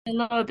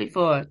Hello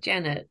before,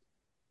 Janet.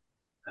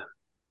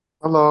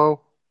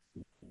 Hello.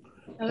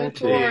 Hello,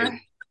 Thank you. Tor.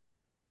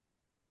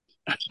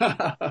 I'm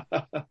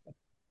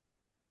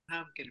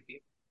I'm gonna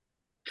be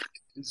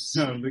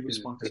No, look at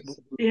responsible.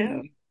 this.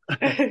 Yeah.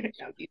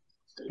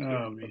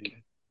 Oh man.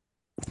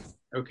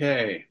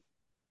 Okay.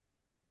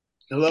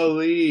 Hello,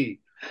 Lee.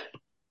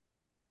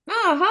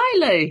 Oh, hi,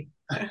 Lou.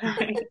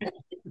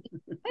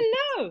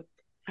 Hello.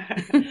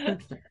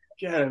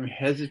 God, I'm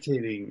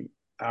hesitating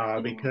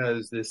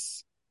because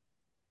this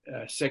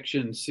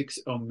section 6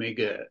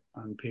 Omega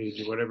on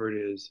page whatever it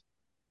is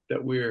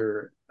that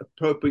we're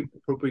appropriate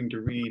to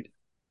read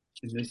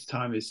in this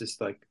time is just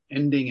like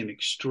ending an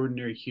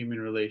extraordinary human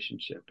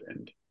relationship.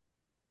 And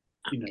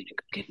you know,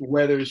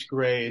 weather's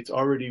gray, it's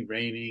already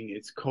raining,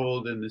 it's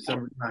cold in the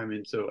summertime,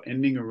 and so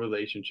ending a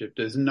relationship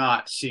does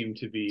not seem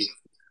to be.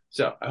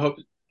 So I hope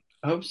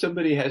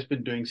somebody has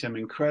been doing some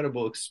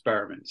incredible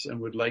experiments and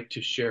would like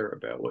to share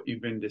about what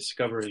you've been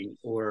discovering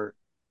or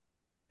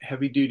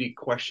heavy duty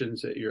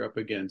questions that you're up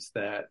against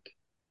that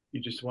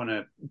you just want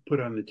to put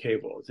on the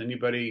table. Has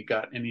anybody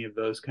got any of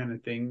those kind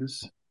of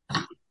things?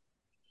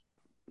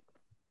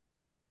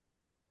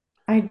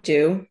 I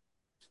do.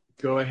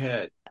 Go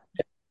ahead.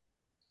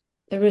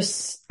 There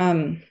was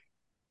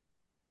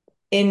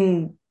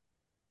in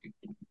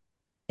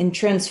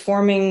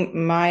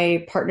transforming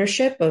my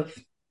partnership of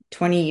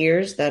 20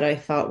 years that I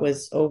thought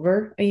was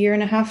over a year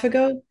and a half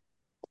ago.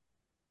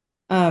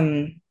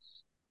 Um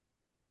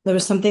there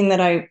was something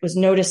that I was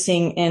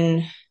noticing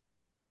in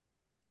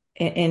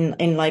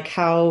like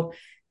how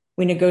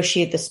we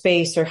negotiate the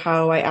space or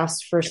how I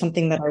ask for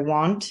something that I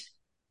want.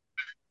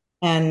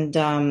 And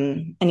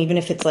even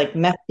if it's like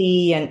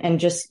messy and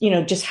just,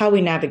 just how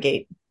we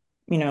navigate,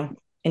 you know,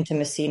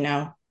 intimacy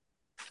now.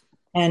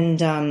 And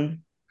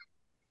and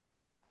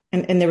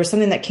there was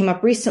something that came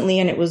up recently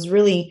and it was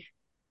really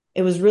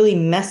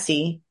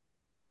messy.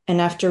 And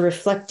after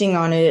reflecting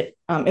on it,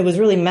 it was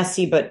really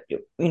messy, but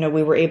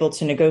we were able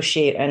to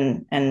negotiate,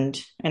 and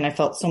I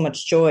felt so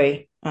much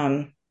joy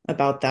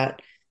about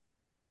that.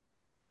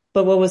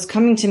 But what was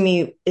coming to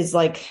me is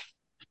like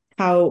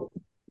how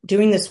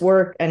doing this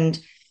work and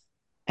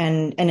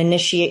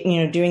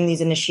initiate, doing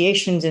these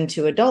initiations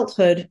into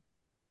adulthood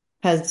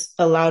has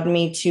allowed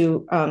me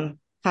to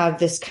have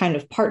this kind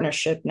of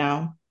partnership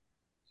now.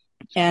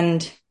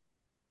 And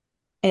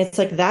and it's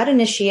like that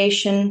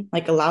initiation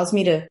like allows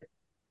me to,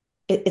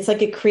 it's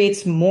like it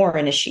creates more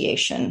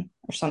initiation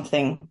or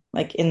something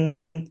like in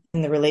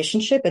the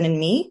relationship and in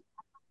me.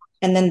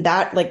 And then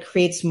that like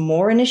creates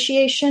more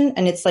initiation,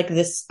 and it's like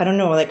this, I don't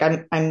know, like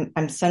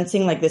I'm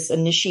sensing like this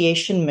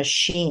initiation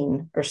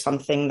machine or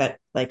something that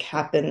like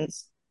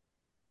happens.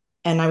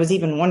 And I was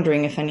even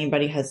wondering if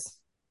anybody has,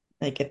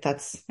 like, if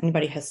that's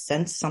anybody has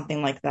sensed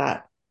something like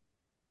that.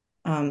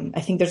 I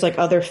think there's like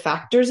other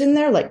factors in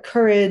there like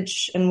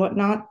courage and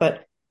whatnot,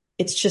 but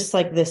it's just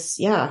like this,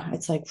 yeah,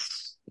 it's like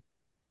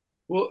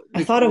Well,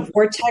 I thought of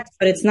vortex,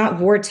 but it's not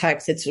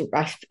vortex.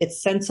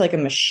 It's sensed like a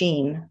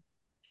machine.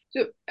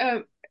 So,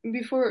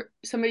 before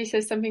somebody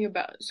says something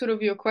about sort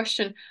of your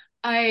question,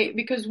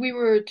 because we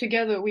were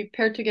together, we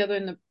paired together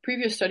in the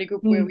previous study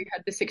group where Mm. we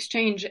had this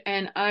exchange,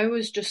 and I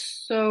was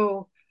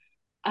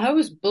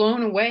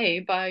blown away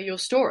by your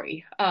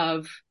story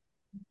of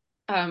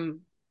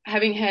um,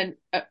 having had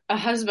a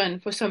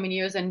husband for so many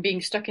years and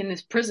being stuck in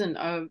this prison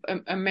of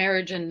a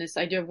marriage and this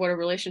idea of what a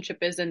relationship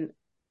is, and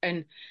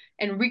and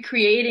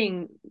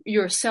recreating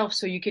yourself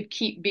so you could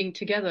keep being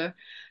together.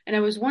 And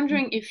I was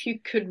wondering if you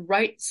could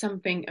write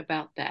something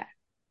about that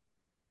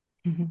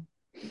Mhm.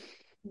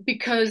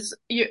 because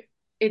it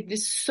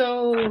is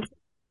so.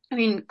 I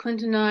mean,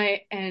 Clinton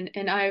and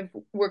and I've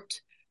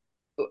worked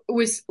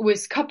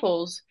with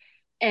couples,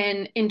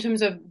 and in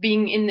terms of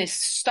being in this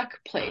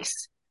stuck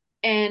place,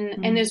 and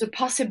Mhm. there's a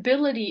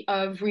possibility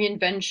of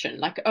reinvention,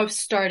 like of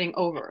starting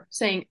over,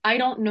 saying I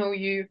don't know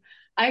you,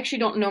 I actually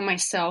don't know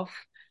myself,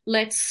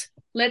 let's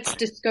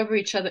discover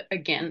each other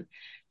again.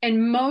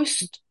 And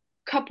most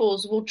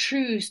couples will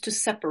choose to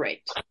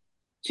separate,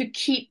 to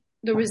keep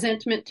the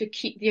resentment, to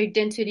keep the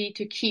identity,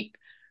 to keep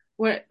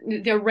what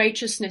their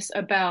righteousness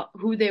about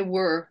who they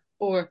were,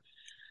 or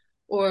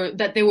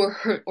that they were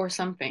hurt or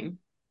something.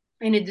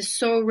 And it is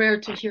so rare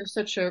to hear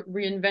such a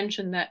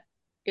reinvention that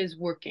is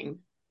working.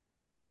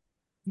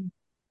 I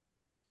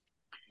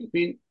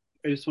mean,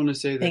 I just want to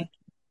say that Thank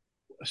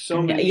so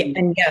and yeah, many.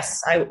 and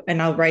yes,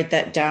 I'll write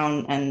that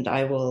down, and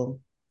I will,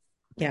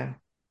 yeah.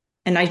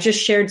 And I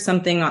just shared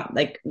something on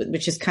like,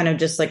 which is kind of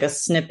just like a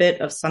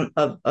snippet of some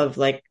of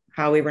like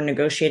how we were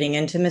negotiating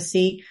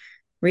intimacy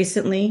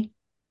recently.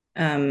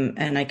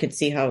 And I could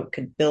see how it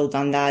could build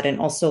on that, and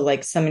also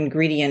like some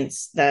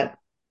ingredients that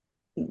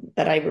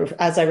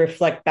as I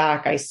reflect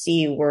back, I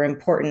see were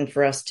important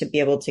for us to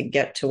be able to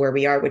get to where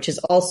we are, which is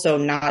also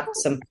not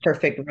some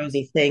perfect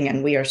rosy thing.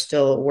 And we are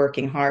still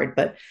working hard,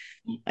 but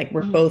like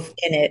we're both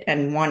in it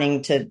and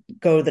wanting to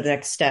go the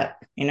next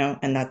step,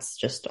 and that's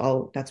just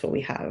all, that's what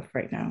we have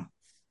right now.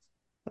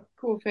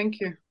 Cool,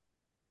 thank you.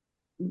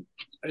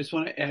 I just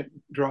want to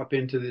drop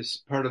into this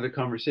part of the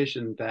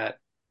conversation that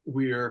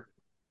we're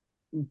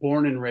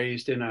born and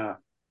raised in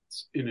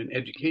an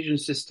education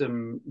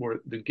system where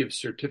that gives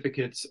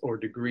certificates or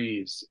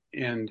degrees,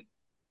 and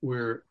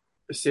we're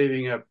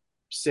saving up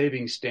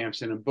saving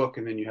stamps in a book,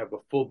 and then you have a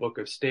full book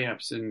of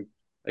stamps, and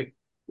like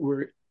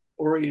we're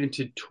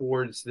oriented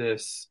towards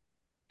this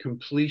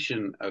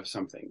completion of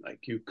something. Like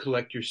you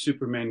collect your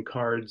Superman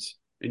cards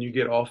and you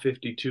get all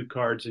 52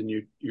 cards and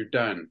you're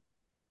done.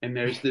 And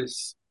there's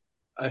this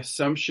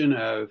assumption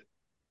of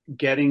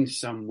getting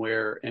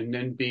somewhere and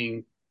then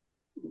being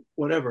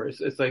whatever.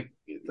 It's like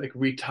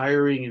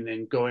retiring and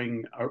then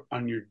going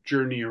on your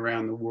journey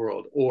around the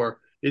world. Or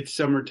it's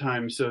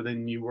summertime, so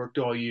then you worked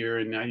all year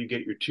and now you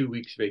get your 2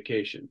 weeks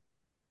vacation.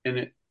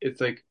 And it's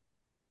like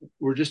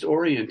we're just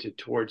oriented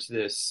towards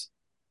this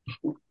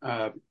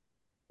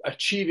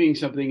achieving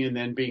something and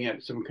then being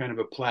at some kind of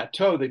a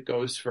plateau that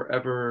goes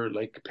forever,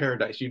 like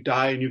paradise. You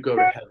die and you go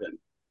to heaven.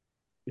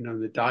 You know,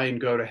 the die and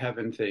go to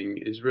heaven thing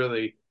is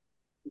really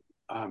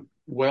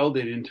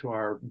welded into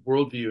our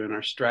worldview and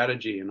our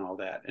strategy and all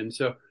that. And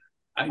so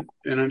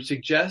I'm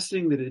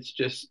suggesting that it's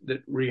just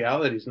that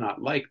reality is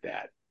not like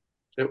that.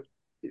 That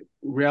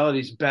reality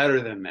is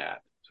better than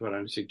that. That's what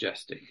I'm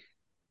suggesting.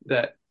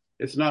 That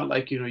it's not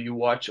like, you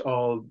watch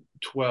all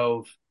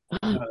 12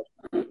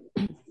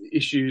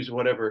 issues,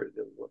 what are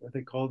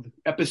they called?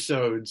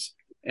 Episodes,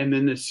 and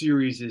then the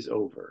series is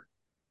over.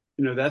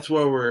 That's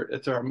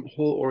that's our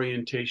whole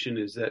orientation,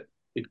 is that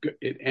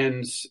it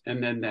ends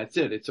and then that's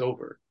it. It's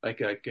over.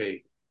 Like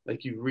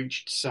you've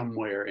reached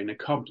somewhere and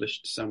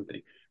accomplished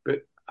something.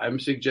 But I'm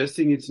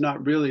suggesting it's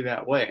not really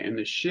that way. And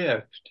the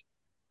shift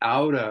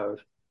out of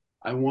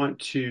I want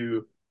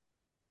to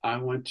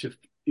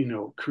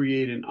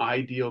create an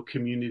ideal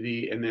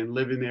community and then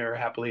live in there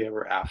happily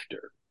ever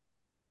after.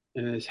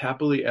 And this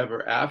happily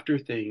ever after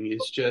thing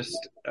is just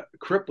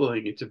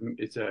crippling.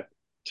 It's a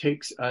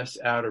takes us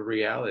out of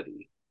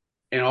reality,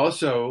 and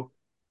also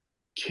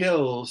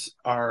kills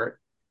our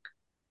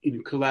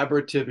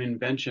collaborative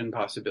invention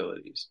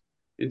possibilities.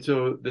 And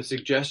so the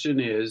suggestion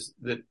is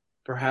that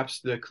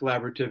perhaps the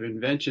collaborative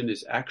invention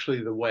is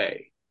actually the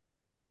way,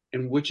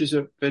 and which is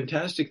a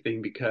fantastic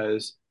thing,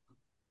 because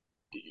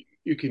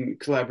you can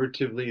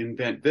collaboratively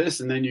invent this,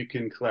 and then you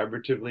can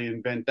collaboratively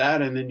invent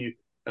that, and then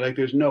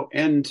there's no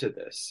end to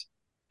this.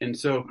 And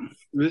so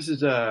this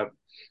is a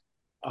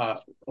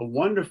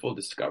wonderful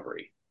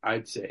discovery,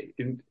 I'd say.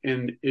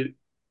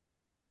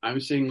 I'm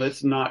saying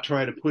let's not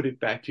try to put it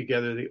back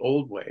together the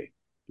old way,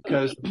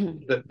 because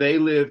that they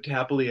lived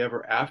happily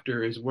ever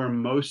after is where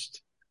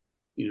most,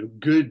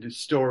 good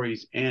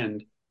stories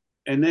end.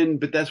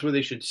 But that's where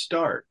they should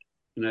start.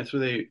 And that's where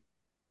they,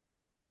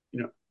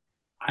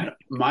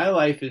 my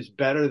life is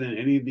better than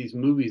any of these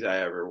movies I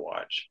ever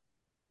watch,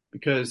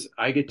 because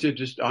I get to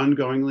just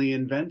ongoingly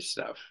invent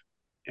stuff.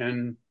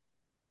 And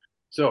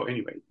so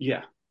anyway,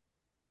 yeah.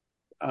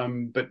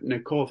 But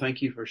Nicole,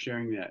 thank you for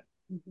sharing that.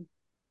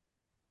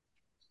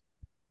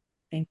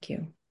 Thank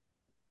you.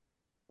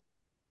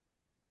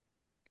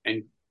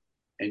 And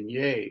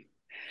yay.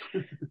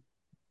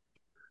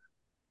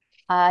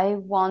 I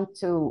want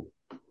to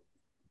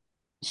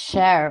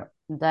share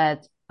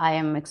that I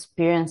am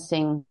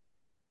experiencing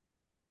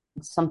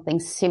something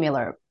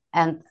similar,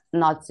 and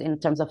not in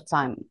terms of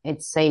time.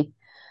 It's a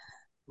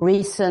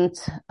recent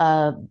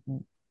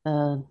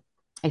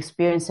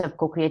experience of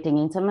co-creating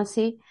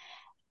intimacy.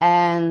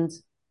 And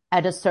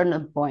at a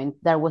certain point,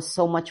 there was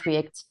so much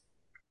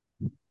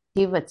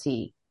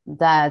reactivity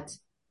that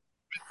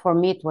for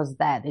me, it was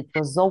that it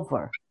was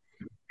over.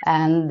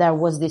 And there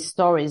was these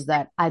stories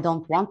that I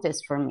don't want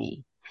this for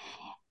me.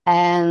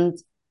 And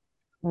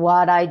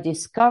what I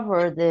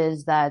discovered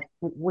is that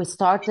we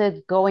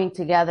started going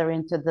together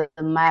into the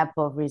map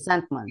of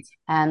resentment.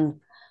 And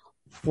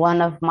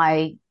one of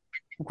my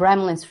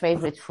gremlin's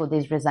favorite food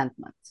is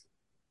resentment.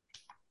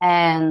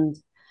 And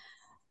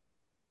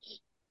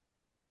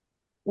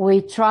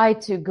we try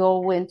to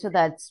go into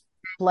that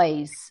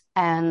place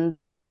and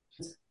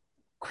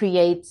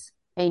create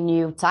a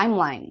new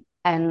timeline.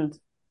 And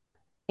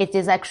it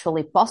is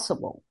actually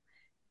possible.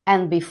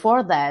 And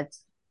before that,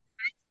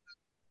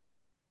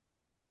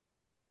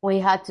 we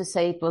had to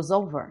say it was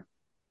over.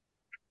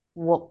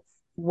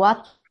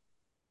 What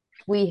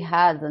we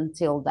had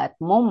until that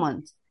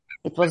moment,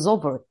 it was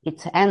over.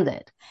 It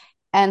ended.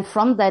 And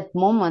from that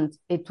moment,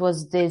 it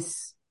was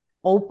this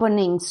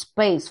opening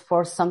space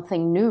for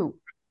something new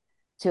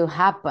to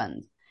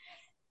happen.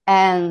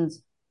 And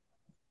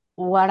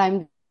what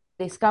I'm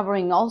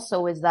discovering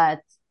also is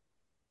that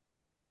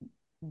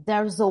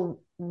there's a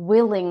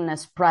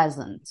willingness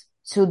present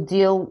to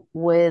deal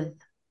with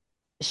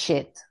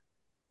shit,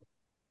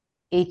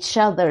 each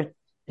other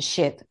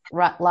shit,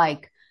 right?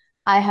 Like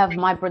I have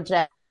my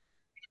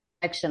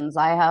projections,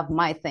 I have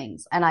my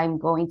things, and I'm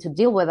going to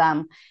deal with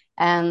them.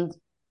 And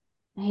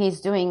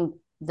he's doing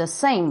the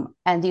same,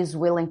 and he's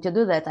willing to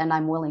do that, and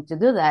I'm willing to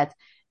do that.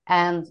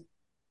 And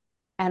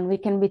we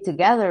can be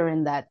together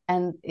in that.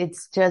 And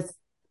it's just,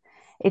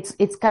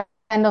 it's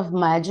kind of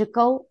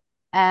magical.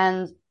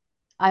 And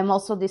I'm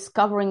also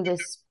discovering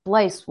this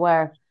place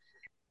where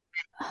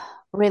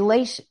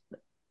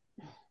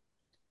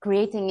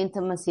creating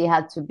intimacy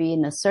had to be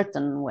in a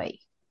certain way,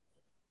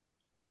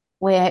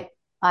 where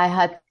I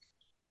had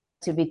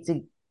to be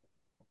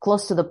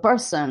close to the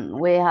person.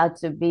 We had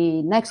to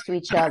be next to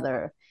each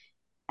other,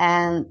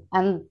 and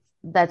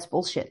that's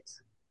bullshit.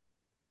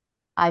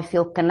 I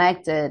feel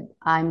connected.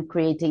 I'm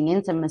creating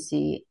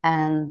intimacy,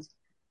 and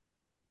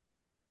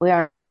we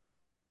are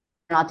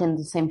not in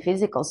the same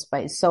physical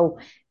space. So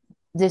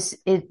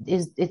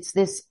it's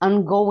this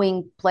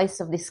ongoing place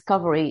of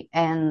discovery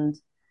and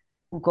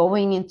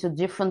going into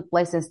different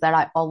places that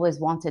I always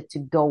wanted to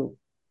go,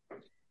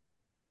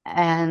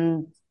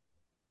 and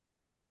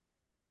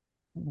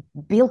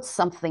build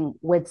something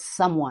with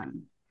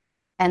someone.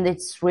 And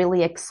it's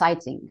really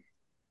exciting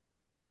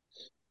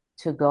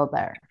to go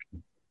there.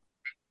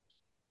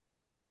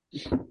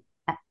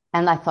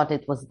 And I thought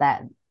it was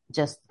that,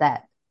 just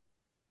that.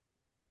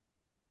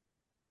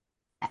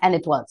 And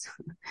it was,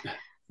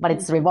 but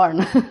it's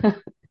reborn.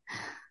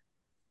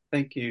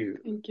 Thank you.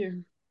 Thank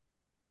you.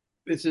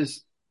 This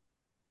is,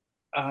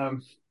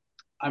 I'm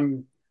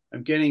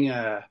getting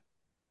a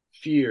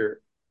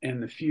fear,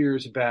 and the fear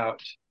is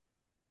about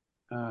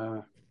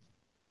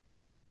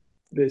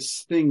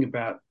this thing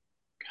about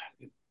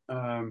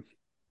that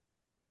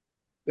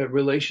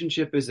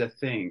relationship is a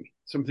thing.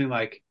 Something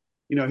like,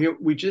 here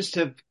we just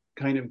have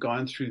kind of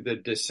gone through the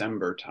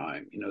December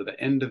time, the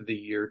end of the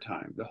year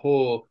time, the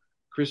whole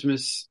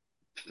Christmas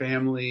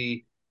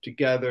family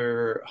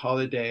together,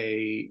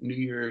 holiday, New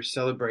Year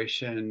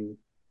celebration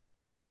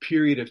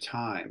period of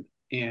time.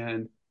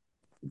 And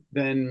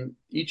then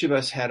each of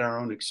us had our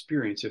own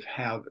experience of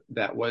how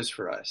that was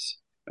for us.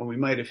 And we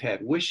might have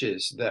had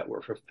wishes that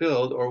were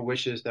fulfilled or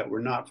wishes that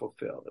were not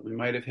fulfilled. And we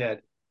might have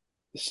had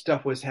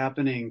stuff was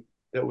happening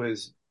that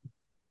was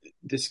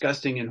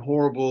disgusting and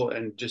horrible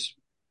and just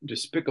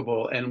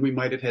despicable. And we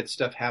might have had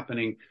stuff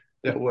happening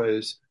that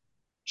was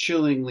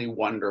chillingly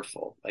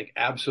wonderful, like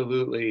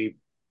absolutely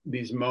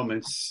these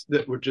moments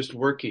that were just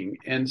working.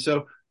 And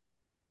so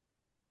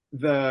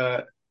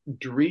the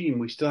dream,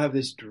 we still have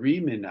this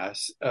dream in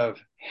us of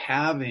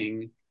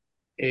having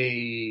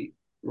a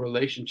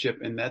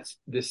relationship. And that's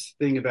this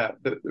thing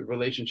about the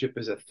relationship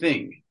is a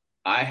thing.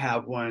 I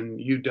have one,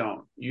 you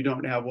don't. You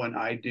don't have one,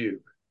 I do.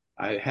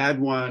 I had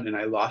one and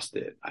I lost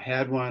it. I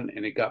had one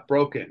and it got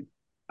broken.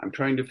 I'm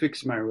trying to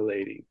fix my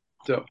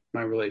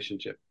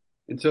relationship.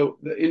 And so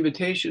the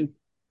invitation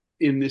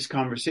in this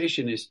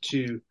conversation is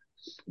to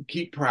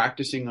keep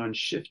practicing on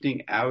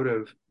shifting out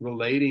of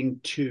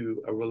relating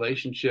to a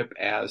relationship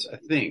as a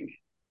thing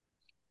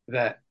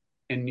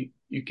and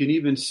you can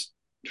even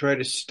try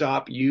to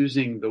stop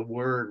using the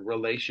word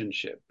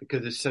relationship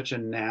because it's such a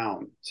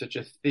noun, such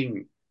a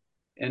thing.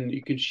 And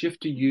you can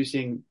shift to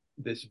using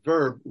this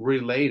verb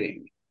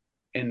relating.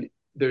 And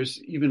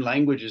there's even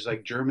languages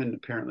like German,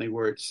 apparently,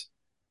 where it's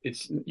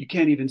you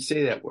can't even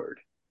say that word.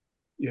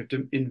 You have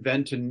to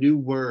invent a new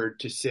word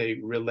to say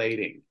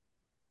relating.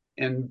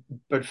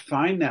 But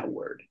find that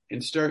word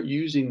and start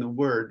using the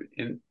word.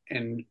 And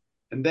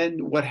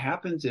then what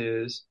happens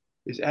is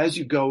as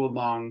you go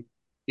along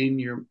in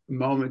your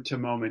moment to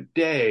moment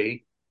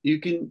day,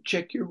 you can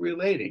check your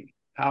relating.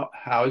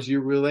 How's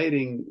your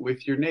relating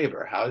with your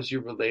neighbor? How's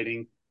your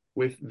relating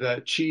with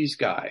the cheese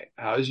guy?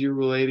 How's your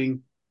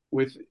relating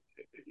with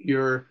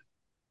your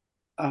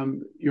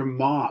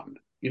mom?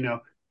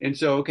 And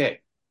so,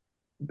 okay,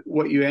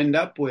 what you end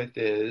up with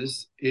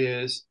is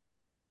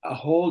a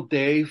whole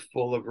day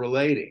full of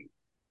relating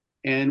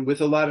and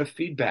with a lot of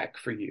feedback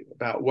for you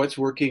about what's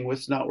working,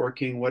 what's not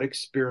working, what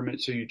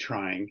experiments are you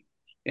trying,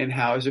 and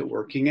how is it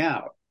working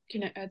out?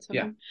 Can I add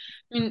Yeah.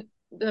 something?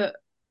 I mean,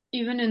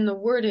 even in the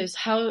word is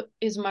how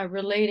is my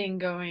relating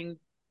going,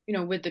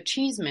 with the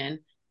cheeseman?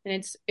 And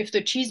it's if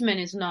the cheeseman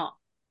is not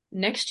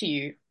next to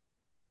you,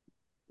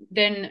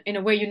 then in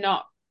a way you're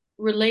not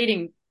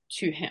relating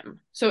to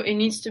him. So it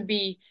needs to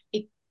be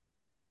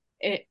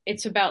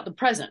it's about the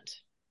present.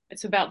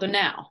 It's about the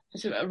now.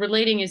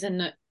 Relating is in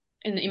the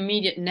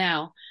immediate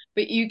now.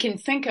 But you can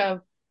think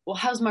of, well,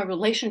 how's my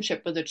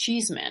relationship with the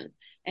cheeseman?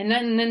 And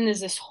then there's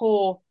this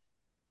whole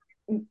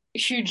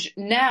huge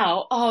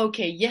now. Oh,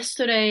 okay.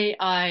 Yesterday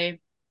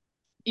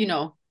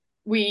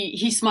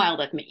he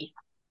smiled at me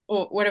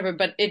or whatever.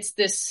 But it's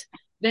this.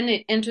 Then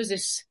it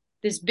enters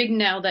this big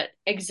now that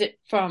exit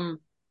from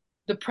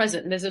the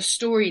present. There's a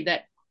story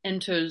that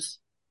enters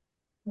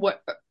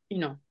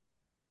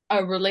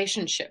a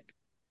relationship,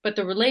 but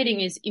the relating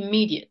is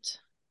immediate.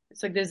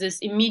 It's like there's this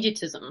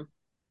immediatism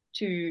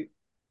to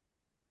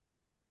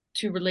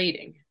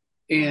relating.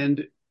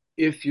 And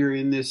if you're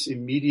in this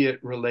immediate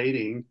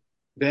relating,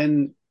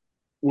 then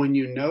when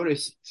you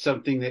notice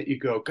something that you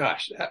go,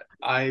 gosh,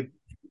 I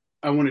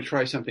want to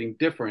try something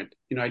different.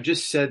 I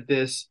just said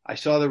this, I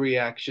saw the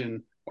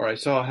reaction, or I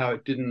saw how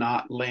it did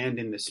not land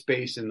in the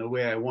space in the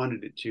way I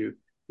wanted it to.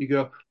 You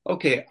go,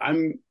 okay,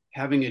 I'm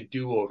having a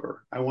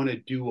do-over. I want a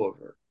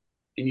do-over.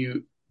 And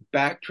you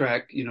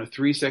backtrack,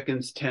 3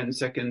 seconds, 10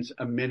 seconds,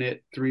 a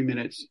minute, 3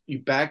 minutes. You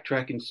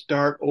backtrack and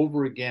start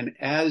over again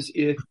as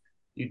if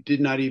you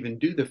did not even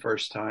do the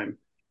first time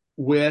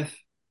with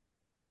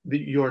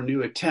your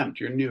new attempt,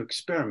 your new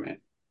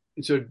experiment.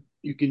 And so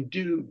you can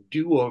do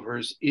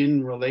do-overs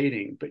in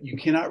relating, but you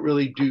cannot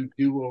really do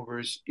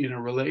do-overs in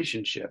a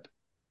relationship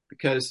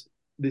because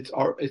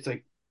it's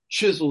like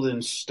chiseled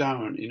in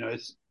stone.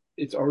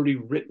 It's already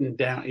written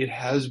down. It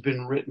has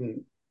been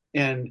written,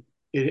 and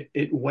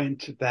it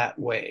went that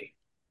way,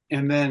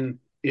 and then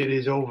it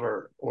is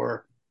over,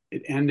 or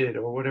it ended,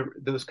 or whatever.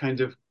 Those kinds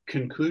of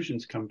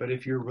conclusions come. But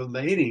if you're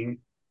relating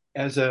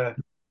as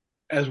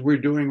we're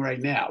doing right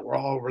now, we're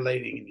all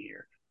relating in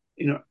here.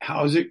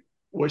 How's it?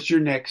 What's your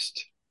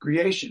next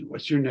creation?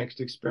 What's your next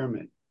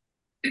experiment?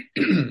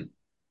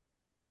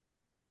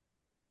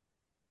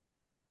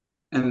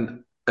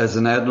 And as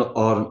an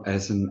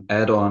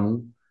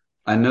add-on,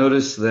 I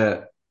noticed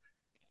that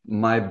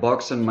my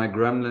box and my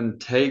gremlin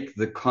take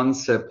the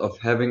concept of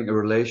having a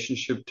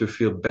relationship to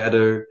feel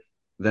better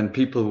than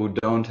people who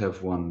don't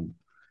have one.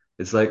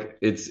 It's like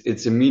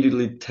it's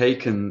immediately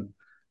taken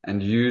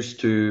and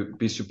used to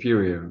be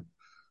superior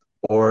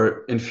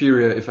or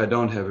inferior if I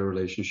don't have a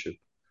relationship.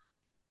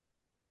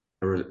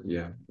 A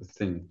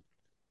thing.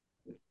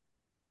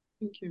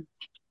 Thank you.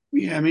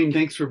 Yeah, I mean,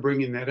 thanks for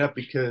bringing that up,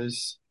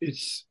 because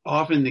it's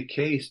often the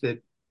case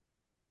that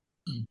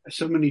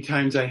so many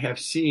times I have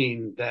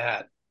seen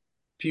that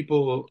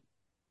people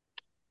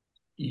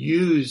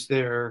use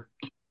their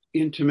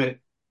intimate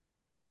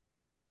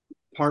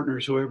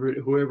partners,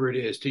 whoever it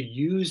is, to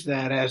use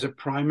that as a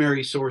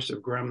primary source of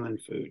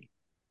gremlin food.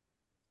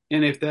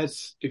 And if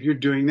you're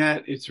doing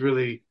that, it's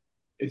really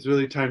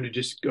time to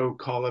just go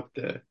call up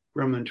the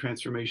gremlin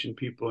transformation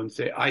people and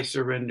say, I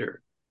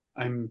surrender.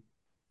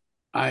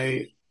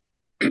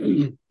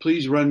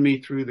 Please run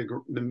me through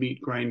the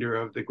meat grinder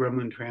of the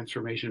gremlin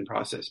transformation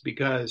process,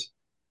 because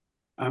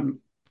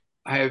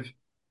I've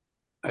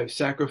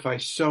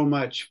sacrificed so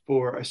much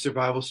for a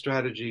survival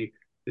strategy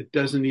that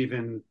doesn't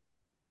even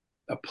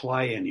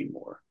apply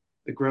anymore.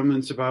 The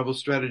gremlin survival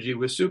strategy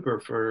was super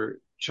for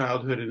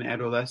childhood and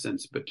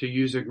adolescence, but to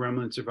use a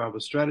gremlin survival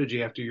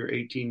strategy after you're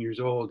 18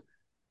 years old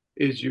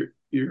is you're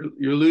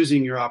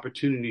losing your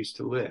opportunities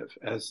to live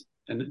as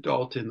an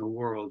adult in the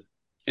world.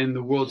 And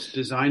the world's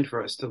designed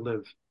for us to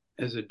live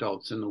as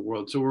adults in the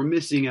world. So we're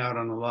missing out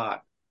on a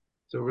lot.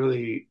 So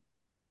really,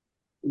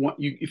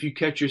 if you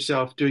catch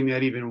yourself doing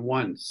that even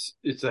once,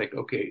 it's like,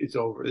 okay, it's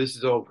over. This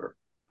is over.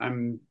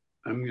 I'm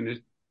going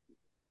to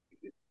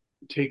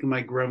take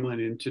my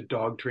gremlin into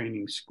dog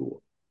training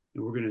school,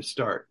 and we're going to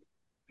start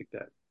like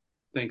that.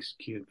 Thanks,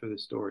 Kian, for the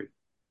story.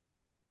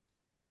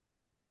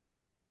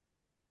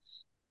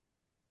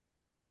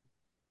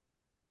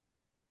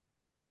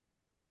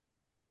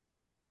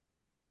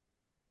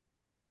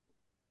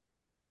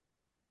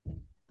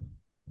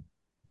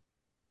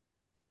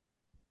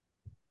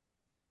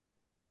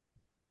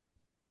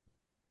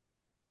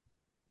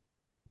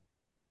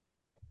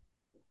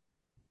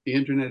 The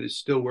internet is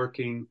still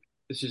working.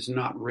 This is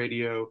not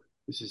radio.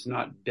 This is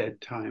not dead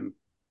time.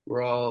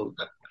 We're all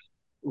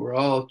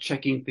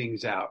checking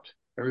things out.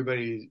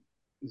 Everybody's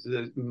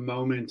the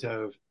moment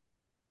of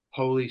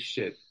holy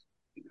shit,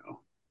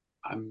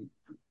 and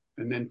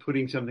then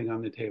putting something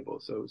on the table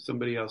so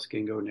somebody else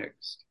can go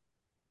next.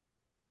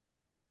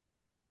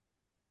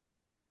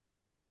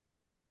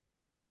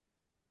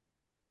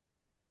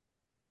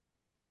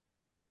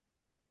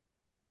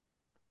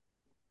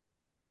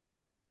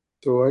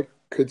 So I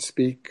could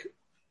speak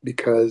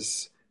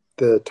because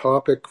the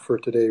topic for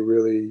today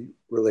really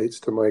relates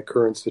to my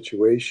current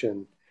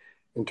situation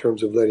in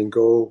terms of letting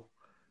go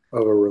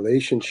of a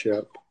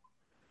relationship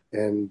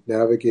and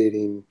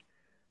navigating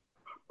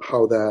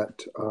how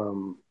that,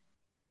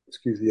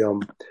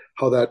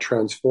 how that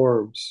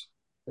transforms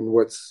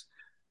and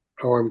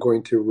how I'm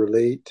going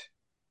to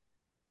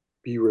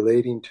be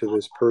relating to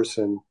this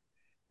person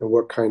and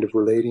what kind of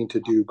relating to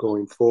do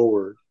going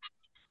forward.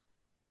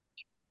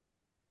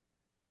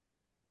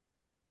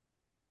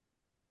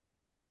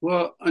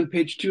 Well, on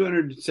page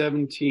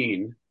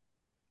 217,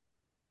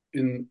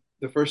 in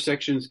the first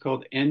section is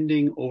called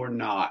Ending or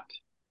Not.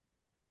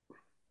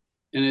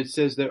 And it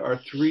says there are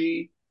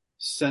 3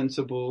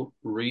 sensible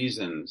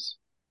reasons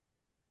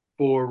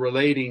for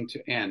relating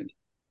to end.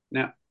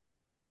 Now,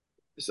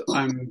 so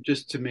I'm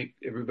just to make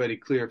everybody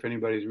clear, if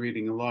anybody's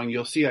reading along,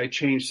 you'll see I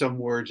change some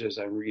words as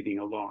I'm reading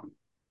along,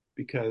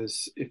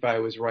 because if I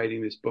was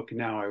writing this book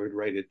now, I would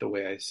write it the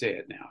way I say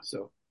it now.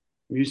 So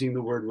I'm using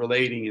the word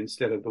relating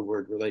instead of the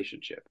word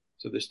relationship.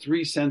 So there's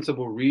 3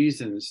 sensible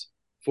reasons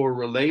for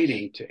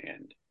relating to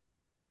end.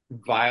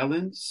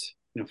 Violence,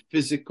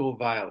 physical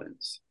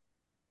violence,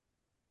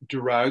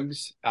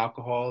 drugs,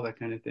 alcohol, that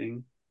kind of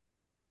thing,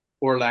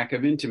 or lack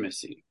of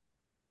intimacy.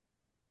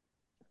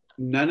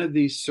 None of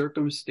these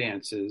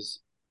circumstances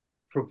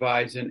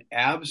provides an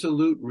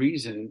absolute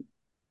reason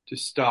to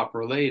stop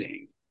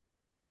relating,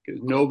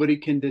 because nobody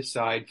can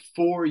decide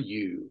for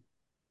you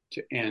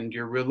to end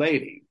your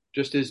relating,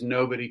 just as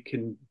nobody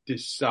can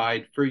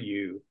decide for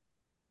you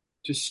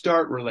to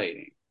start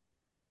relating.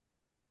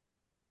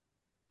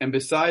 And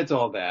besides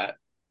all that,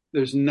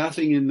 there's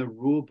nothing in the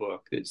rule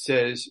book that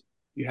says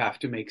you have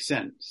to make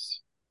sense.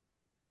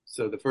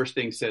 So the first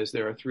thing says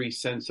there are 3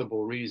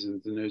 sensible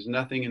reasons, and there's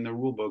nothing in the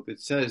rule book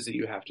that says that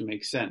you have to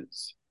make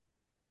sense.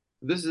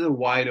 This is a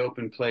wide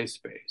open play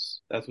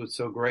space. That's what's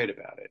so great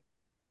about it.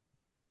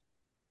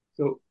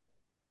 So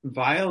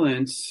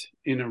violence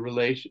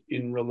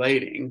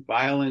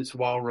violence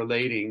while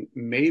relating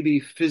may be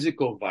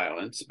physical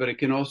violence, but it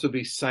can also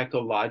be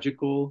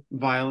psychological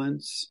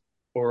violence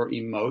or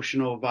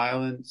emotional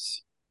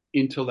violence,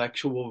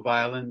 intellectual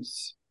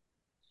violence,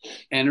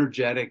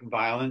 energetic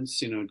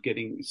violence,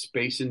 getting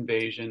space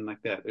invasion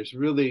like that. There's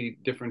really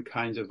different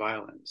kinds of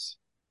violence.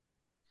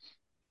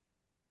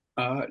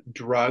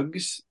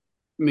 Drugs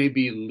may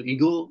be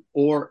legal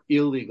or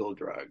illegal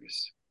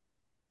drugs.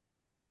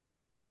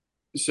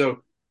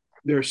 So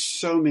there's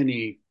so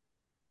many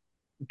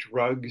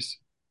drugs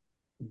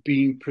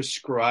being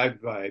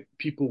prescribed by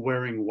people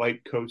wearing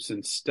white coats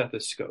and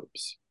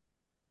stethoscopes.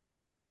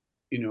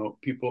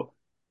 People,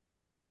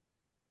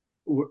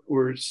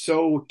 we're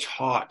so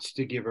taught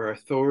to give our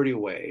authority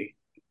away,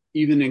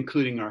 even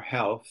including our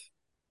health,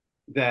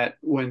 that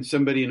when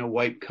somebody in a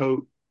white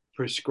coat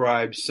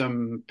prescribes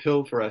some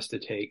pill for us to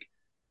take,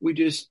 we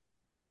just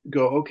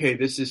go, okay,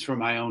 this is for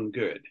my own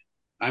good.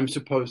 I'm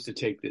supposed to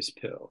take this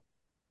pill.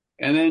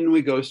 And then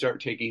we go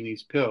start taking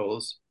these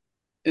pills.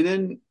 And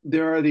then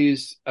there are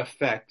these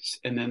effects,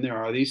 and then there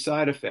are these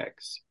side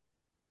effects.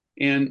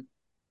 And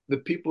the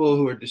people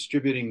who are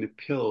distributing the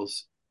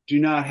pills do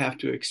not have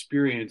to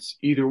experience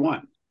either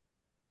one.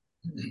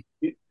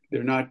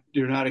 They're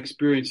not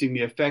experiencing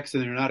the effects,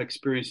 and they're not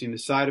experiencing the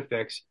side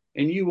effects.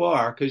 And you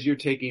are, because you're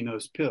taking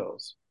those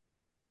pills.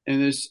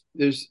 And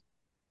there's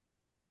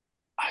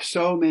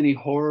so many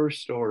horror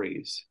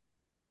stories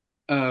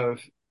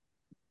of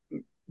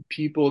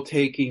people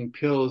taking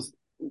pills.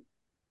 I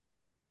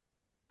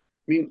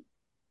mean,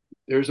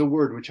 there's a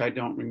word which I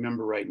don't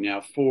remember right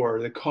now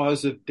for the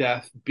cause of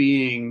death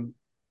being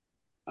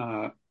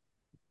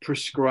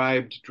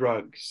prescribed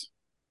drugs.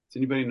 Does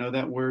anybody know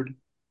that word?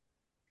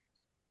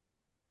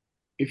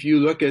 If you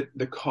look at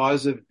the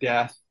cause of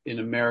death in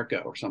America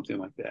or something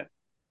like that,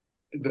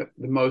 the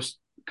most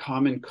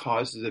common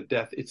causes of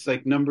death, it's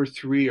like number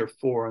 3 or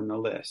 4 on the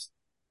list.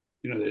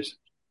 There's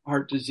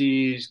heart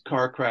disease,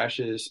 car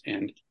crashes,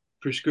 and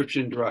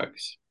prescription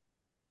drugs.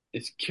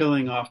 It's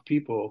killing off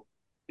people.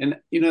 And,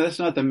 that's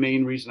not the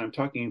main reason I'm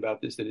talking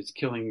about this, that it's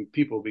killing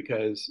people,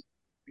 because,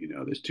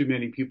 there's too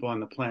many people on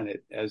the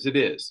planet as it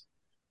is.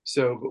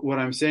 So but what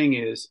I'm saying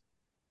is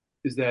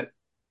that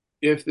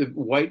if the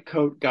white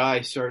coat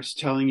guy starts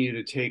telling you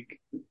to take,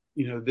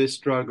 this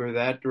drug or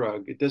that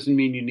drug, it doesn't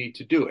mean you need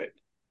to do it.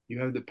 You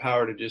have the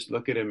power to just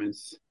look at him and,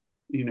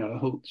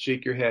 he'll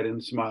shake your head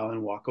and smile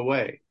and walk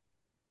away.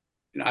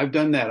 I've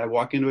done that. I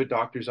walk into a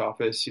doctor's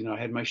office, I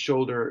had my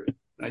shoulder.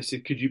 I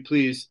said, could you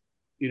please,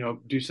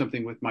 do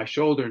something with my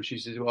shoulder? And she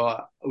says,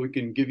 well, we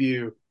can give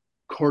you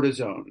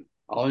cortisone.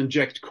 I'll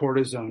inject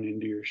cortisone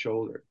into your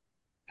shoulder.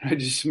 And I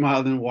just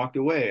smiled and walked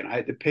away, and I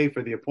had to pay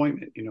for the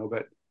appointment,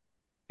 but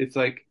it's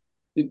like,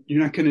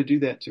 you're not going to do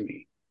that to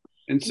me.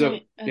 And so,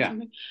 yeah.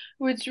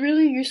 Well, it's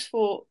really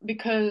useful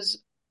because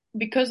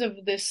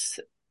of this,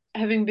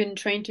 having been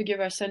trained to give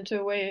our center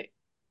away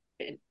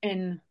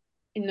in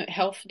the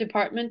health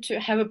department, to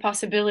have a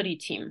possibility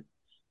team,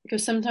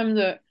 because sometimes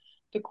the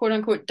quote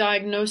unquote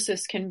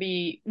diagnosis can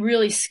be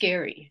really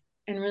scary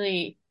and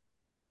really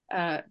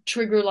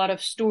trigger a lot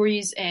of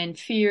stories and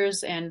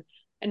fears, and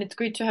it's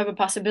great to have a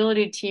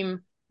possibility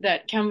team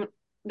that can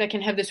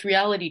have this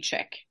reality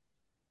check,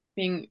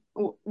 being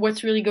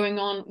what's really going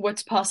on,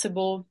 what's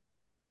possible.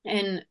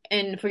 And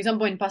for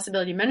example, in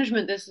possibility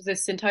management, there's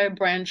this entire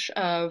branch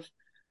of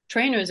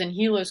trainers and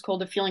healers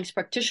called the feelings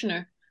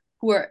practitioner,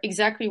 who are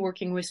exactly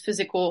working with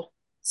physical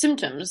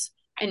symptoms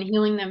and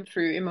healing them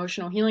through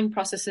emotional healing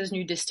processes,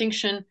 new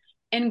distinction,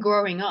 and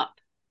growing up.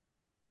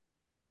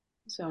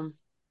 So,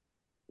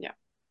 yeah.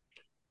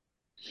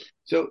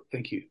 So,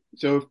 thank you.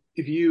 So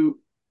if you,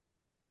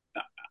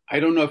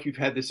 I don't know if you've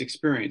had this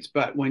experience,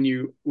 but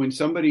when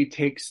somebody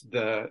takes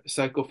the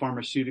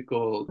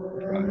psychopharmaceutical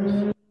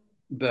drugs,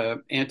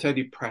 the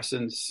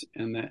antidepressants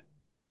and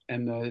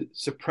the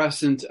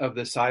suppressant of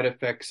the side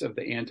effects of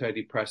the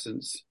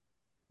antidepressants,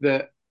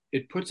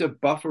 it puts a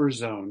buffer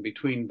zone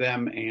between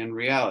them and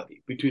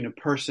reality, between a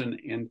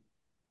person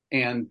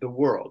and the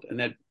world. And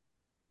that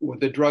what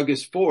the drug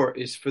is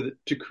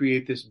to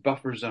create this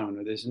buffer zone,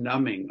 or this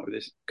numbing, or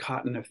this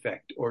cotton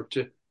effect, or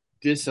to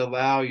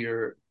disallow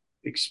your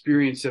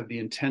experience of the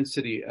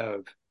intensity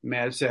of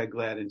mad, sad,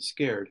 glad, and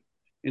scared.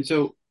 And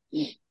so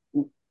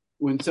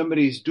when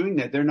somebody's doing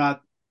that,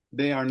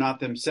 they are not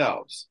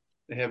themselves.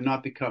 They have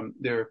not become,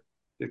 they're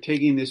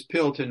taking this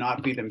pill to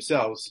not be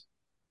themselves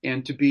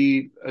and to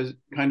be a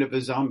kind of a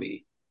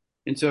zombie.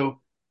 And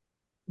so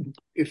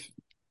if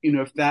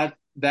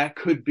that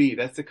could be,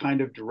 that's the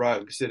kind of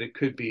drugs that it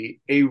could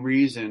be a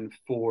reason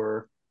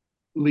for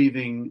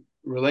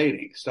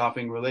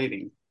stopping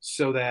relating,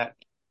 so that,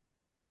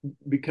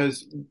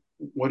 because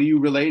what are you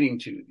relating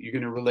to? You're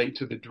going to relate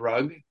to the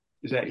drug?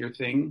 Is that your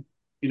thing?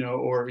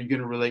 Or are you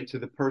going to relate to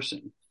the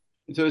person?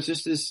 And so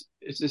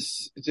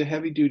it's a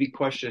heavy duty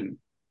question,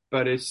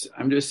 but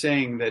I'm just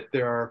saying that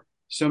there are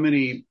so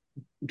many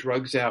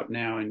drugs out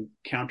now, and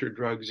counter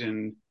drugs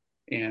and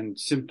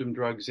symptom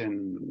drugs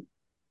and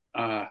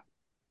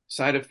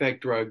side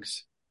effect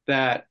drugs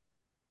that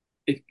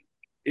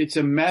it's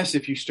a mess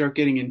if you start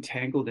getting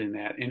entangled in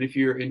that. And if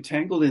you're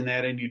entangled in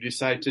that and you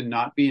decide to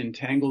not be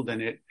entangled in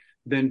it,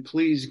 then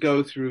please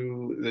go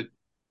through the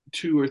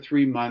 2 or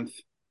 3 month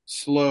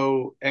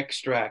slow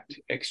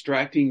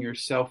extracting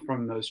yourself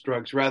from those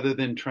drugs rather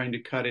than trying to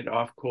cut it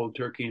off cold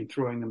turkey and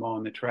throwing them all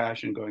in the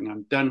trash and going,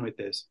 I'm done with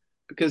this,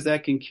 because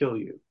that can kill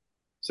you.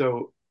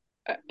 So,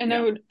 and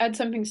I would add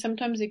something.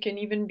 Sometimes it can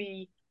even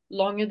be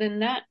longer than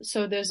that.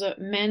 So there's a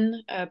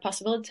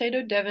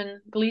possibilitator,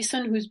 Devin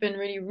Gleason, who's been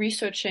really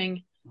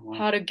researching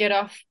how to get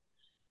off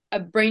a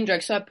brain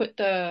drug. So I put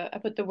the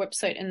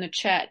website in the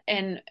chat,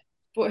 and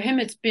for him,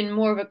 it's been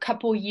more of a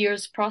couple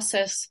years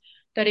process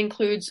that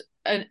includes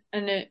an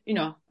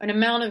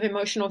amount of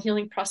emotional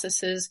healing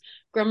processes,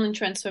 gremlin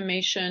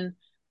transformation,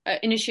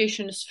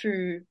 initiations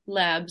through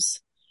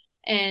labs,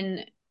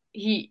 and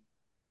he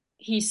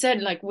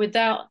said, like,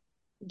 without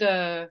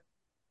the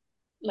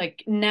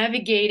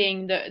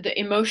navigating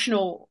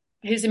the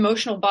his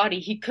emotional body,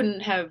 he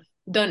couldn't have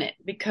done it,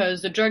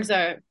 because the drugs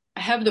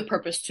have the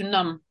purpose to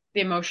numb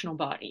the emotional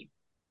body.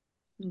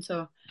 And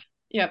so,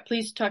 yeah,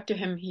 please talk to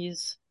him.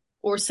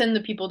 Or send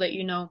the people that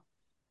you know.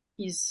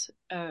 He's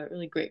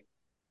really great.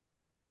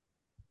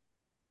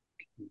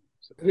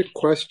 I had a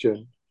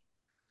question.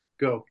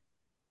 Go.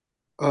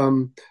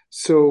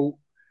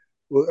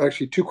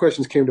 Actually, 2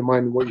 questions came to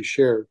mind in what you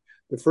shared.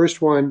 The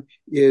first one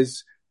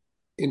is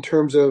in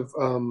terms of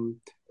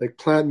like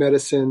plant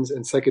medicines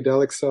and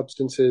psychedelic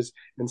substances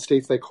and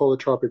states like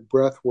holotropic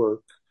breath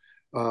work.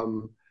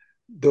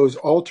 Those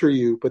alter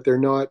you, but they're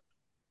not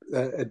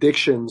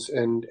addictions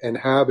and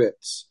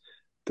habits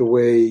the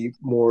way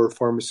more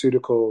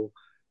pharmaceutical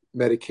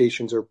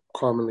medications are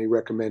commonly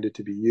recommended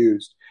to be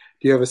used.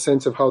 Do you have a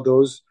sense of how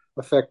those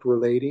affect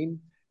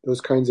relating,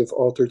 those kinds of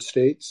altered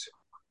states?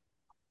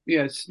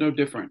 Yeah, it's no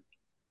different.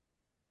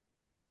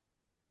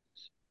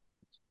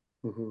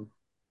 Mm-hmm.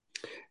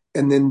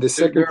 And then the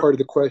second part of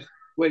the question.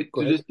 Wait,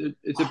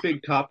 it's a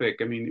big topic.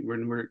 I mean,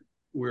 when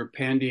we're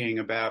pandying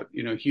about,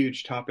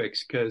 huge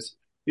topics, because,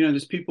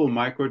 there's people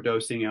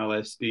microdosing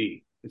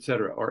LSD, et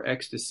cetera, or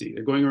ecstasy.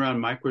 They're going around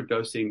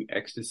microdosing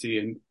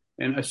ecstasy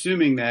and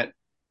assuming that,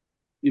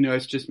 it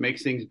just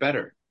makes things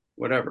better.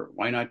 Whatever.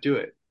 Why not do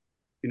it?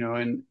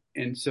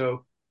 And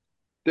so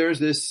there's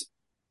this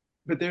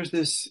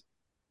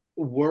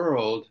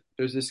world,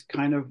 there's this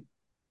kind of,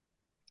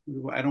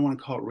 I don't want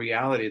to call it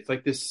reality. It's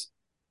like this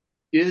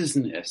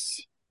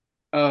isness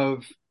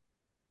of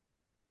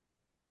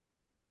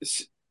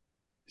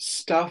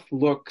stuff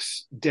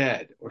looks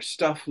dead, or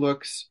stuff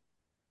looks,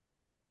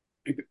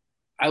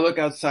 I look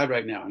outside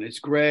right now and it's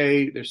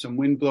gray, there's some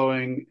wind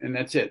blowing, and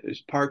that's it.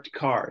 There's parked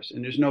cars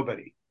and there's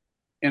nobody.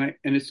 And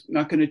it's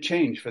not going to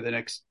change for the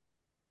next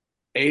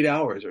 8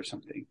 hours or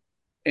something.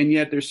 And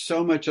yet there's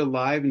so much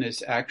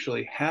aliveness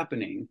actually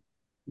happening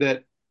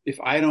that if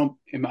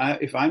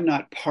I'm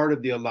not part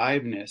of the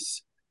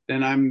aliveness,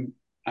 then I'm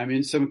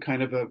in some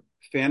kind of a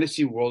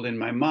fantasy world in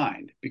my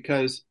mind,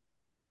 because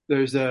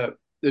there's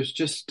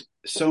just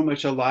so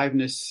much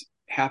aliveness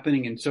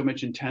happening, and so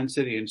much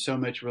intensity, and so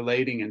much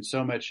relating, and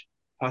so much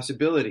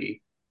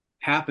possibility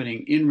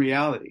happening in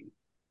reality,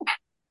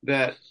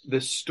 that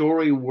the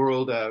story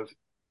world of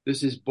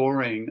this is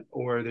boring,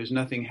 or there's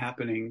nothing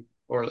happening,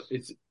 or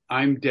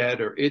I'm dead,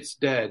 or it's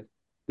dead.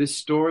 This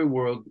story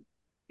world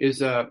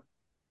is a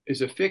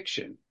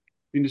fiction.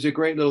 I mean, there's a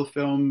great little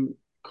film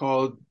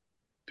called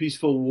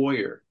Peaceful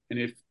Warrior, and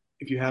if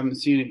you haven't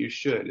seen it, you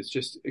should. It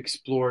just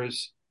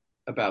explores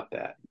about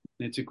that.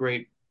 And it's a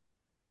great,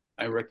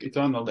 it's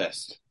on the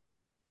list.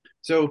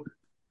 So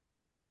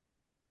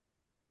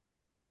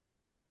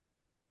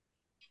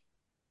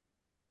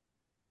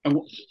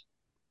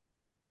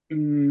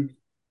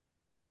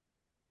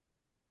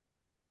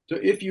so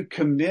if you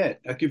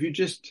commit, like if you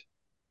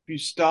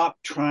stop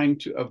trying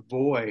to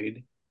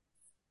avoid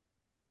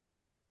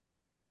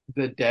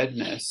the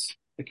deadness,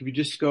 like if you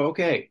just go,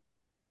 okay,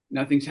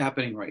 nothing's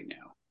happening right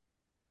now.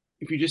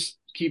 If you just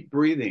keep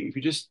breathing, if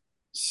you just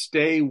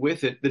stay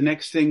with it, the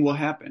next thing will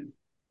happen.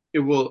 It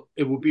will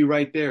be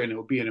right there, and it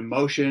will be an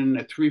emotion,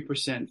 a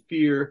 3%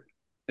 fear,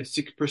 a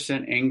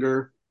 6%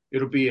 anger.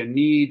 It'll be a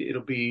need.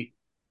 It'll be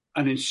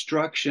an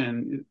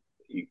instruction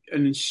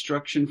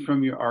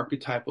from your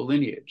archetypal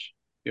lineage.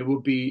 It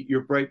will be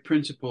your bright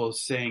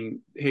principles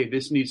saying, hey,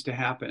 this needs to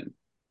happen.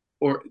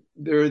 Or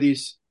there are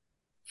these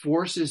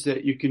forces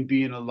that you can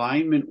be in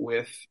alignment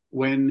with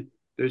when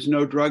there's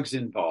no drugs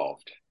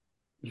involved,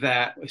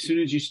 that as soon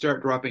as you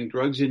start dropping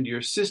drugs into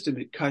your system,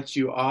 it cuts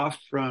you off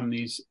from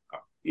these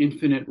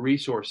infinite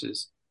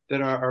resources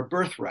that are our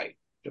birthright,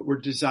 that we're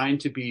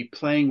designed to be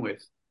playing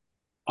with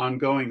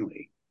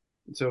ongoingly.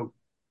 And so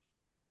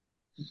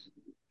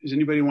is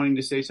anybody wanting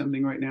to say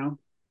something right now?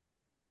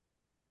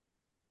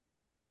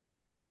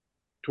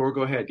 Tor,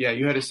 go ahead. Yeah,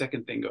 you had a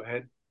second thing. Go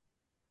ahead.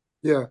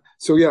 Yeah.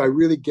 So I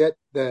really get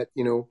that,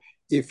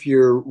 if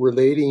you're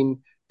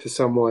relating to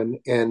someone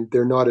and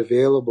they're not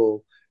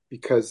available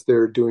because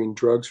they're doing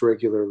drugs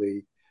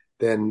regularly,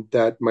 then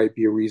that might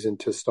be a reason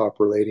to stop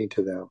relating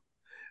to them.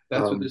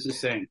 That's what this is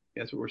saying.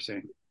 That's what we're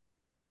saying.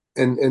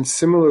 And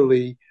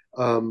similarly,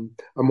 I'm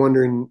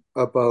wondering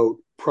about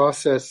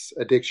process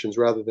addictions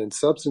rather than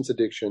substance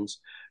addictions,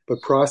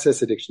 but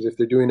process addictions. If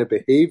they're doing a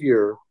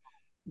behavior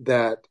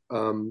that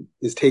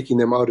is taking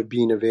them out of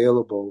being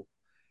available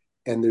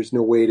and there's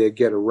no way to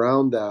get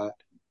around that,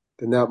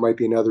 then that might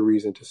be another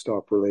reason to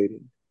stop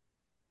relating.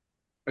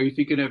 Are you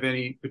thinking of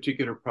any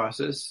particular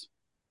process?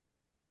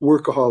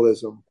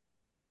 Workaholism.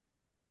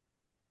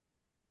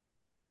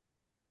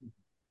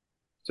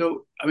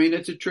 So, I mean,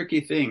 it's a tricky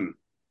thing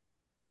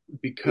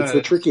because it's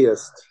the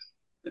trickiest.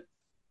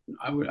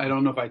 I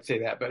don't know if I'd say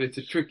that, but it's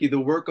the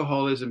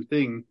workaholism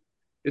thing.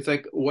 It's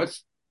like,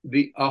 what's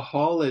the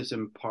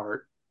aholism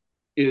part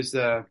is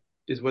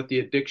what the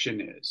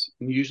addiction is.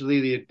 And usually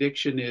the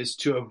addiction is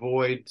to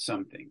avoid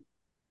something.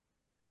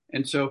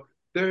 And so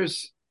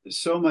there's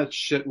so much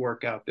shit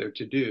work out there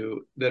to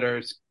do that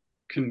are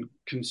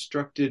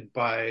constructed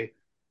by,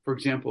 for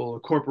example, a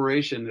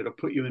corporation that'll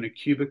put you in a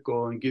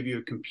cubicle and give you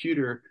a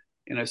computer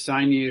and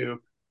assign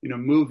you,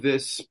 move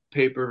this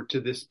paper to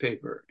this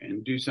paper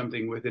and do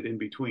something with it in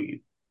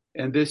between.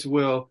 And there's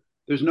no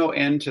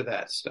end to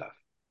that stuff.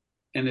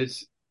 And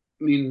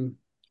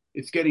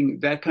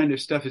that kind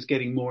of stuff is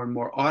getting more and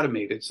more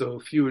automated. So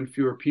fewer and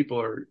fewer people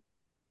are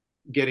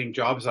getting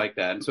jobs like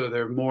that. And so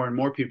there are more and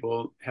more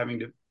people having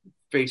to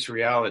face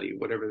reality,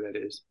 whatever that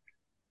is.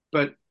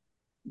 But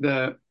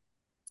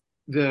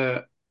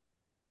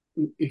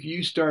if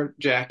you start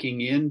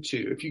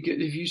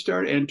if you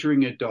start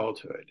entering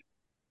adulthood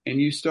and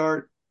you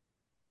start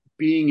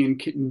being in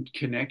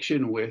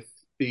connection with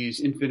these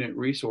infinite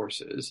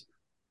resources,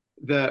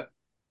 that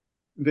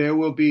there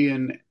will be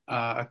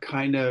a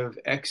kind of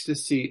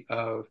ecstasy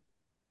of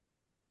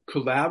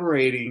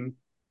collaborating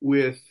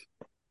with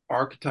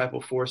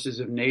archetypal forces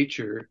of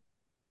nature,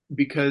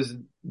 because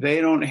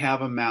they don't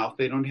have a mouth,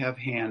 they don't have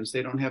hands,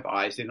 they don't have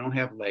eyes, they don't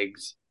have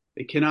legs.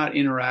 They cannot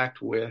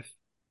interact with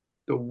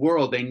the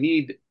world. They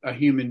need a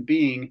human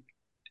being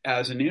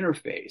as an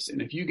interface.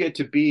 And if you get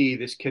to be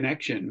this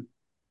connection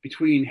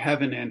between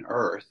heaven and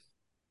earth,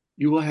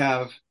 you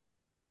will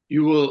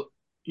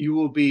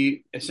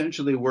be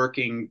essentially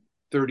working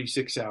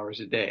 36 hours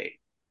a day.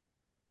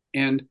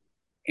 And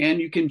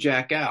you can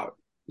jack out.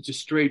 It's a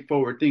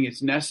straightforward thing.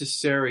 It's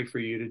necessary for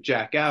you to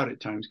jack out at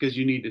times because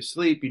you need to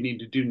sleep, you need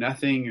to do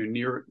nothing,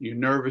 your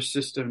nervous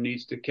system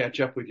needs to catch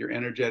up with your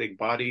energetic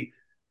body,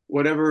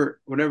 whatever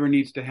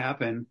needs to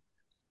happen.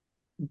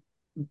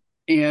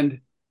 And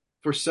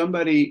for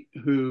somebody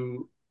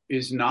who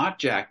is not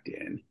jacked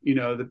in,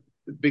 the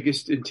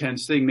biggest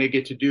intense thing they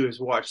get to do is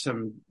watch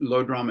some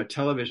low drama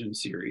television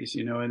series,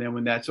 and then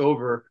when that's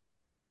over,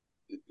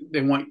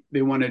 they want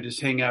to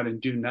just hang out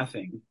and do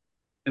nothing.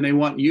 And they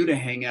want you to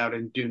hang out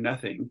and do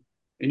nothing.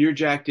 And you're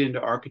jacked into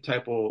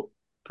archetypal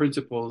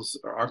principles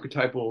or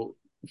archetypal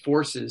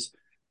forces.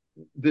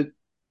 The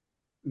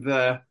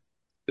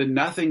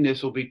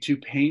nothingness will be too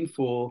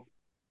painful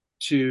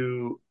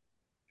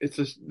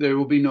there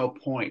will be no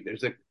point.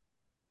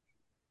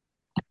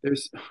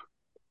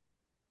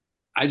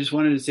 I just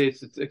wanted to say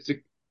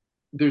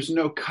there's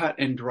no cut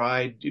and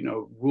dried,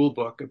 rule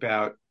book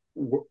about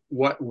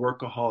what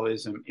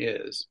workaholism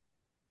is.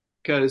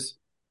 Because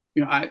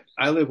I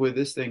live with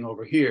this thing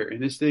over here,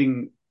 and this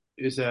thing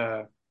is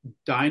a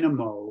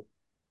dynamo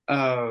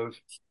of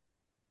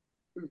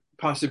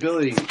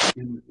possibility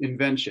and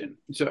invention.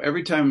 So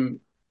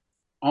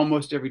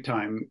almost every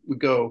time we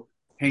go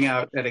hang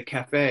out at a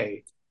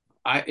cafe,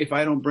 if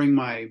I don't bring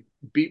my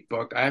beat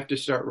book, I have to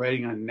start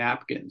writing on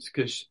napkins,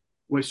 because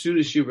as soon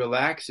as she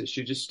relaxes,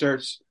 she just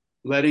starts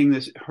letting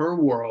her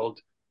world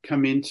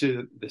come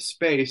into the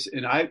space,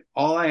 and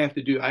all I have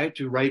to do, I have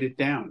to write it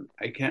down.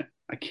 I can't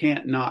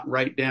not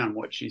write down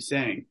what she's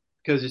saying,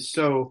 because it's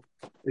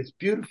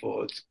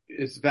beautiful.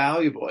 It's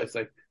valuable. It's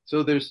like,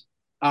 so the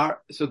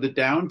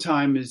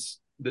downtime is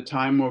the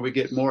time where we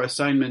get more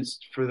assignments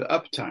for the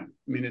uptime.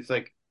 I mean, it's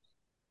like,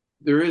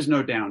 there is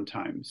no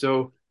downtime.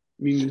 So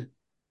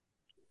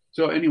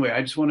anyway,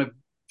 I just want to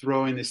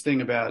throw in this thing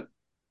about,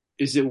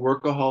 is it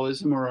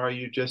workaholism, or are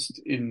you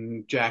just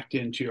jacked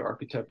into your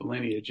archetypal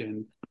lineage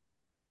and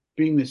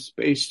being the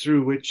space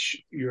through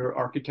which your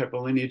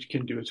archetypal lineage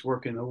can do its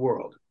work in the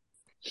world?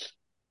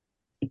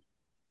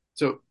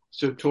 So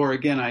Tor,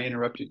 again, I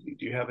interrupted you.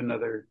 Do you have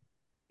another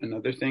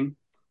thing?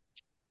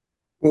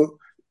 Well,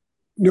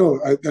 no,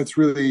 that's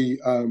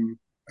really, I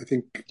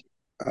think,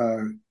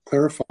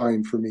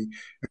 clarifying for me.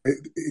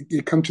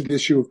 It comes to the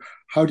issue of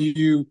how do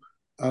you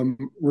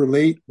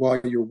relate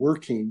while you're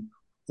working,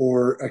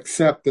 or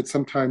accept that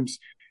sometimes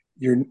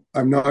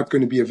I'm not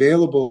going to be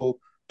available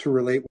to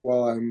relate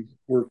while I'm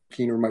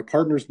working, or my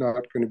partner's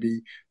not going to be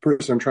the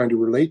person I'm trying to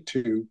relate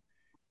to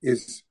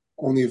is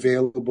only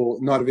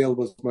not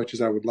available as much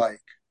as I would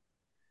like.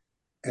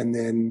 And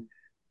then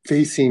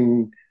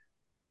facing,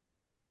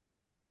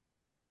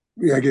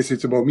 I guess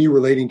it's about me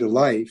relating to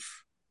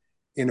life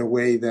in a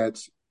way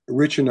that's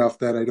rich enough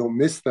that I don't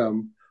miss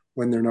them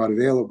when they're not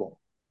available.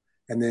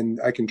 And then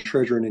I can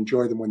treasure and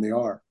enjoy them when they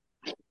are.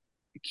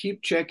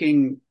 Keep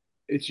checking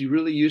it's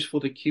really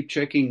useful to keep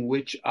checking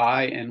which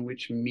I and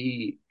which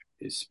me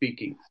is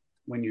speaking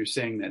when you're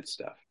saying that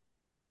stuff.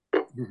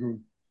 Mm-hmm.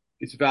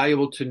 It's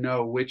valuable to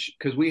know which,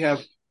 because we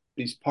have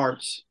these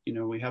parts,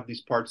 we have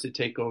these parts that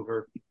take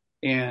over.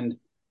 And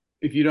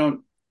if you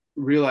don't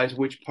realize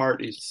which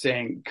part is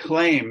saying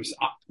claims,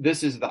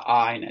 this is the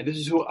I, this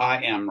is who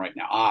I am right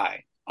now.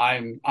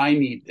 I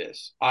need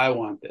this. I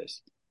want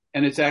this.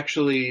 And it's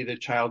actually the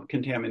child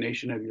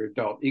contamination of your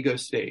adult ego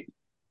state,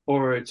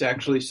 or it's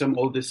actually some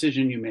old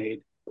decision you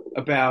made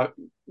about,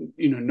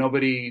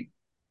 nobody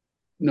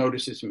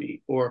notices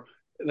me, or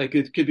like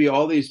it could be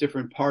all these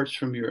different parts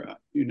from your,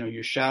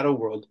 your shadow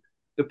world.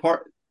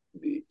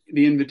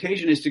 The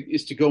invitation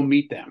is to go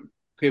meet them.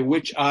 Okay,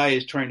 which I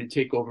is trying to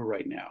take over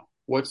right now?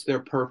 What's their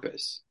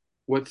purpose?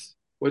 What's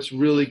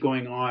really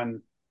going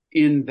on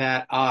in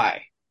that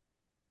I?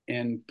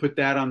 And put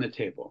that on the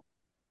table.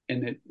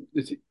 And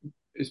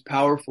it's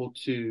powerful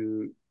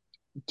to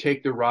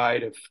take the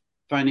ride of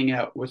finding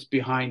out what's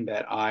behind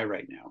that I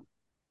right now.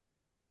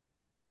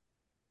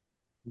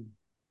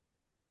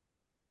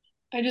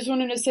 I just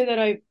wanted to say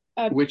that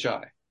which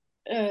I?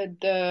 I'm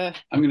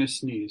going to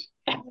sneeze.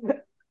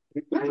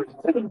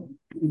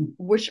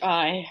 Which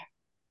I?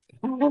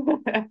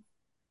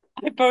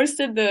 I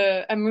posted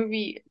a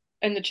movie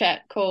in the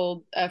chat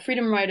called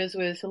Freedom Riders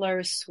with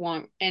Hilary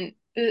Swank, and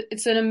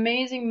it's an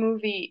amazing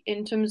movie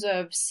in terms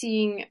of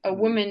seeing a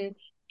woman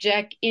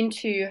jack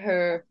into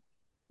her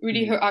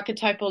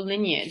archetypal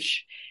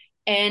lineage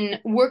and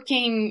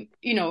working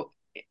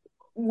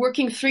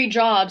 3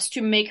 jobs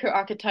to make her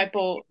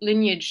archetypal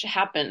lineage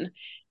happen,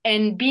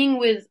 and being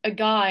with a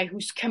guy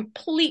who's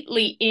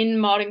completely in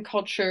modern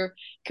culture,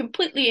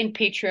 completely in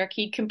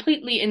patriarchy,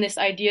 completely in this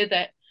idea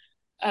that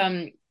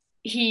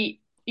he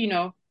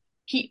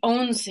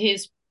owns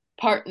his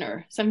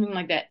partner, something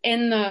like that.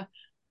 And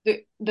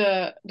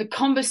the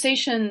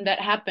conversation that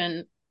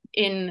happened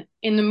in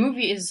the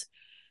movie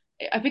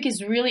I think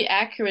is really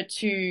accurate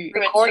to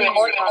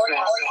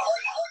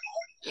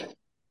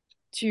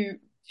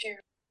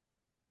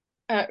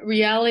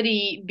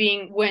reality,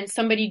 being when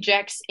somebody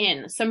jacks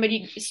in,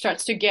 somebody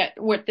starts to get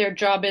what their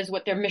job is,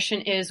 what their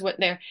mission is,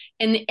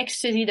 and the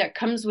ecstasy that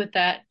comes with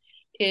that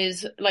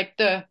is like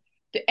the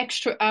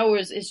extra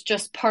hours is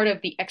just part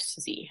of the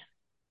ecstasy.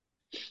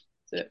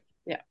 So,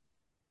 yeah.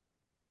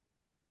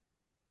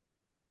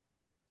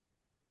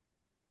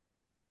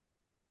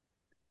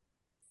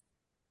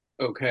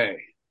 Okay.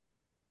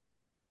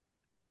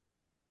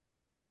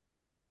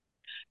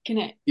 Can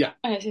I? Yeah.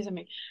 I say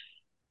something.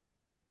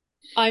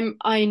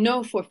 I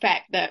know for a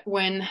fact that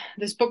when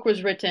this book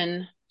was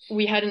written,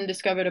 we hadn't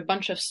discovered a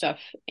bunch of stuff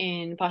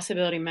in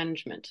possibility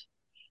management.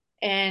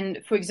 And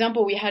for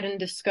example, we hadn't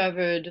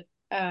discovered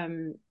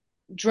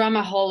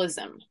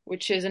dramaholism,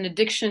 which is an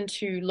addiction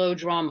to low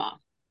drama,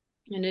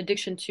 an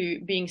addiction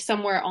to being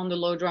somewhere on the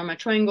low drama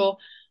triangle,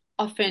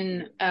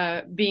 often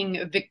being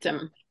a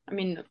victim. I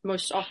mean,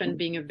 most often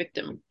being a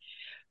victim.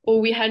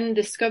 Or we hadn't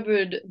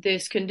discovered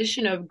this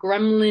condition of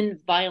gremlin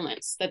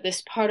violence, that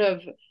this part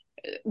of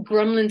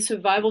gremlin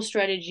survival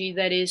strategy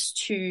that is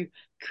to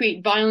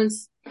create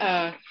violence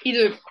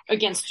either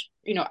against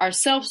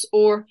ourselves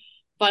or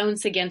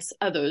violence against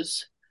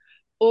others.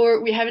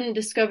 Or we haven't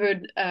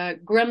discovered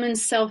gremlin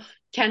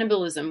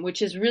self-cannibalism,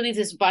 which is really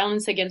this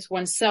violence against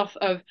oneself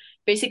of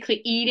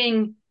basically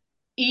eating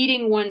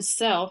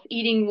oneself,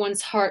 eating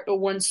one's heart or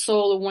one's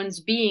soul or one's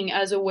being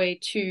as a way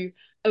to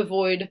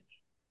avoid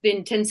the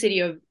intensity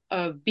of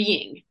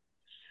being.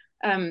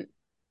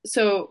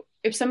 So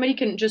if somebody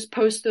can just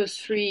post those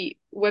 3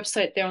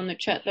 websites there on the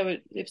chat, that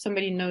would, if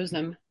somebody knows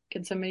them,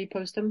 can somebody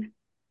post them?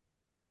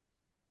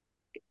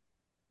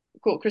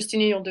 Cool.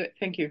 Christina, you'll do it.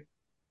 Thank you.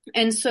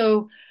 And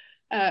so,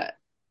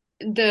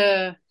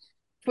 for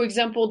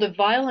example, the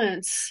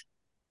violence,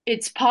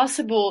 it's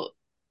possible,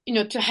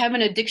 to have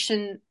an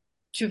addiction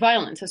to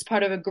violence as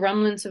part of a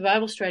gremlin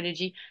survival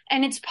strategy.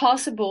 And it's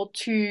possible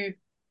to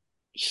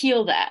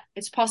heal that.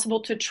 It's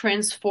possible to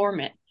transform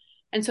it.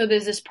 And so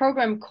there's this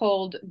program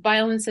called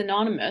Violence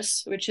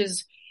Anonymous, which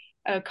is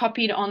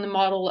copied on the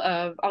model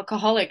of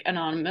Alcoholic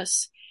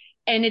Anonymous.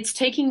 And it's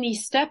taking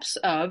these steps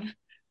of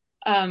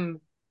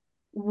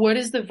what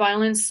is the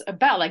violence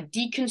about, like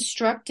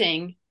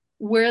deconstructing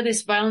where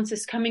this violence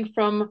is coming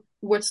from,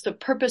 what's the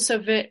purpose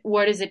of it,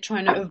 what is it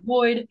trying to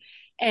avoid.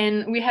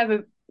 And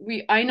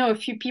I know a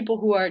few people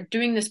who are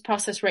doing this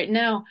process right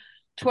now.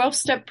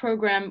 12-step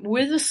program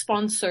with a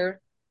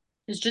sponsor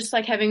is just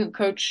like having a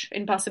coach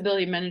in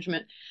possibility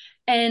management.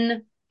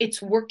 And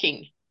it's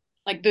working.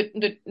 Like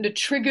the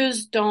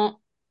triggers don't,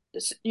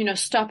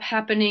 stop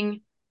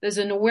happening. There's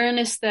an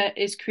awareness that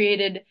is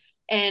created.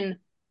 And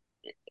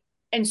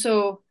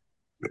so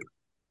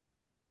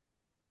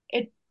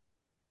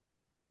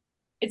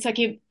it's like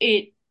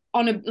it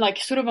on a, like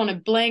sort of on a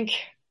blank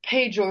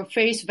page or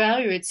face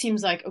value, it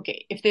seems like,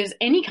 okay, if there's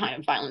any kind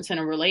of violence in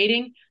a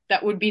relating,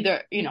 that would be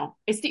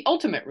it's the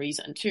ultimate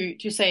reason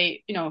to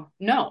say,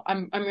 no,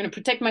 I'm going to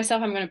protect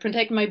myself. I'm going to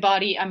protect my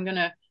body. I'm going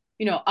to,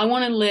 I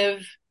want to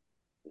live,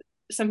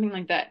 something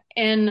like that.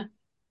 And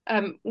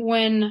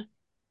when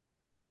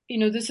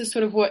this is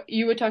sort of what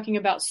you were talking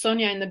about,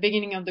 Sonia, in the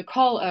beginning of the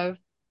call, of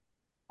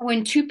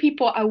when two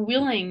people are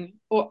willing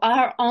or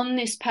are on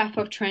this path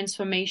of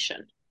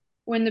transformation,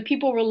 when the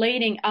people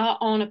relating are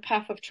on a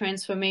path of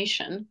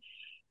transformation,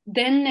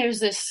 then there's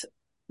this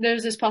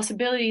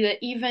possibility that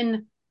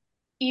even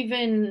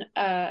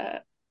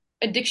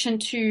addiction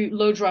to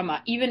low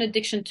drama, even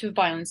addiction to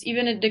violence,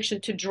 even addiction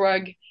to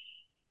drug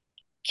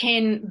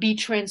can be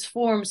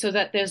transformed so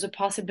that there's a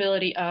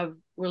possibility of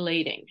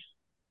relating.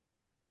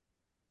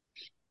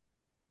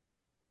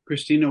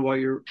 Christina, while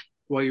you're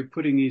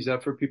putting these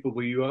up for people,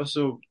 will you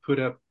also put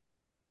up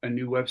a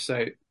new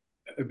website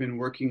I've been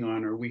working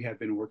on, or we have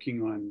been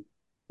working on,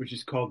 which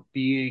is called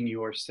Being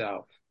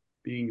Yourself,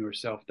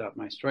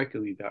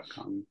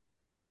 beingyourself.mystrikingly.com.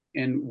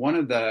 And one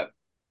of the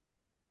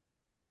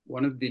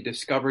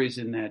discoveries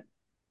in that,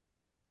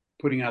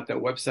 putting out that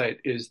website,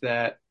 is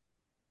that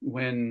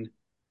when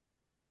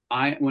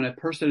a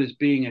person is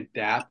being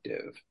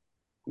adaptive,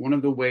 one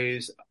of the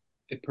ways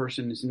a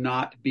person is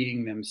not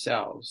being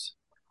themselves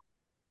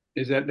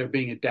is that they're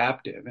being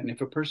adaptive. And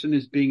if a person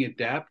is being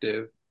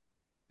adaptive,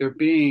 they're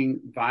being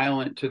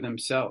violent to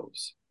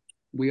themselves.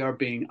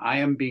 I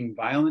am being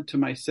violent to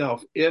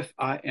myself if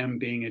I am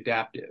being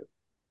adaptive.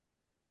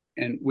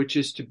 And which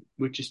is to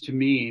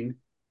mean,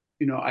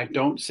 I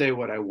don't say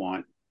what I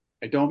want.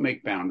 I don't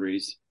make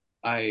boundaries.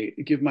 I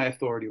give my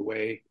authority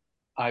away.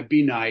 I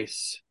be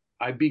nice.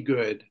 I be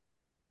good.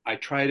 I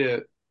try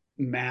to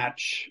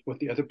match what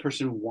the other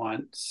person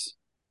wants.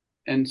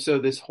 And so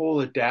this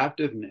whole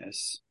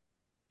adaptiveness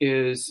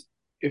is,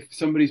 if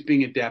somebody's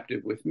being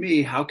adaptive with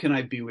me, how can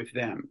I be with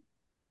them?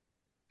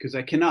 Because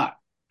I cannot,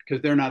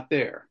 because they're not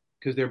there,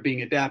 because they're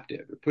being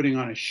adaptive. They're putting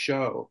on a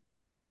show.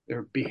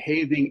 They're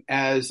behaving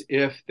as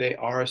if they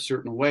are a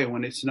certain way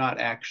when it's not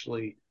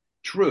actually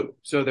true.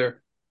 So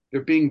they're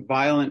being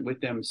violent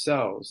with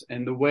themselves.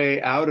 And the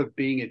way out of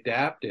being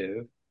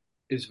adaptive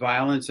is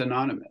Violence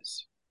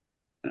Anonymous.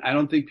 And I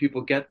don't think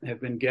people have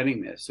been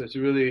getting this. So it's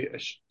really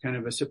kind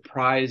of a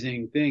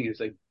surprising thing. It's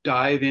like,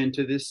 dive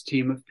into this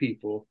team of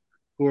people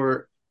who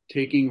are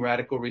taking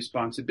radical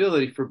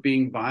responsibility for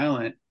being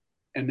violent,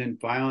 and then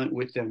violent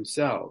with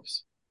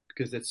themselves,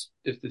 because it's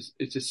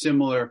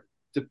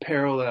a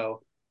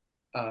parallel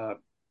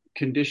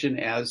condition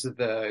as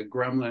the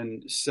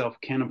gremlin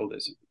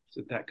self-cannibalism.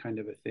 So that kind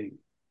of a thing.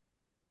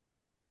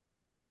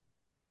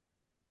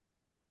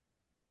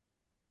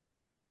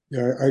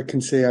 Yeah, I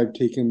can say I've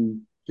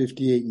taken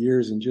 58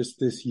 years, and just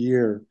this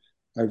year,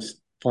 I've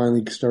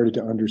finally started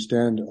to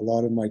understand a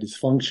lot of my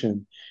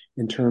dysfunction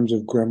in terms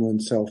of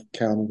gremlin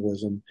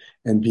self-cannibalism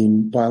and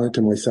being violent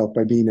to myself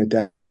by being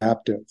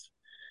adaptive.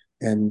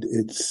 And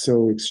it's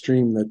so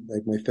extreme that,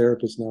 like, my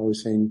therapist now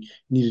is saying, you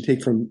need to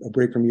take a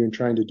break from you and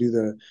trying to do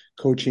the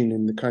coaching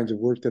and the kinds of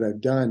work that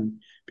I've done,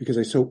 because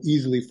I so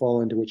easily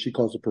fall into what she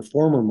calls the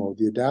performer mode,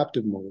 the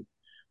adaptive mode,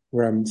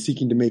 where I'm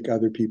seeking to make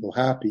other people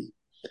happy.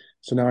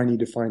 So now I need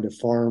to find a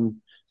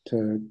farm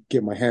to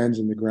get my hands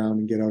in the ground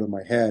and get out of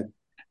my head,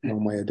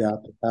 my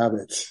adaptive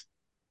habits.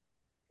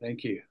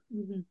 Thank you.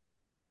 Mm-hmm.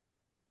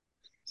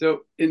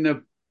 So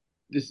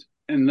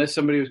unless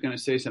somebody was going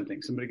to say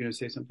something,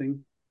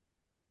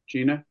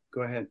 Gina,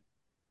 go ahead.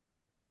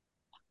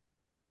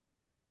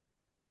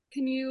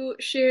 Can you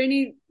share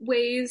any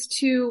ways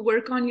to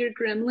work on your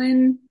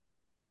gremlin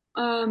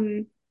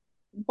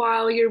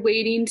while you're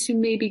waiting to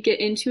maybe get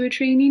into a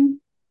training?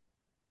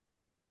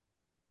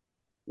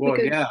 Well,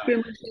 like a yeah.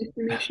 gremlin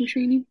transformation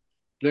training?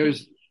 You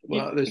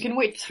can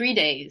wait 3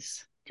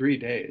 days. 3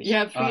 days.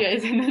 Yeah, 3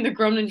 days, and then the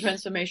gremlin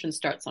transformation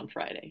starts on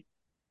Friday.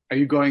 Are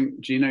you going,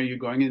 Gina? Are you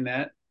going in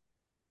that?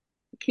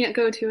 Can't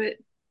go to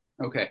it.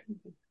 Okay.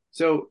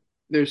 So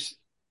there's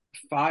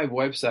 5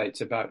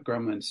 websites about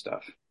gremlin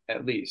stuff,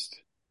 at least.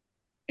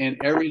 And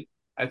I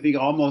think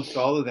almost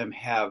all of them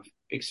have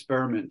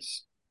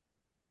experiments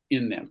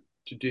in them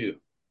to do.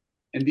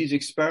 And these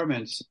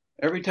experiments,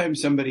 every time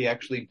somebody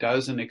actually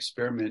does an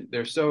experiment,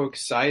 they're so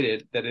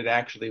excited that it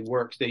actually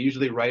works. They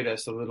usually write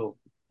us a little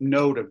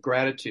note of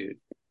gratitude.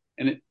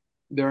 And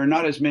there are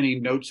not as many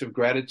notes of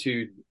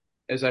gratitude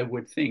as I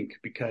would think,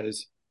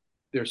 because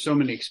there's so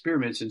many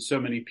experiments and so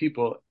many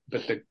people,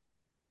 but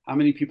how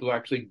many people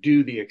actually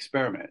do the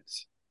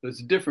experiments? So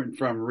it's different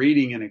from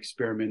reading an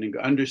experiment and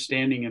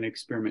understanding an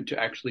experiment to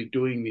actually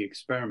doing the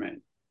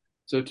experiment.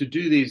 So to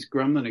do these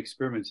gremlin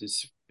experiments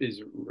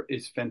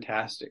is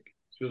fantastic.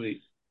 It's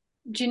really.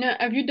 Gina,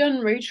 have you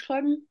done Rage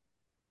Club?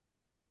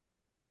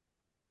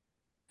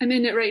 I'm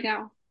in it right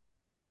now.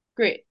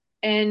 Great.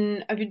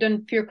 And have you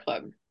done Fear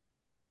Club?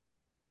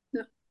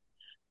 No.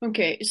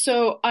 Okay,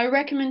 so I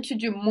recommend to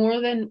do more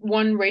than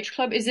one Rage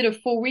Club. Is it a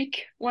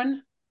 4-week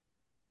one?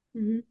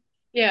 Mm-hmm.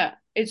 Yeah,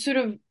 it's sort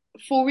of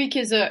 4-week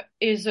is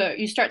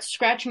you start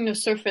scratching the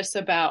surface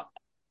about,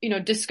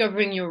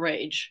 discovering your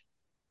rage.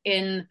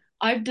 And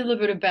I've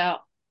delivered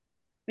about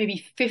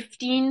maybe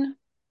 15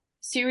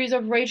 series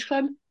of Rage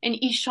Club,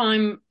 and each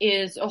time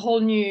is a whole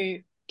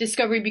new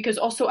discovery, because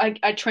also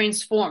I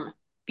transform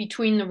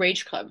between the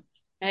Rage Club.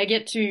 And I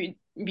get to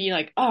be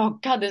like, oh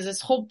God, there's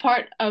this whole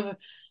part of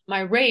my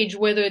rage,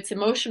 whether it's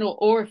emotional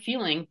or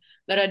feeling,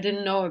 that I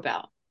didn't know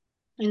about.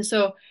 And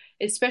so,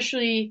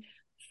 especially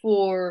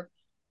for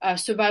a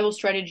survival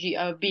strategy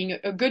of being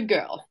a good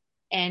girl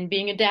and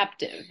being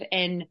adaptive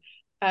and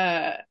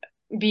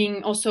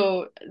being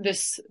also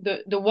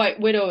the white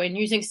widow and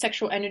using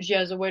sexual energy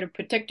as a way to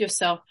protect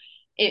yourself,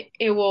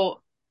 it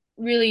will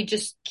really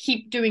just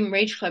keep doing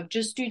Rage Club.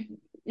 Just do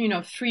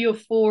 3 or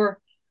 4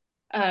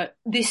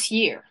 this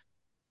year.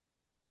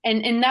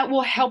 And that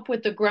will help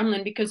with the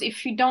gremlin, because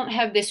if you don't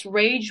have this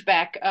rage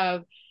back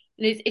of,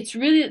 it's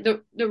really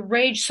the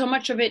rage, so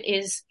much of it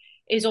is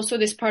also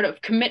this part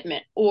of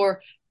commitment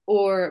or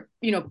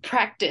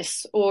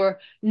practice or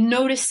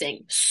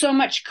noticing. So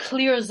much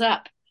clears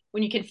up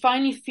when you can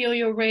finally feel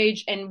your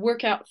rage and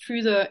work out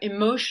through the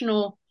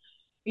emotional,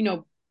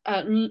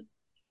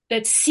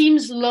 that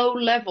seems low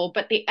level,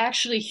 but the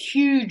actually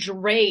huge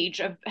rage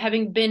of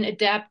having been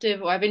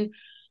adaptive or having,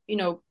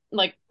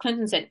 like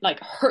Clinton said, like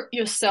hurt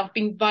yourself,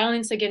 being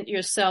violence against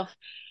yourself.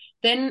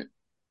 Then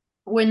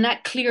when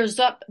that clears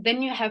up,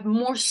 then you have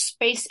more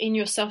space in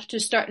yourself to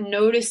start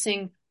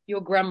noticing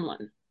your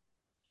gremlin.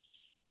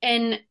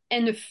 And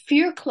the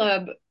Fear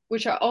Club,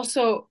 which I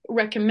also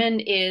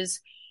recommend,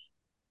 is,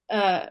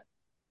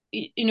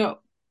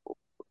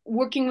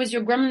 working with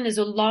your gremlin is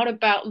a lot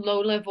about low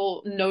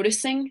level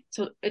noticing.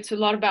 So it's a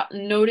lot about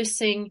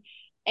noticing,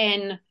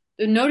 and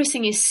the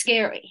noticing is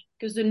scary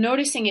because the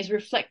noticing is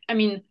your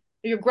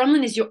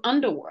gremlin is your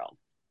underworld.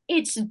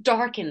 It's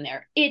dark in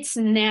there. It's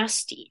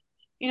nasty.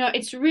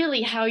 It's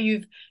really how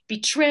you've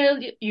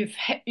betrayed,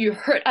 you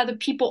hurt other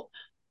people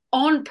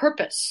on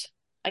purpose.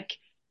 Like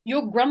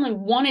your gremlin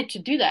wanted to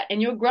do that,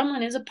 and your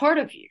gremlin is a part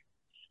of you.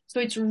 So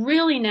it's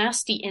really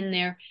nasty in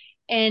there,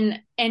 and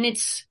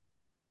it's,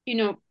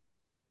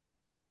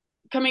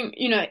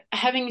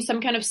 having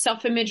some kind of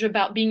self-image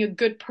about being a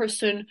good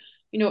person,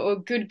 or a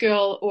good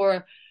girl,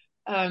 or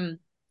a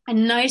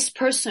nice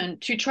person,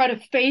 to try to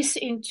face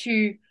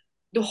into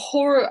the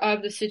horror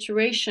of the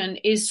situation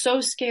is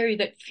so scary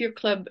that Fear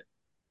Club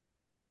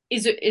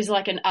is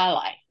like an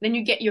ally. Then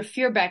you get your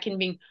fear back in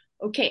being,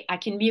 okay, I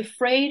can be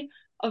afraid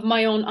of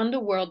my own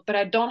underworld, but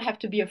I don't have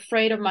to be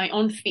afraid of my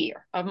own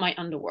fear of my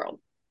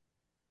underworld.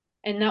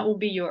 And that will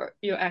be your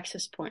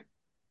access point.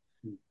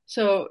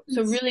 So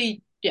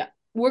really, yeah,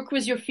 work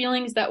with your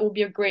feelings. That will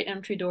be a great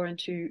entry door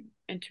into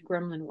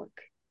gremlin work.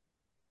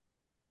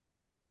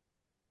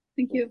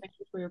 Thank you. Thank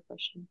you for your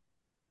question.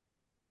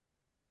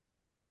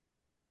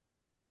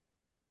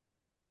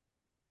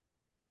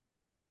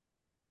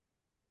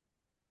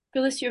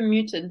 Phyllis, you're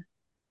muted.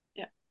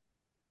 Yeah.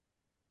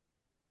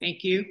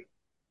 Thank you.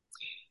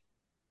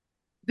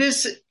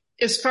 This,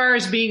 as far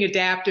as being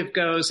adaptive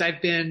goes,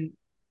 I've been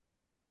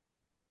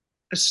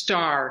a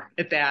star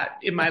at that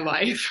in my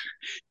life.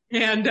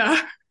 And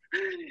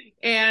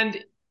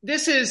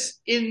this is,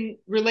 in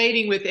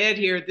relating with Ed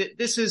here, that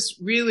this is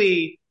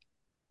really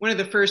one of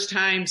the first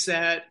times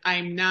that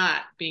I'm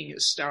not being a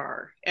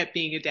star at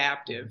being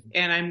adaptive,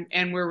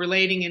 and we're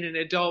relating in an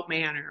adult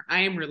manner.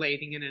 I am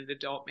relating in an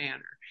adult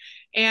manner.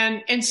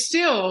 And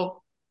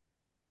still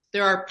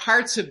there are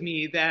parts of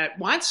me that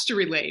wants to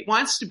relate,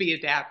 wants to be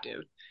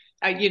adaptive.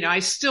 I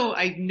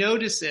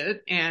notice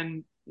it,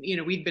 and,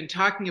 we've been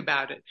talking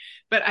about it,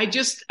 but I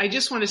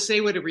just want to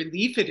say what a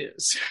relief it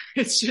is.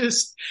 I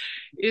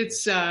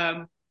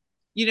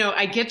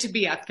get to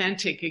be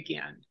authentic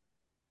again.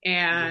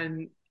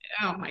 And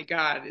oh my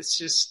God,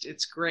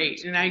 it's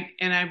great. And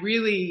I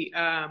really,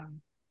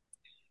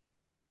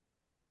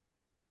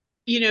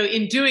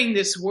 in doing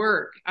this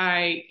work,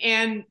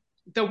 and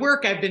the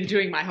work I've been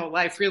doing my whole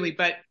life really,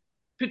 but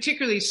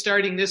particularly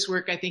starting this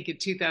work, I think in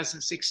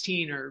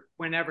 2016 or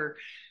whenever,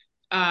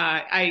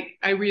 I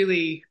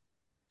really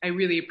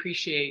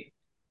appreciate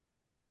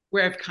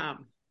where I've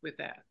come with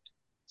that.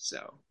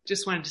 So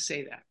just wanted to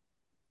say that.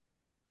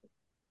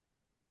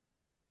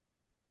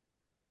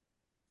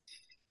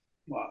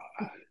 Wow.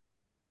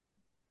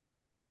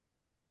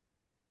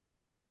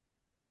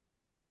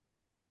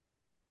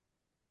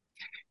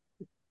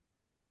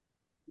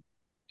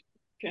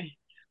 Okay.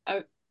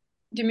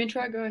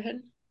 Dimitra, go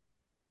ahead.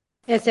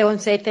 Yes, I want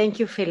to say thank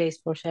you, Phyllis,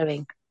 for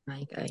sharing.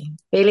 I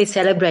really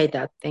celebrate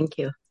that. Thank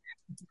you.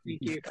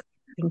 Thank you.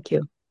 Thank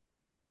you.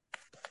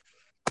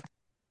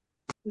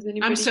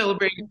 I'm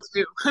celebrating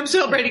too. I'm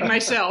celebrating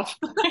myself.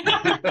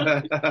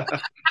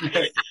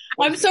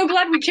 I'm so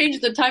glad we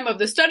changed the time of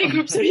the study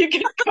group so you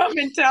can come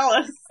and tell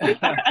us.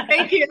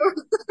 Thank you.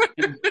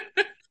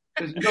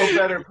 There's no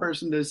better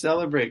person to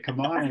celebrate.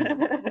 Come on.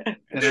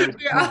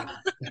 Yeah.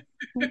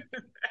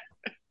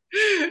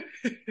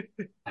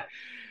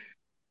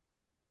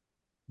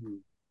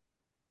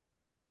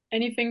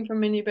 Anything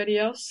from anybody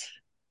else?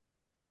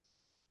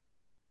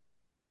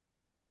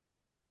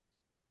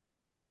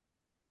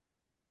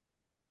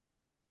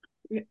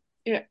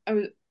 Yeah, I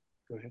was.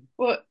 Go ahead.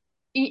 Well,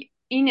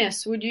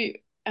 Ines, would you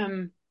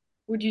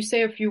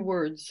say a few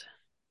words?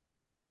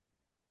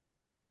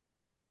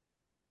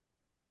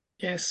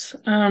 Yes.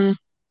 I'm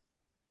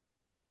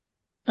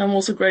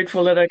also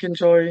grateful that I can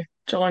join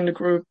the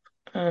group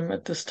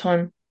at this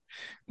time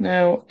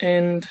now,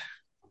 and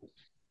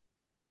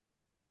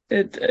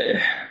it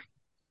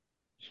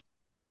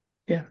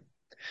yeah.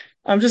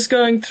 I'm just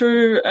going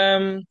through,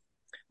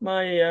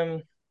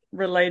 my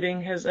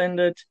relating has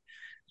ended,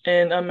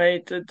 and I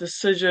made the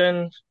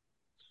decision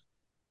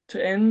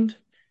to end,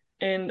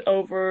 and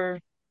over,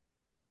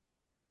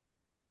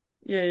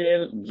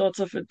 lots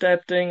of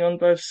adapting on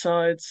both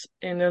sides,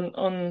 and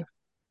then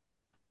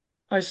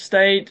I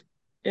stayed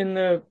in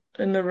the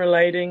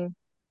relating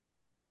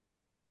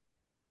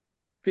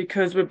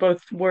because we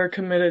both were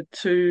committed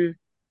to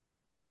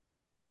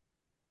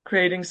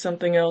creating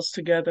something else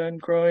together and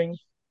growing,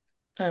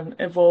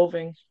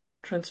 evolving,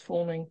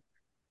 transforming.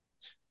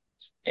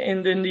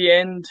 And in the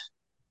end,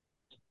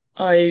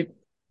 I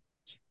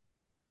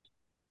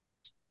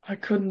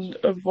couldn't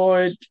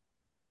avoid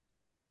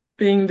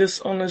being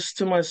dishonest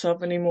to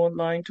myself anymore,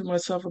 lying to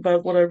myself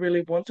about what I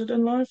really wanted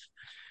in life,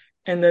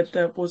 and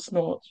that was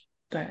not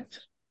that.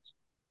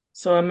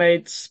 So I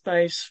made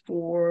space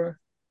for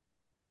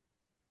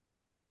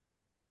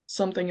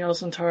something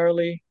else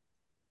entirely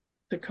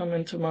to come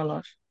into my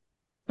life.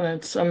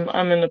 And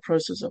I'm in the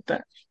process of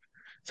that.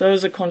 So it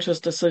was a conscious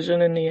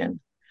decision in the end.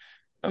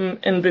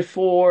 And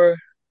before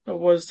it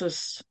was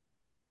this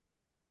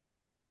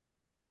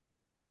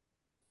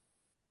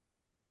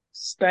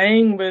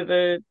staying with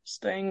it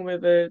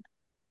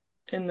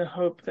in the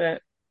hope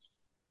that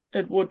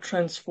it would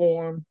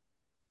transform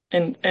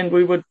and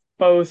we would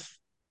both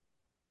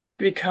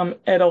become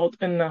adult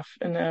enough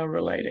in our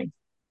relating.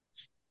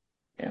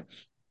 Yeah.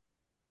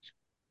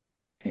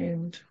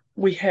 And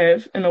we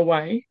have, in a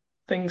way,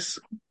 things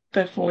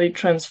definitely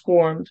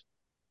transformed.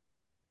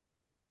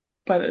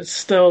 But it's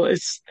still,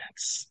 it's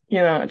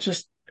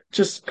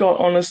just got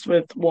honest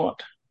with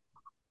what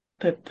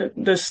that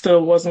this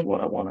still wasn't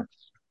what I wanted.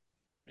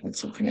 It's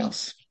something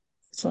else.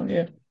 So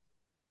yeah.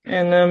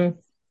 And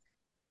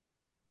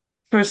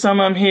first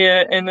time I'm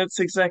here, and it's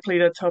exactly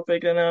the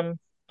topic that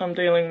I'm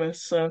dealing with.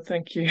 So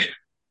thank you.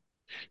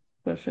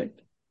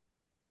 Perfect.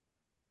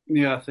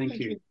 Yeah, thank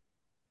you. I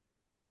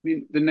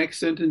mean, the next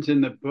sentence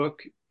in the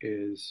book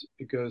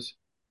it goes,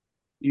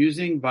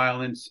 using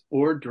violence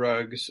or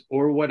drugs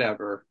or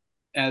whatever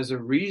as a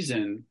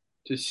reason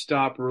to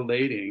stop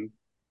relating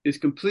is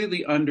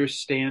completely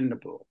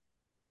understandable.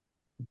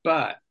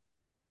 But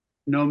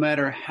no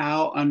matter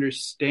how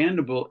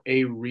understandable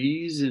a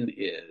reason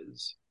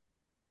is,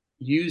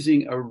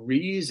 using a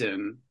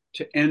reason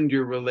to end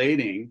your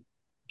relating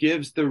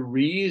gives the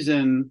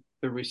reason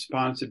the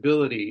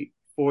responsibility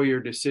for your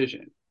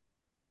decision,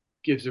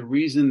 gives a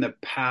reason the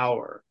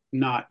power,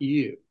 not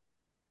you.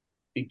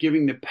 And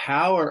giving the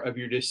power of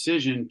your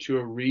decision to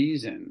a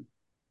reason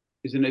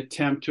is an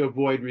attempt to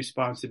avoid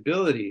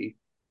responsibility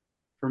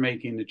for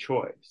making the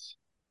choice.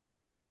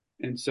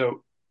 And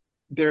so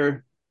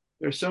there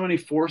are so many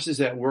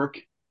forces at work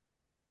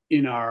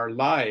in our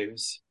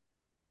lives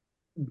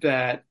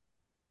that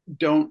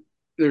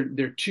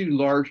they're too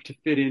large to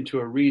fit into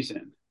a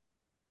reason.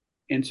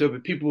 And so,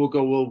 but people will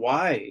go, well,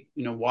 why?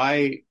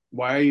 Why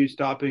are you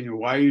stopping, or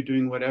why are you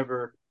doing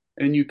whatever?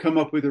 And you come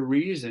up with a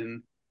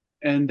reason,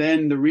 and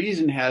then the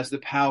reason has the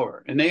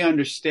power, and they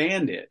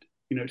understand it.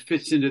 It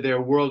fits into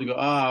their world. You go,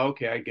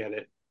 okay, I get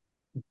it.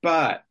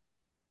 But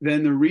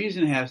then the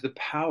reason has the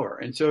power.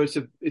 And so it's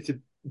a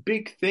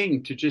big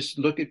thing to just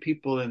look at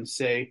people and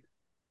say,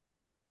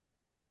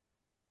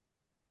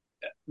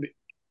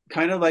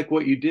 kind of like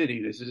what you did,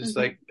 Edith. It's just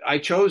like, I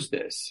chose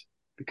this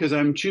because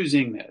I'm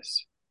choosing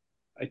this.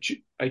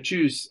 I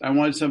choose, I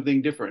want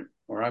something different,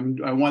 or I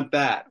want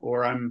that,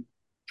 or I'm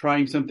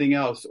trying something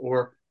else,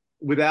 or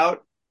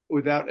without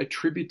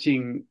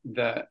attributing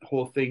the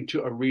whole thing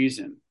to a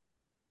reason.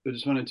 I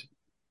just wanted to,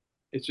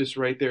 it's just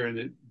right there in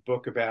the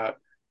book about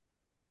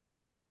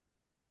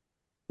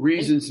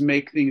reasons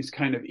make things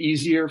kind of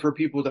easier for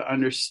people to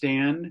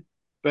understand,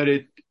 but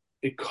it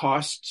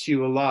costs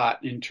you a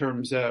lot in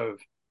terms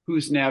of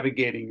who's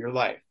navigating your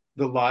life.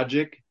 The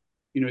logic,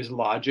 is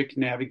logic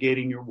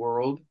navigating your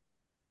world?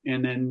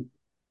 And then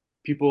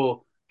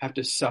people have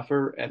to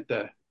suffer at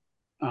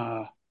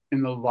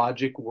in the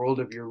logic world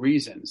of your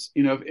reasons.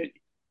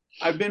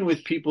 I've been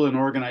with people in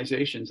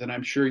organizations, and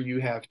I'm sure you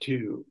have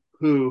too,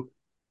 who,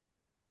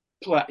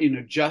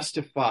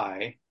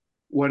 justify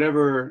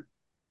whatever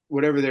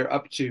they're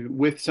up to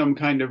with some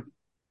kind of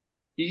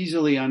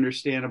easily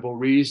understandable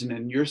reason,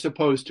 and you're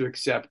supposed to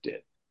accept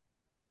it.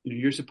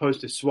 You're supposed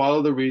to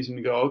swallow the reason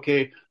and go,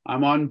 okay,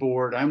 I'm on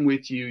board. I'm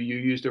with you. You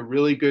used a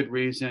really good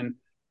reason.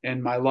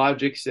 And my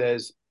logic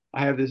says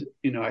I have this,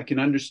 I can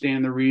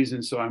understand the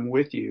reason, so I'm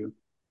with you.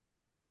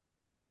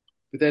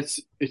 But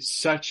it's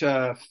such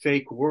a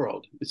fake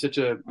world. It's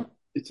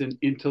an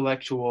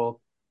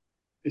intellectual,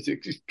 it's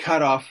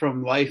cut off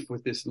from life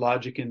with this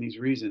logic and these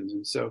reasons.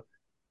 And so,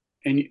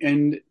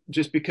 and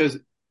just because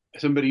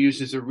somebody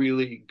uses a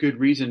really good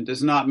reason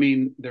does not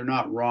mean they're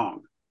not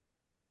wrong.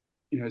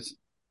 It's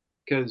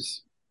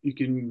because you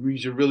can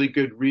use a really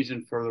good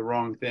reason for the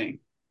wrong thing.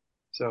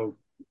 So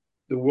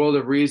the world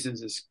of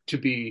reasons is to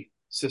be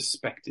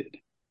suspected.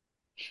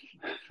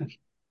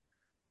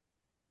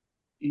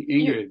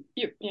 Ingrid,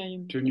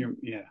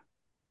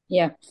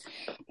 Yeah.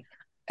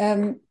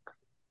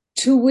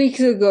 2 weeks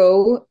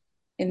ago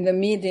in the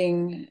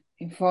meeting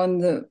from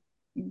the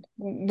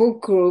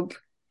book group,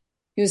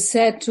 you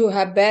spoke to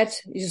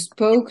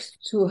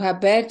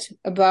Habet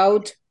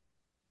about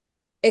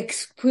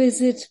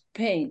exquisite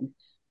pain.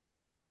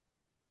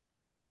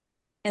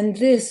 And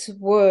this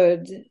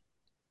word,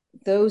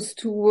 those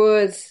two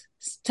words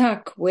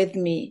stuck with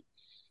me.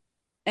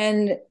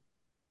 And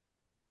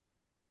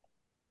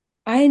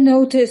I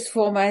noticed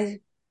for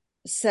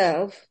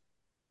myself,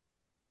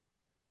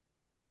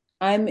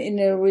 I'm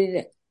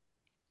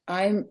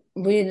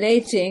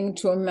relating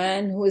to a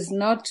man who is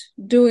not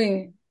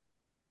doing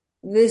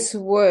this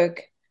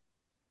work,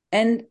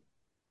 and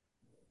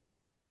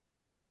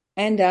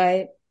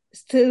I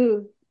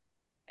still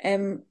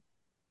am.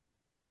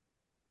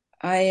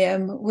 I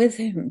am with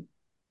him,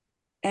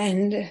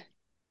 and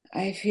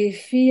I feel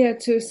fear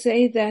to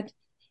say that,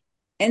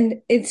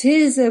 and it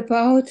is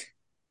about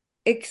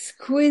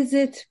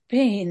exquisite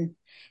pain,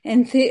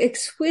 and the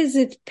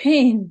exquisite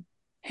pain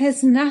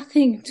has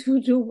nothing to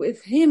do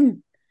with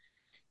him.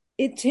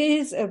 It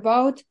is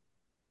about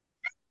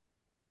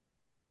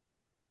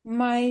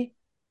my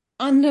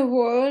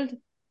underworld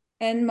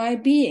and my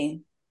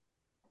being.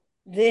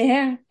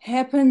 There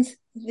happens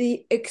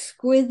the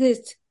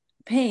exquisite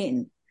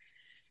pain.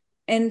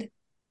 And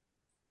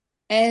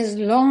as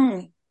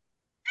long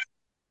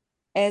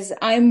as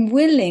I'm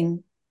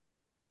willing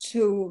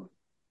to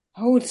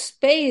hold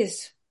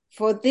space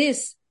for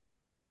this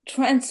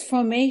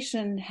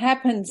transformation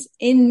happens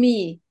in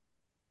me,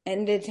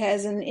 and it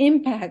has an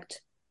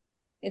impact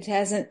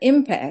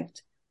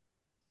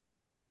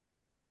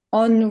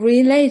on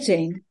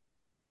relating.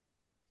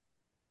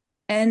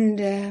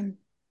 And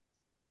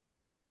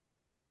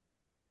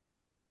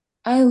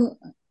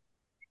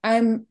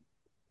I'm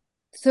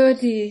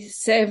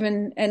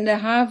 37 and a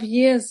half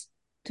years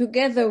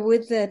together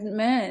with that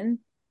man,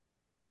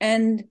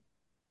 and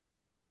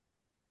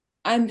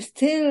I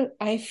feel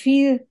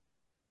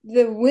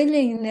the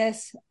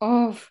willingness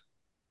of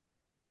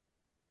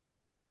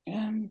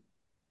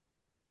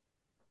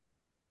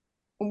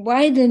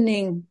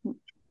widening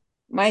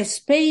my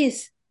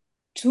space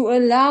to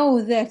allow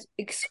that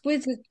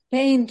exquisite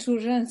pain to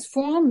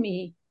transform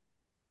me,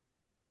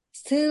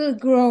 still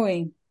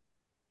growing.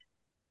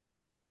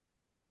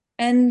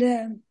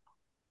 And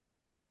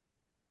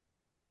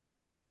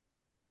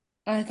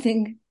I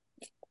think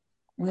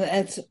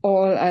that's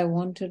all I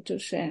wanted to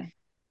share.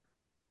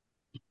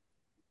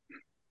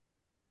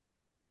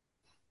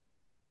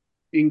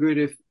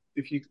 Ingrid,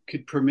 if you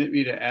could permit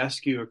me to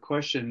ask you a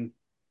question,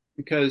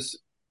 because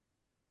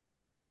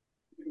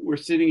we're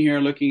sitting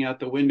here looking out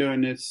the window,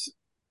 and this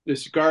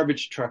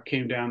garbage truck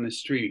came down the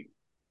street,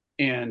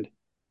 and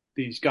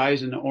these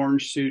guys in the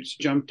orange suits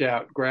jumped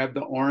out, grabbed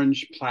the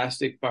orange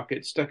plastic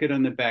bucket, stuck it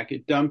on the back.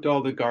 It dumped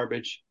all the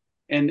garbage,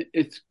 and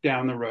it's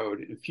down the road.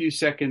 In a few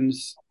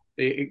seconds,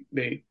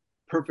 they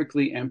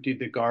perfectly emptied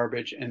the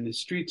garbage, and the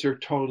streets are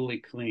totally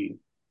clean.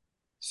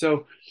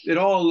 So it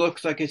all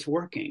looks like it's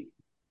working.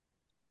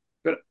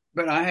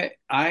 But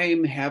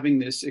I'm having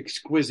this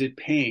exquisite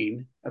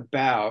pain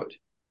about,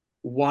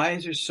 why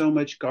is there so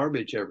much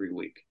garbage every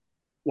week?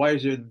 Why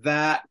is there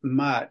that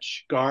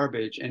much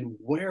garbage, and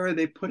where are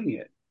they putting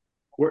it?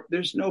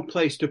 There's no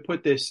place to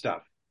put this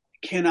stuff.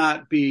 It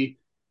cannot be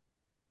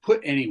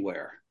put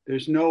anywhere.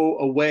 There's no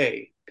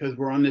way, because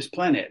we're on this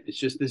planet. It's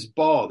just this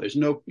ball.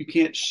 You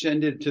can't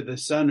send it to the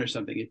sun or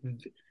something.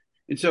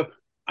 And so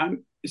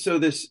can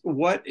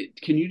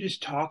you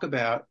just talk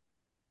about,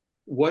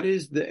 what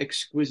is the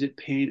exquisite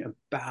pain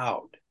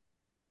about?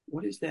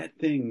 What is that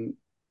thing?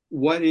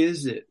 What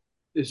is it?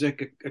 There's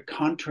like a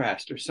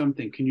contrast or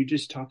something. Can you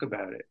just talk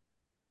about it?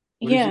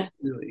 What is it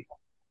really?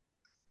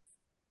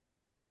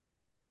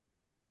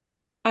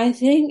 I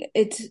think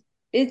it's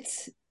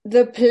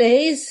the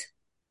place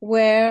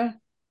where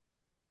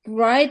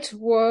bright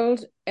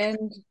world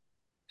and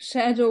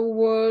shadow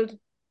world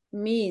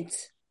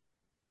meets.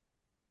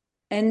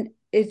 And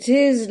it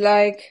is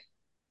like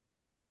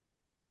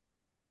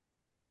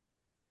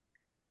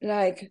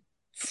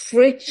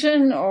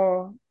friction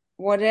or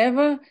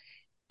whatever.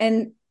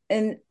 And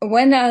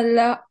when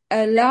I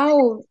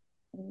allow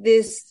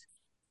this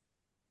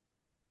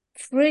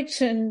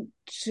friction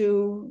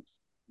to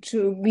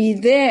be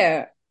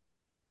there,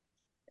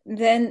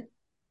 then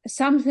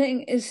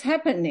something is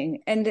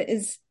happening, and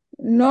it's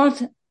not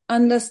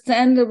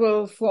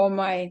understandable for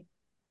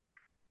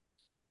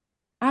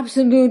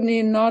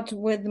absolutely not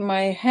with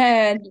my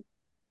head.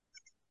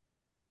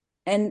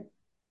 And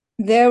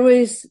there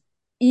is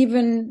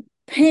even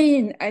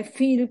pain. I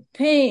feel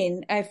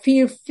pain. I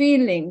feel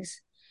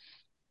feelings.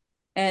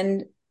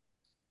 And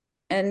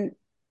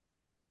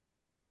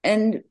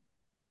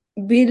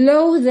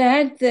below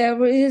that,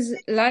 there is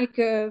like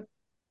a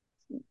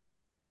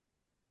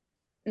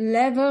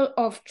level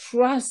of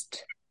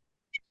trust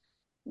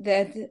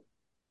that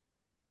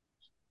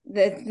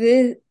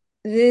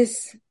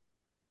this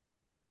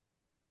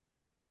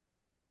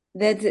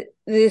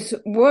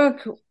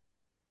work,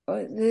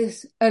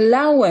 this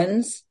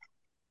allowance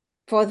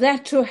for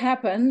that to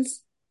happen,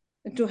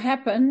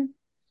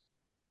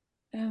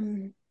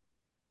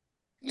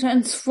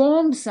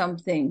 transform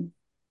something.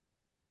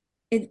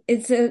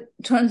 it's a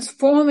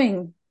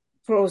transforming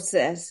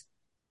process.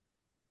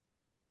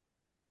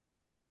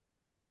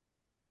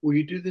 Will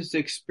you do this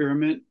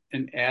experiment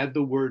and add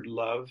the word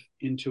love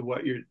into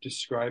what you're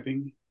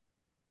describing?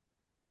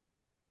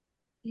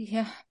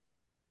 Yeah,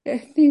 I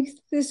think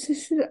this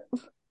is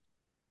love.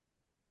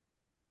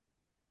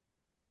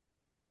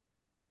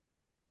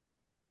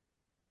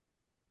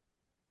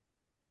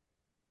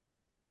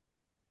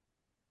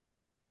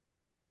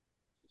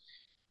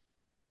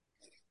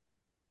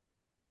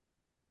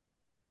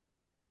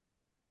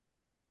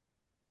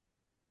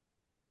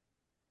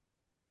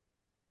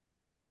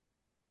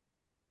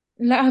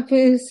 Love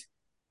is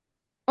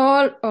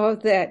all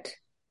of that.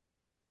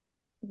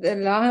 The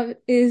love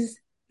is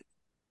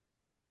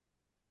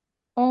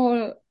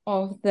all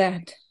of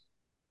that.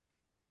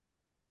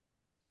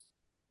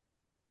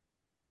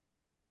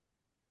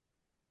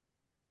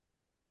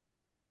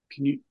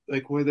 Can you,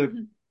 like, where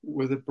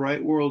the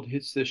bright world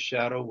hits the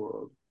shadow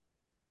world,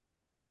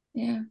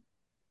 Yeah.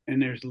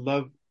 and there's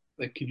love,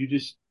 like, could you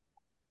just,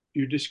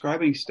 you're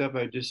describing stuff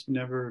I just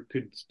never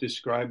could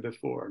describe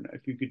before. And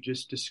if you could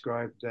just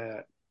describe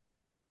that.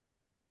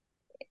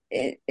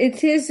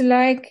 It is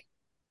like,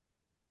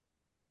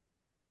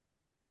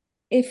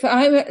 if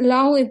I'm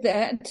allowing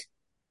that,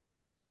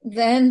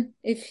 then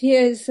if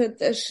here is at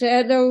the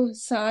shadow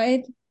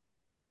side,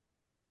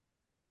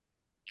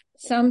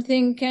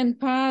 something can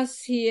pass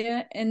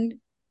here and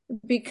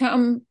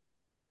become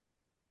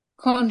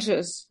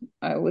conscious,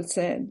 I would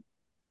say.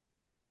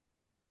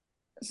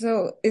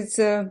 So it's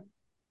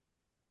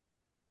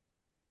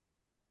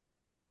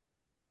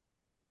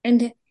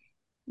and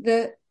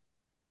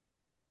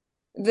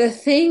the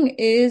thing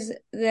is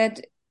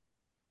that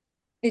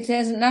it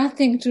has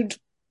nothing to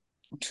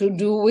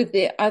do with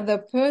the other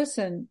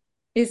person.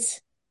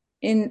 It's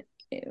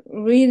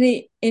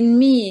really in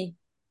me.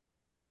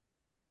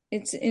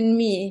 It's in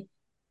me.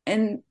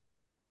 And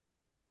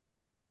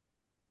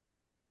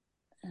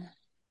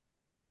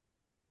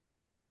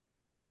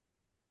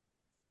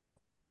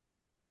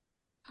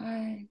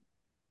I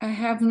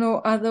have no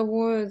other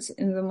words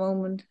in the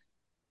moment.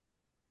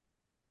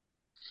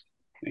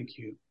 Thank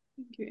you.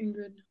 Thank you,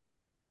 Ingrid.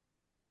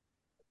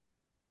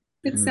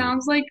 It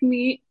sounds like to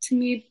me,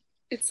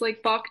 it's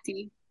like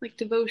bhakti, like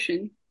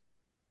devotion.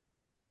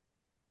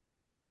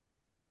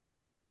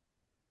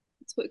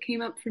 That's what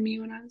came up for me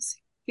when I was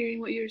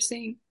hearing what you were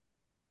saying.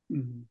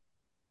 Mm-hmm.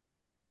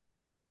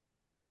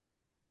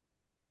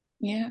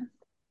 Yeah.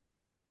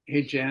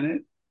 Hey,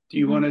 Janet, do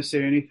you want to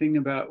say anything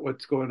about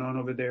what's going on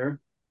over there?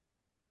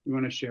 You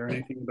want to share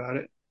anything about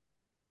it?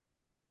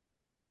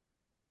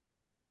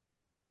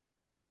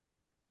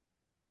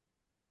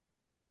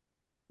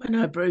 When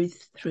I breathe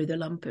through the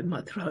lump in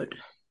my throat,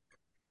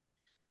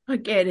 I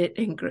get it,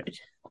 Ingrid.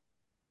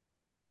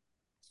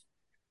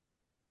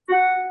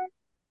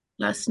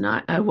 Last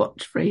night I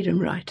watched Freedom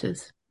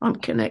Writers. I'm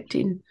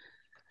connecting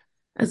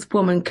as a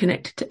woman,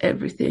 connected to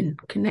everything,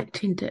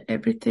 connecting to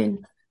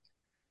everything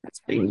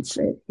that's being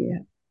said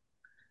here.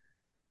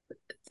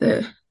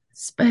 The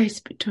space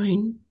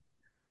between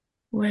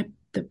where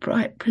the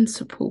bright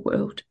principle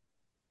world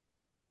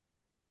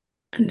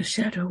and the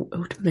shadow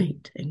world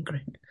meet,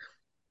 Ingrid,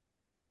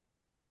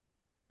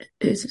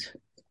 is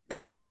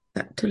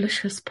that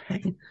delicious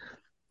pain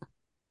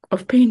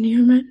of being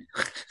human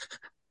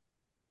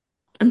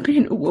and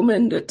being a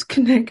woman that's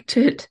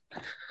connected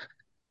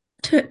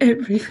to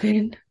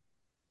everything.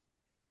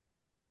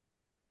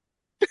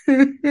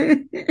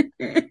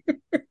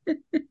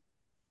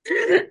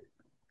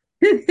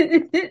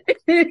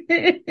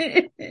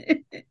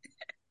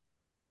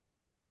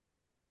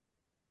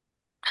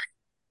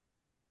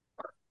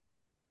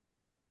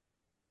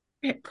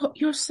 What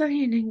you're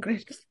saying,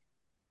 Ingrid.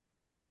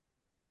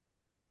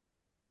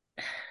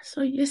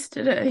 So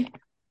yesterday,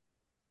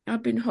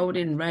 I've been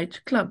holding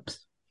rage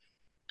clubs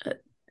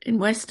in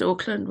West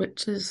Auckland,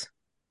 which is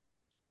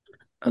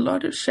a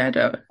lot of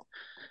shadow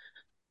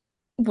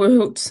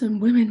worlds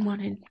and women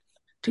wanting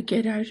to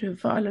get out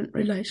of violent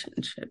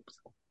relationships.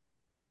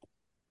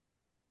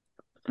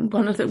 And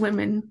one of the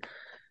women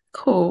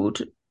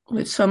called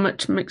with so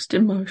much mixed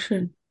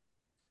emotion.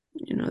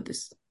 You know,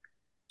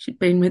 she'd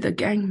been with a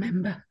gang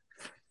member,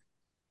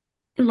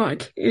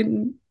 like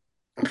in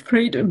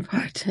Freedom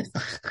Fighters.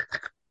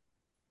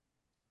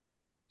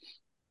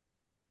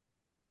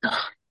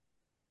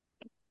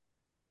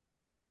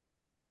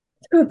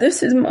 So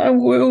this is my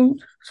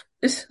world.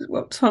 This is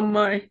what's on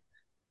my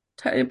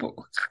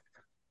table.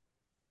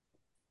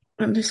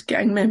 And this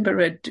gang member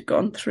had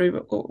gone through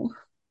all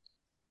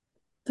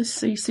the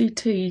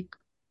CCT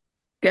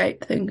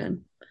gate thing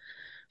and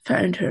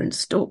found her and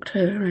stalked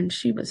her, and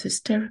she was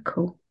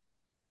hysterical.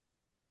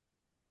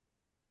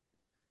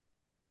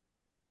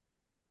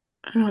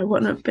 And I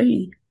want to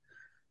be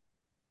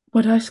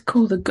what I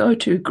call the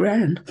go-to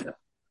gran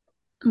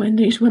when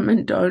these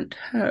women don't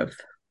have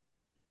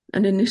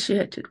an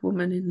initiated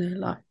woman in their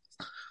life.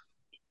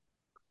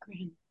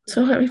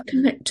 So I've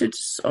connected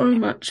so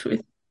much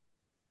with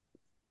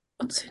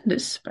what's in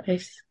this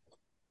space.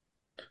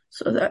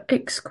 So that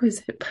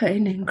exquisite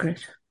pain,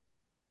 Ingrid,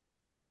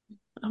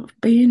 of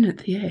being at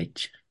the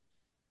edge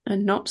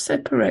and not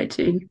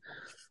separating.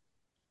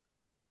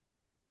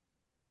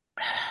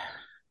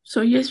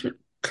 So yes,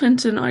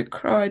 Clint and I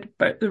cried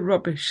about the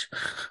rubbish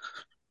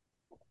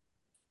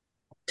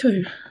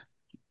too.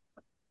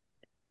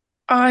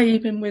 I,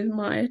 even with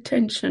my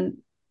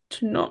attention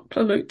to not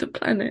pollute the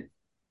planet,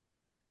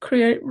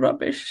 create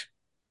rubbish,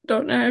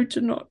 don't know how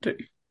to not do.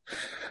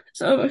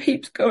 So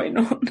heaps going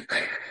on.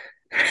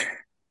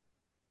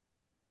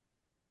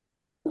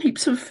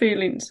 Heaps of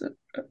feelings that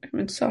are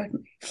inside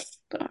me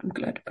that I'm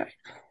glad about.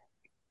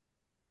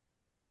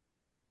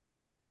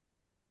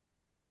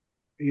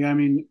 Yeah, I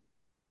mean,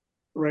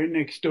 right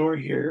next door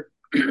here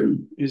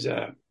is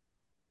a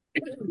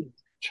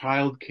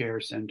child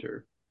care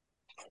center.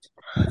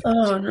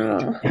 Oh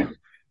no.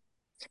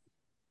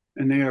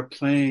 And they are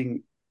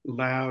playing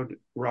loud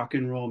rock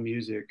and roll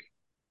music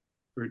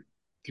for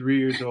 3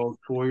 years old,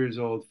 4 years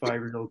old,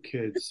 5-year-old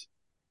kids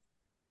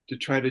to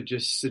try to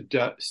just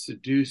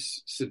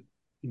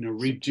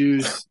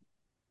reduce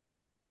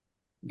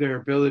their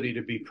ability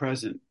to be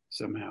present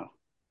somehow.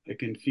 They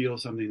can feel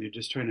something. They're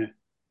just trying to,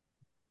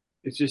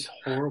 it's just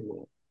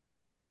horrible.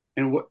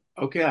 And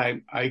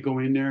I go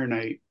in there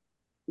and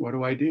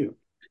what do?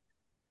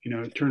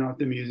 Turn off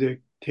the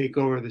music, take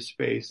over the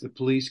space. The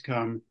police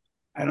come.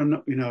 I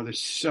don't know,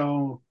 there's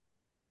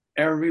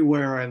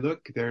everywhere I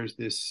look, there's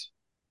this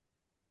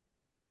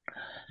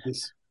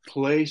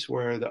place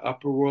where the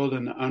upper world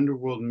and the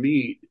underworld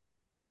meet.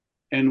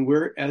 And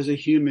we're, as a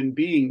human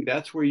being,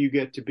 that's where you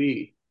get to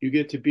be. You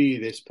get to be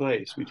this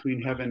place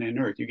between heaven and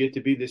earth. You get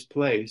to be this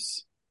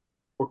place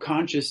where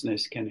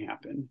consciousness can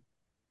happen.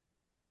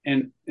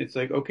 And it's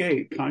like,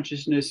 okay,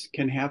 consciousness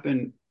can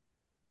happen,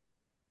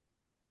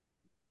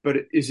 but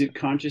is it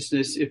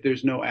consciousness if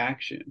there's no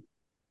action?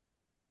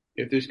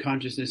 If there's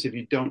consciousness, if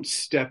you don't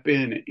step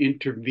in and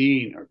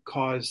intervene or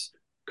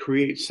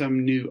create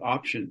some new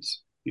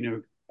options,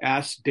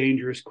 ask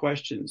dangerous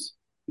questions,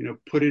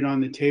 put it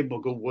on the table,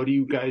 go, what are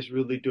you guys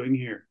really doing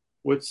here?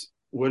 What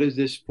is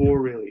this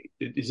for really?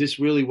 Is this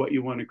really what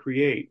you want to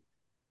create?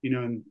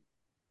 And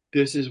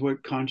this is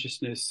what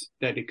consciousness,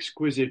 that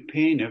exquisite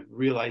pain of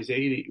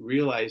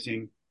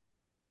realizing,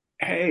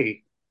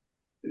 hey,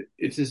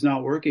 this is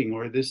not working,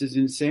 or this is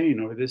insane,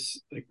 or this,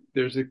 like,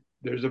 there's a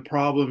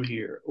problem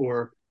here,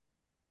 or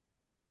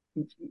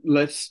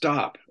let's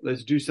stop,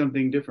 let's do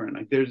something different.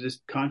 Like, there's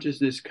this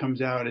consciousness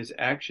comes out as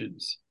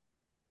actions.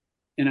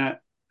 And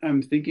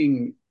I'm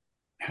thinking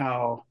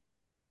how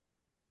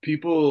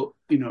people,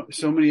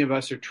 so many of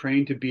us are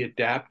trained to be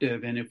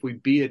adaptive. And if we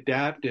be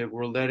adaptive,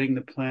 we're letting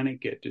the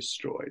planet get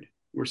destroyed.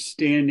 We're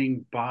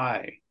standing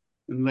by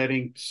and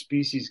letting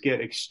species get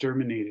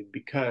exterminated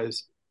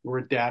because we're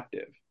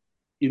adaptive,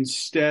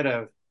 instead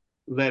of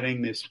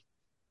letting this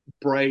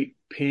bright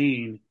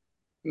pain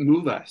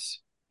move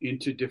us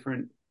into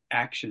different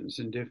actions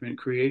and different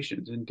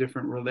creations and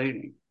different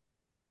relating.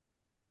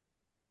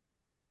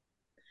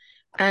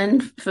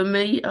 And for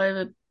me, I have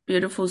a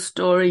beautiful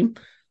story.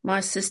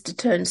 My sister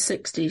turned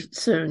 60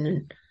 soon,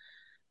 and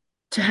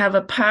to have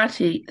a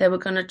party, they were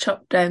going to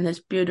chop down this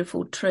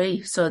beautiful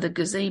tree so the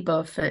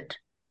gazebo fit.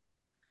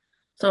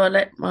 So I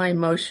let my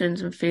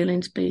emotions and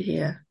feelings be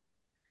here.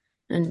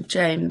 And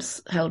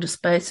James held a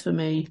space for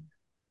me.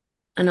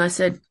 And I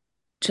said,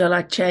 shall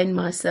I chain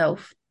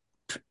myself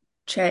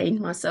to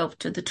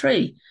the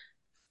tree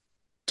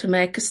to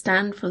make a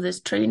stand for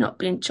this tree not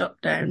being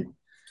chopped down?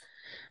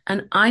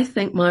 And I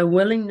think my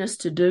willingness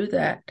to do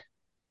that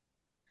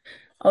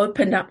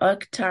opened up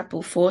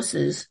archetypal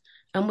forces,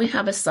 and we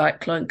have a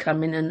cyclone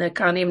coming and they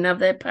can't even have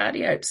their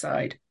party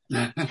outside.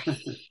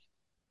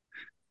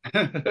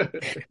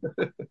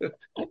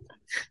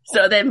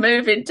 So they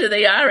move into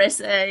the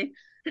RSA.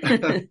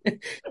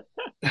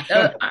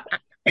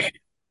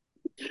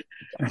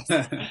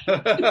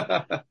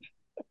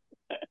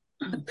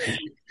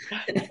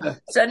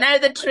 So now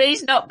the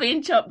tree's not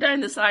being chopped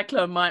down, the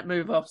cyclone might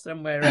move off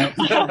somewhere else.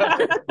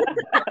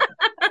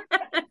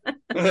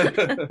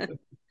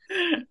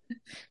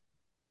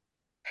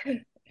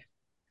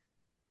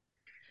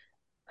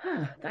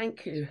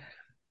 Thank you.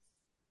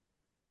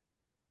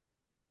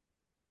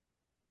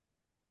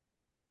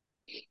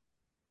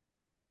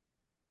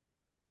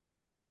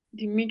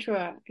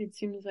 Dimitra, it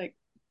seems like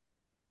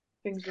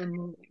things are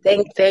moving.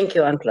 Thank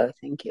you, Anne-Claude.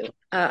 Thank you.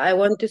 I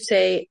want to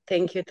say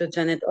thank you to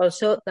Janet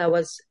also. That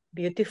was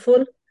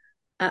beautiful.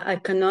 I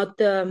cannot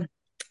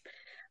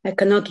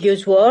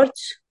use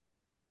words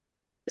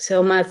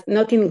so much,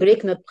 not in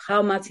Greek, not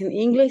how much in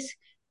English,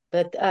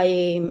 but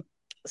I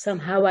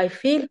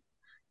feel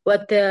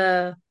what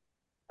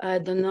I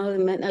don't know.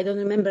 I don't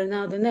remember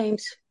now the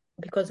names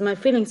because my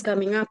feelings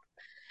coming up.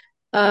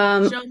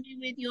 Show me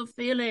with your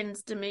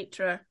feelings,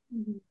 Dimitra.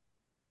 Mm-hmm.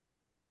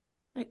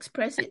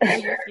 Express it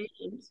through your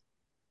feelings.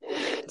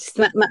 It's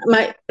my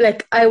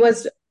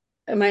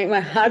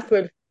heart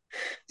was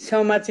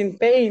so much in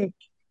pain.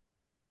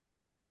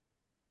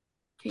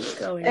 Keep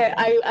going.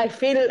 I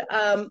feel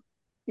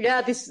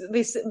this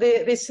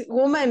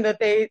woman that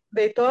they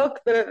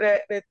talk,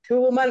 the two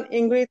women,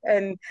 Ingrid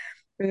and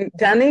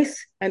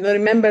Janice, I don't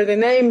remember the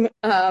name.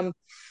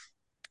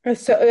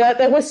 So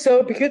that was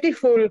so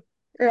beautiful.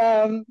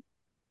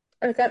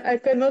 I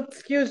cannot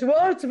use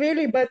words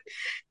really, but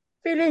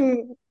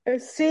feeling,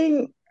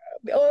 seeing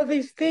all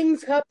these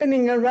things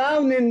happening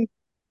around,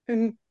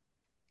 and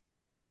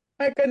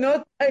I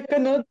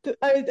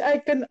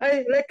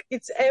like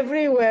it's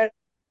everywhere.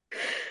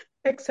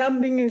 Like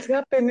something is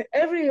happening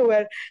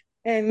everywhere,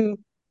 and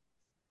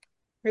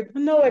I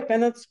don't know. I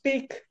cannot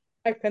speak.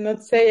 I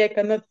cannot say. I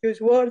cannot use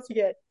words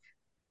yet.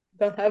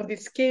 Don't have the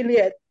skill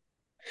yet.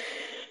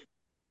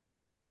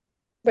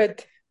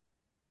 But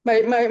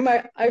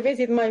I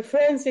visit my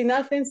friends in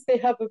Athens. They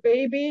have a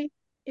baby.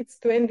 It's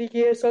 20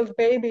 years old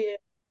baby,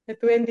 a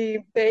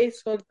 20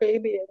 days old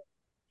baby.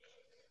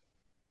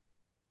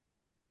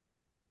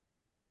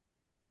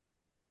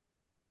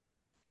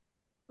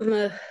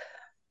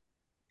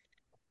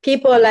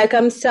 People, like,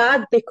 I'm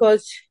sad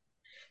because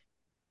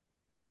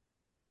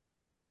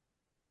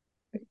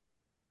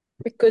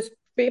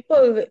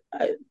people,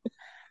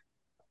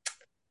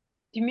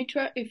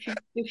 Dimitra,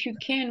 if you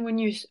can,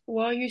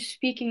 while you're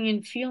speaking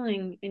and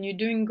feeling and you're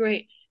doing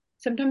great,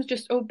 sometimes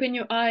just open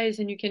your eyes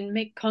and you can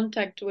make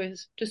contact with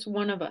just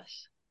one of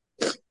us.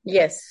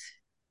 yes.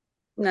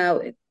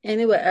 Now,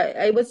 anyway,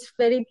 it was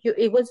very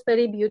beautiful.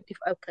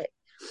 Okay.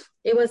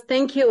 It was,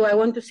 thank you. I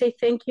want to say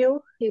thank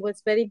you. It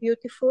was very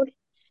beautiful.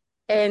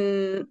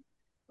 And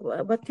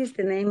what is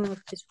the name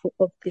of this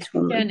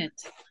woman?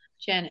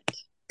 Janet.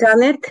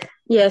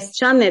 Yes,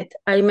 Janet.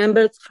 I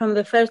remember from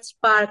the first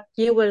spark,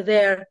 you were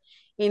there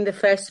in the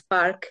first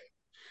spark.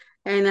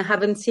 And I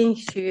haven't seen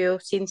you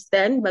since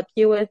then, but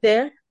you were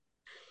there.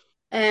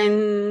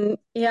 And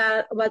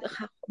yeah,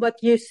 what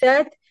you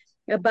said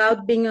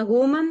about being a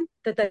woman,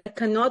 that I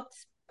cannot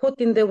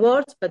put in the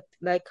words, but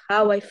like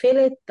how I feel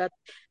it, that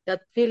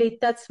really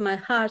touched my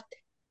heart.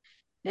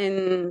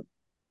 And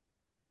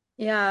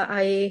yeah,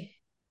 I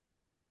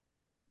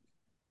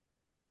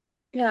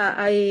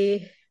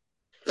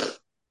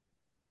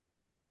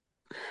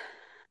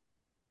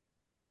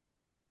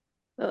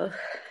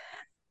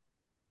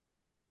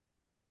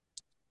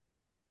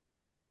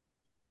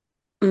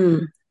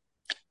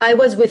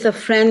was with a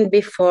friend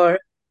before.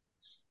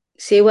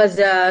 She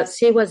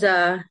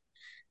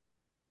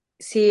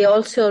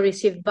also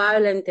received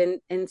violence,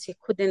 and she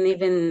couldn't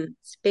even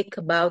speak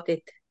about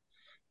it.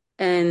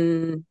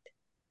 And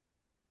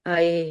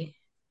I'm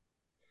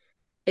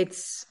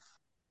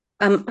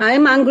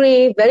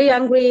angry, very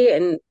angry,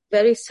 and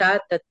very sad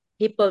that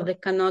people, they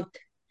cannot.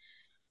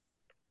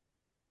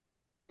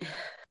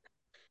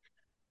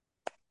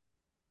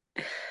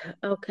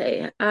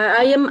 Okay,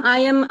 I'm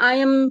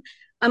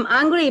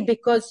angry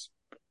because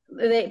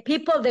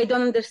people, they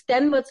don't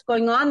understand what's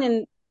going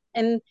on,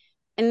 and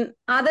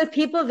other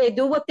people, they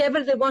do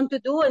whatever they want to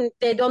do, and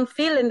they don't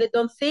feel and they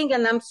don't think,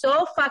 and I'm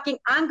so fucking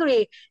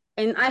angry,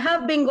 and I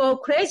have been going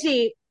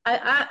crazy.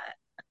 I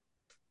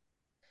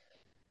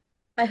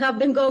have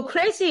been going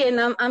crazy,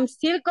 and I'm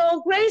still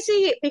going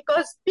crazy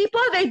because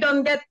people, they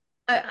don't get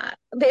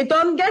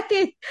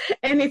it,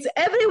 and it's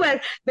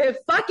everywhere. The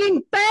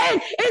fucking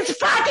pain is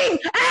fucking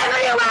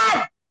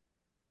everywhere.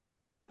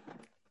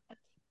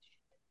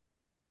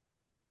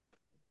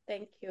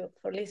 Thank you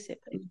for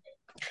listening.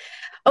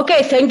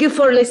 Okay, thank you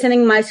for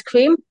listening my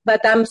scream,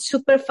 but I'm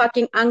super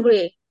fucking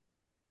angry.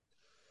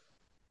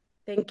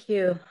 Thank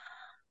you.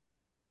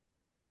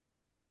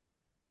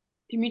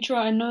 Dimitra,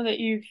 I know that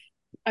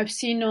I've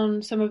seen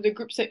on some of the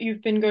groups that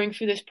you've been going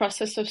through this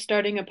process of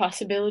starting a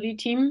possibility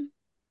team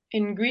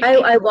in Greek.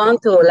 I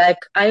want to, like,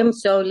 I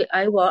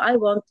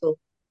want to.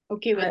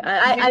 Okay.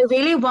 I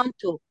really want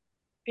to.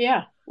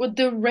 Yeah. With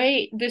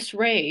this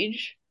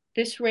rage,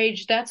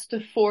 that's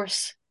the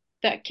force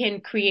that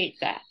can create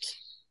that.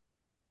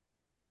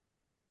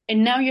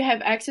 And now you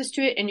have access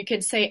to it, and you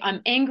can say,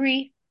 I'm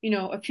angry.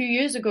 A few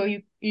years ago,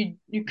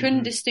 you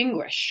couldn't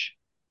distinguish.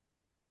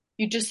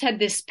 You just had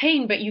this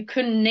pain, but you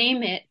couldn't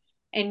name it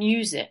and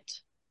use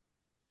it.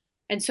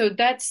 And so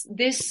that's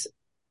this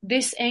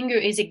anger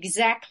is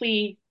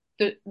exactly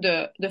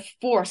the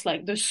force,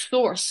 like the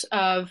source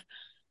of,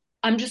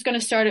 I'm just going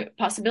to start a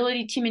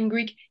possibility team in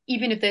Greek,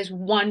 even if there's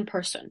one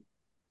person.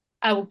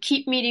 I will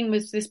keep meeting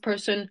with this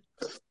person,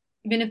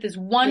 even if there's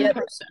one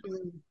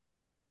person.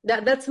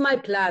 That's my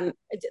plan.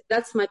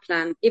 That's my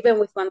plan. Even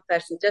with one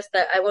person, just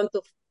I want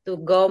to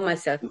go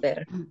myself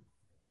there.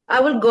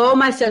 I will go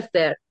myself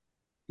there.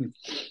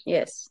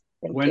 Yes.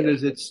 When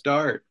does it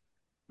start?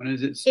 When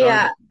does it start?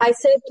 Yeah, I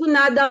said to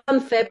Nada on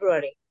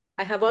February.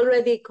 I have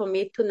already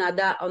committed to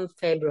Nada on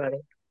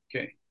February.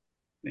 Okay.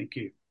 Thank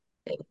you.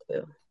 Thank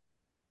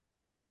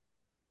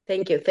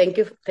you. Thank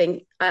you.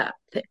 Thank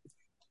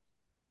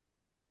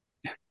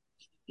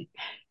you.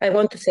 I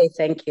want to say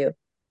thank you.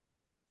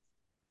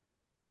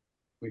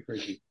 We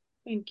heard you.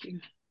 Thank you.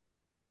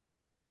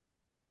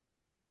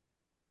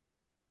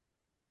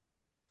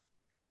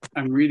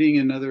 I'm reading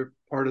another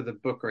part of the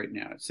book right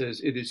now. It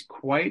says, it is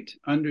quite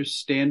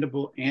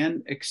understandable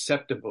and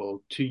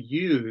acceptable to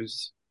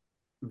use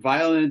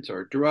violence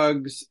or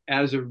drugs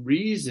as a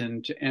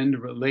reason to end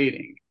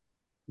relating.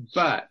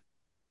 But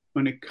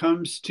when it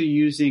comes to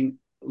using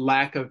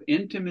lack of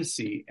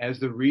intimacy as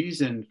the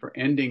reason for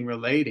ending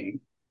relating,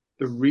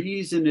 the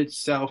reason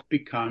itself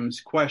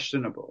becomes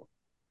questionable.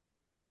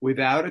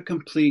 Without a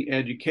complete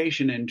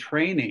education and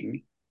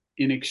training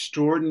in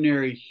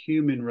extraordinary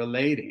human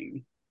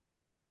relating,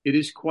 it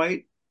is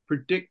quite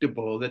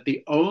predictable that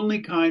the only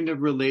kind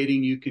of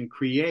relating you can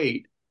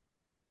create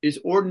is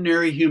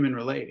ordinary human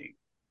relating.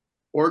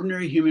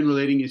 Ordinary human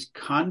relating is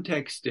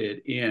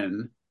contexted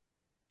in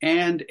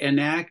and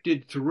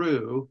enacted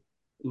through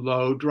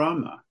low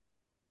drama.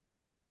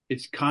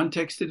 It's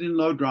contexted in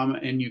low drama,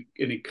 and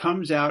it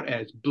comes out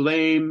as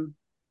blame,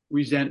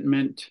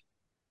 resentment,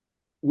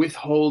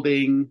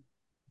 withholding,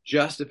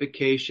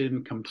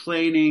 justification,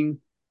 complaining,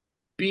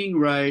 being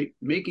right,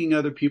 making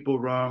other people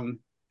wrong,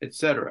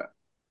 etc.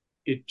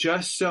 It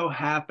just so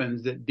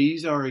happens that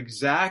these are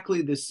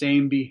exactly the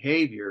same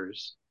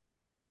behaviors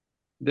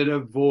that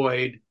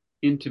avoid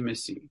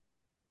intimacy.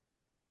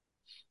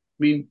 I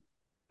mean,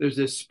 there's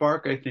this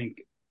spark, I think,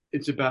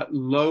 it's about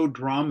low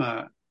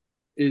drama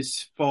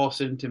is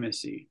false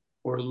intimacy,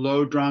 or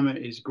low drama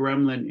is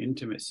gremlin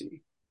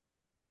intimacy.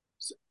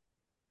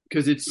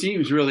 Because it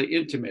seems really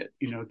intimate,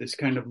 this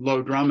kind of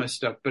low drama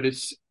stuff, but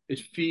it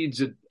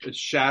feeds a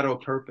shadow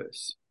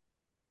purpose.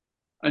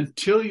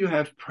 Until you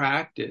have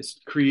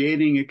practiced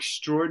creating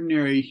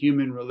extraordinary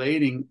human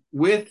relating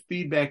with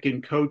feedback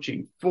and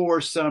coaching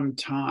for some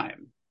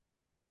time,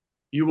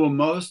 you will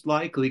most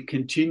likely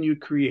continue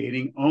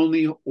creating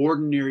only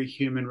ordinary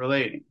human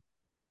relating.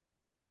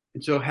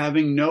 And so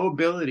having no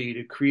ability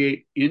to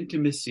create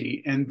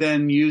intimacy and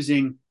then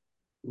using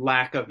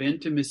lack of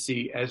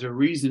intimacy as a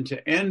reason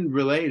to end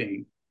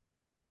relating,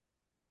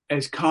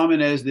 as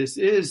common as this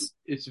is,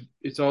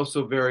 it's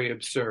also very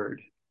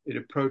absurd. It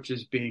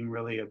approaches being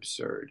really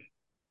absurd.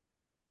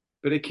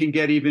 But it can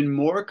get even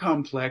more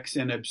complex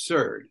and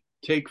absurd.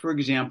 Take, for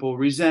example,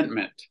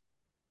 resentment.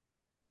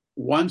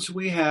 Once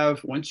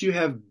you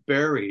have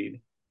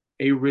buried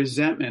a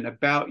resentment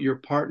about your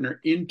partner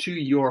into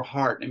your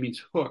heart, it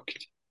means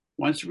hooked.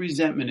 Once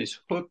resentment is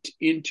hooked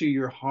into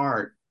your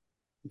heart,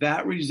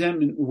 that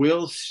resentment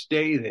will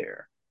stay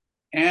there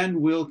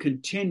and will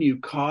continue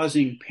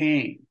causing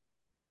pain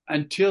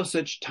until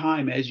such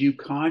time as you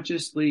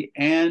consciously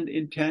and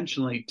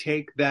intentionally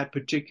take that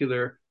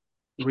particular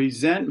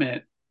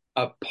resentment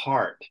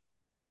apart.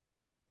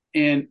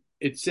 And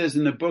it says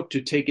in the book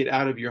to take it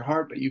out of your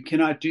heart, but you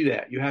cannot do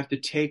that. You have to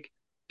take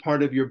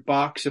part of your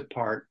box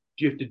apart.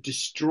 You have to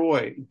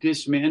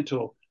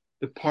dismantle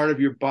the part of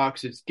your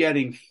box that's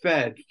getting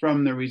fed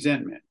from the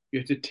resentment. You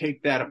have to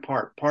take that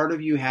apart. Part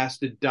of you has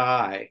to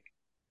die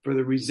for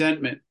the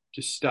resentment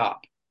to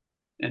stop.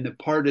 And the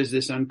part is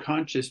this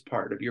unconscious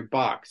part of your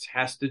box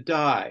has to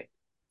die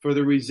for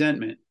the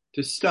resentment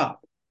to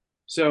stop.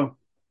 So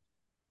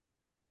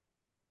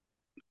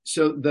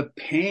the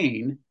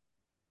pain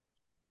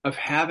of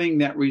having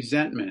that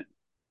resentment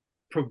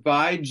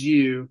provides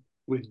you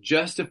with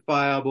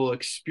justifiable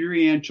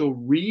experiential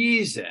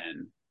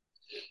reason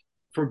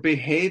for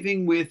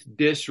behaving with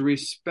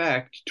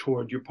disrespect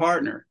toward your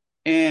partner.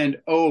 And,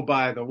 oh,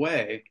 by the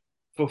way,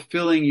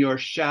 fulfilling your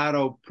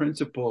shadow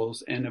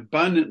principles and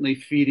abundantly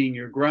feeding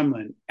your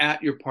gremlin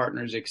at your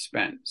partner's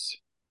expense.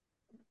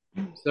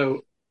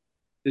 So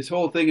this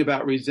whole thing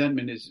about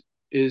resentment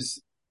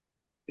is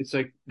it's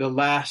like the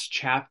last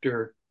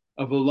chapter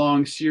of a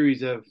long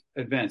series of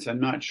events.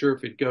 I'm not sure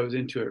if it goes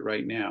into it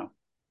right now,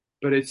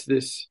 but it's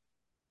this,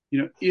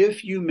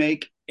 if you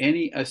make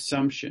an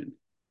assumption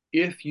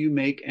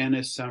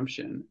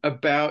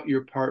about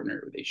your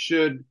partner, they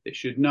should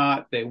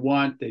not, they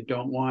want, they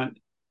don't want,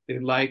 they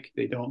like,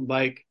 they don't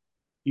like,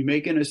 you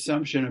make an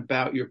assumption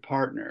about your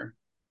partner,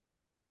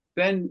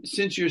 then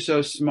since you're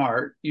so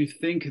smart, you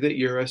think that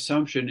your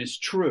assumption is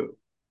true.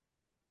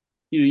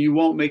 You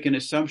won't make an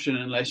assumption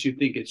unless you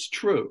think it's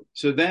true.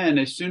 So then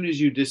as soon as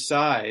you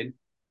decide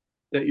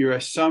that your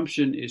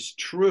assumption is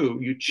true,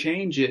 you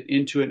change it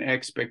into an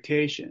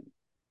expectation.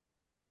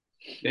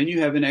 Then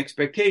you have an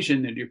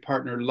expectation that your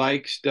partner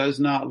likes,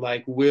 does not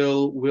like,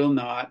 will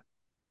not,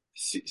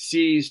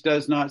 sees,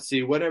 does not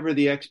see, whatever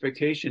the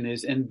expectation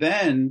is. And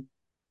then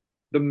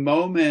the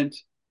moment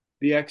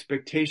the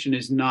expectation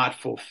is not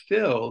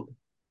fulfilled,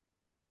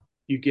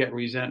 you get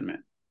resentment.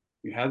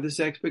 You have this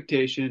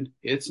expectation,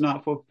 it's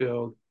not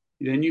fulfilled.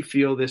 Then you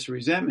feel this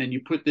resentment. You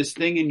put this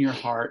thing in your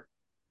heart,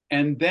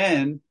 and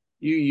then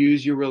you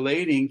use your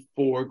relating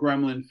for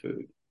gremlin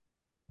food.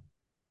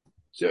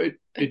 So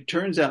it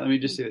turns out, let me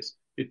just say this.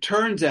 It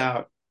turns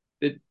out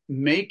that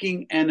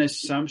making an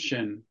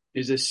assumption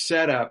is a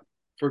setup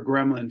for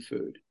gremlin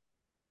food.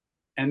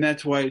 And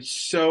that's why it's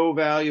so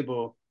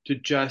valuable to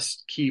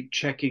just keep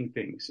checking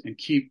things and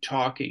keep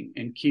talking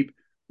and keep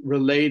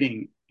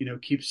relating,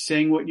 keep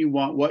saying what you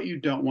want, what you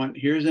don't want.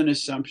 Here's an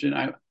assumption.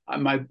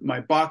 My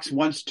box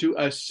wants to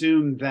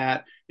assume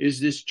that. Is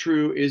this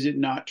true? Is it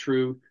not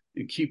true?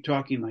 And keep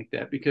talking like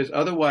that, because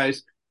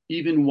otherwise,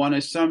 even one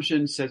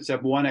assumption sets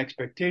up one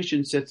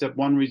expectation, sets up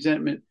one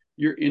resentment.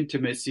 Your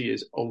intimacy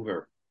is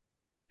over,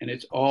 and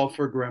it's all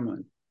for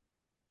gremlin.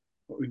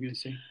 What were you going to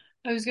say?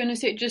 I was going to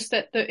say just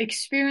that the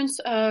experience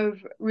of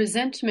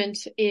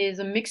resentment is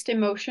a mixed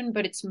emotion,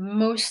 but it's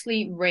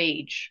mostly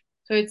rage.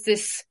 So it's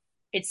this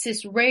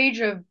rage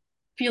of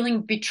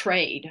feeling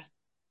betrayed.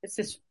 It's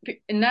this,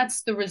 and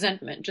that's the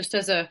resentment, just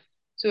so that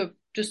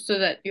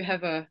you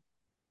have the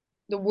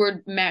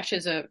word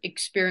matches a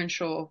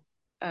experiential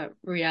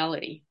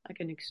reality, like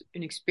an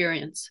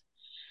experience.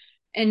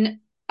 And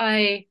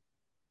I,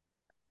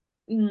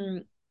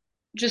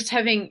 just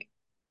having,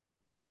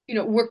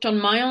 worked on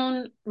my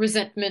own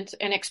resentment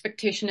and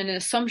expectation and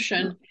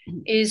assumption,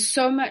 is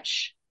so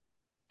much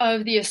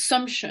of the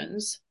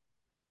assumptions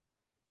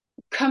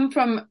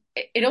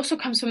it also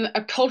comes from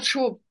a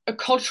cultural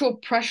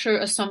pressure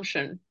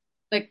assumption,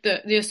 like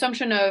the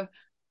assumption of,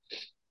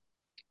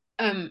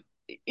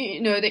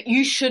 that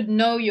you should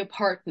know your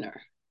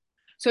partner.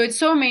 So it's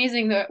so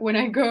amazing that when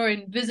I go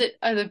and visit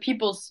other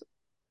people's,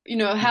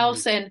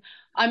 house, and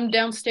I'm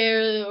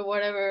downstairs or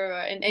whatever,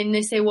 and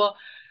they say, well,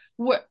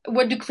 what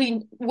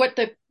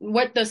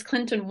does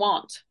Clinton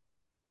want?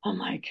 I'm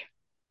like,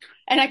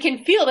 and I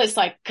can feel this,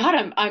 like,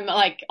 God, I'm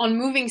like on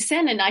moving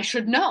sand, and I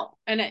should know.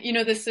 And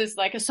this is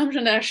like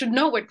assumption that I should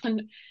know what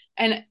Clinton,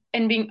 and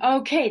being,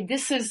 okay,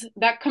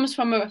 that comes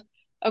from a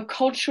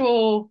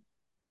cultural,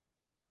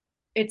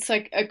 it's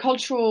like a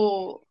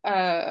cultural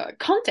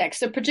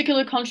context, a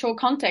particular cultural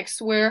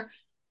context where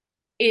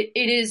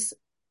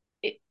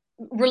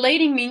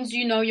relating means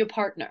your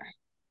partner.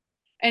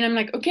 And I'm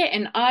like, okay,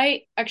 and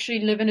I actually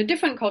live in a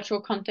different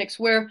cultural context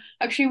where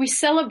actually we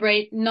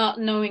celebrate not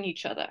knowing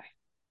each other.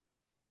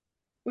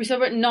 We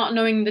celebrate not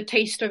knowing the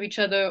taste of each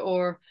other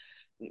or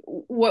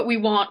what we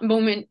want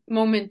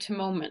moment to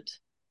moment.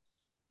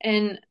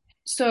 And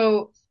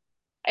so,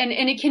 and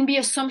it can be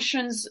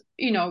assumptions,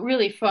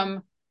 really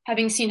from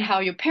having seen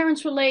how your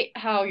parents relate,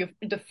 how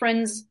the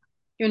friends,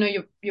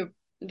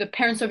 the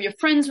parents of your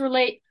friends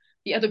relate,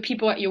 the other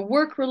people at your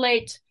work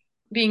relate,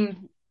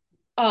 being,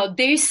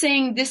 they're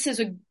saying this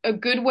is a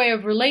good way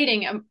of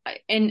relating,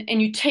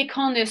 and you take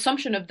on the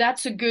assumption of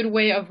that's a good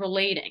way of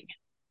relating.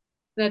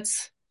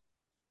 That's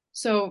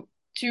so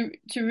to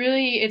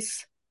really,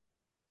 it's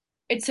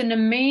an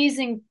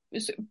amazing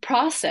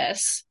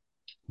process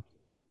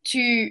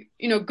to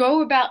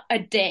go about a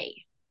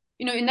day,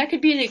 and that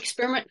could be an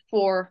experiment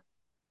for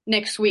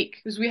next week,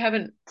 because we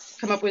haven't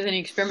come up with any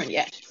experiment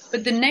yet.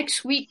 But the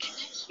next week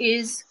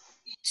is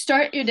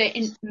start your day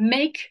and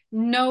make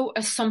no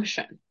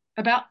assumption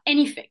about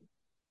anything.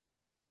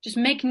 Just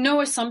make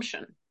no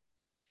assumption,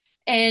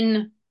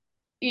 and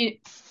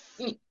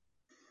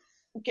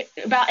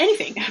about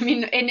anything. I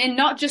mean, and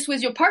not just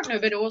with your partner,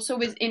 but also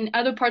in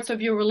other parts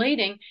of your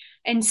relating,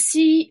 and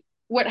see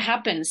what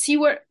happens. See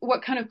what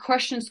kind of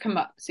questions come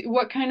up. See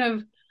what kind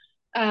of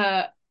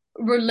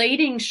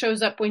relating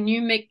shows up when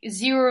you make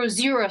zero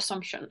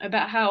assumption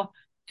about how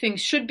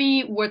things should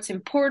be, what's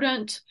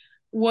important,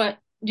 what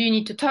do you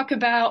need to talk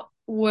about,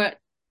 what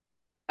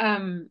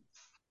cannot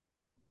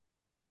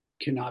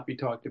be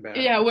talked about.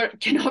 Yeah, what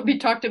cannot be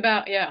talked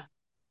about. Yeah.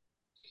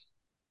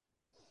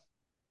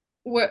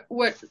 What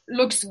would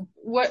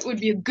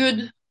be a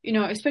good,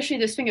 especially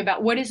this thing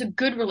about what is a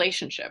good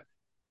relationship,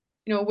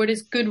 what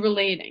is good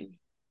relating.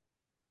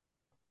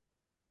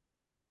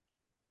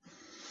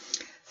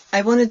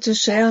 I wanted to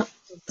share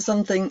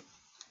something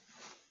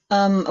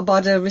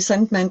about a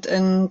resentment,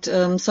 and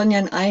Sonia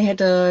and I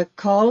had a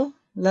call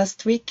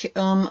last week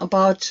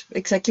about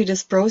exactly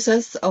this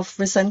process of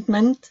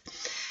resentment.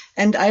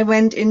 And I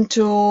went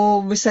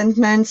into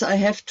resentments I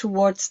have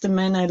towards the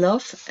man I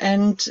love.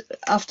 And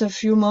after a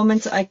few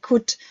moments, I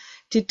could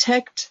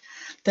detect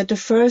that the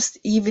first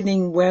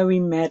evening where we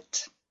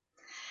met,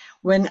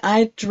 when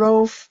I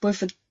drove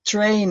with a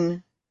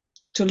train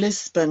to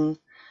Lisbon,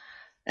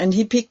 and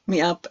he picked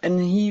me up and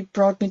he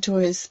brought me to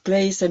his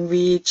place, and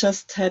we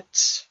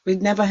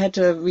never had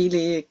a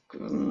really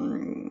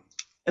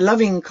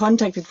loving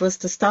contact. It was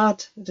the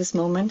start, this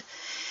moment.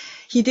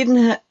 He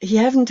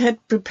haven't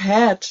had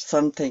prepared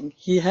something.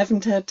 He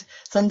haven't had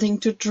something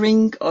to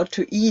drink or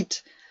to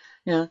eat.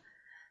 Yeah.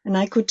 And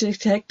I could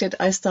detect that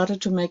I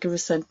started to make a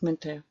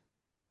resentment there.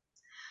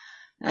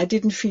 I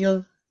didn't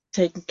feel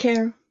taken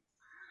care.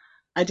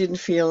 I didn't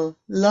feel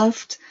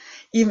loved.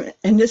 And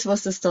this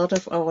was the start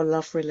of our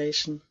love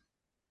relation,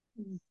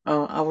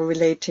 or our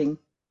relating.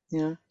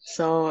 Yeah.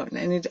 So,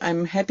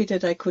 I'm happy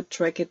that I could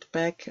track it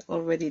back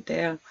already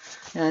there.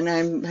 And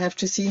I have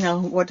to see now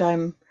what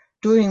I'm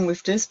doing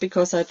with this,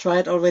 because I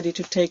tried already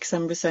to take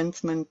some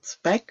resentment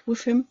back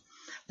with him.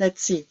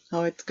 Let's see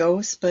how it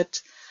goes,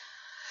 but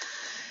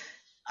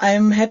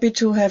I'm happy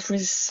to have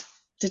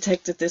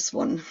detected this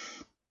one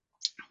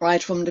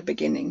right from the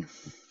beginning.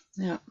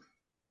 Yeah.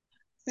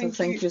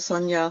 Thank you,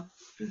 Sonia.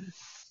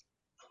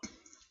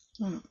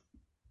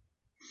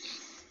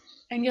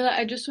 Angela,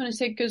 I just want to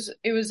say, because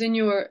it was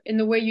in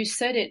the way you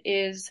said it,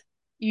 is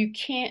you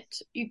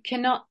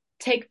cannot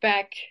take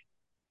back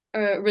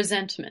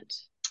resentment.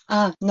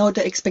 No,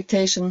 the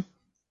expectation.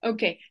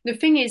 Okay. The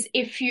thing is,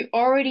 if you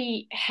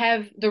already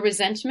have the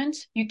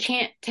resentment, you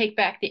can't take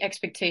back the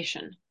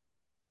expectation.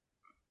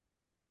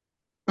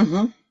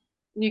 Mm-hmm.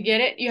 You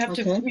get it?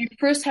 You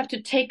first have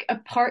to take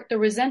apart the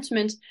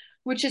resentment,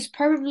 which is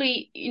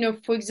probably,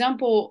 for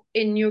example,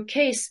 in your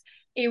case,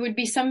 it would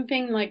be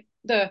something like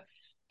the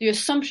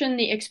assumption,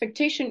 the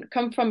expectation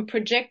come from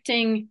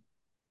projecting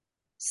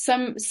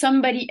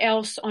somebody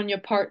else on your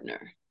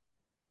partner.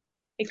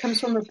 It comes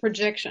from a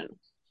projection.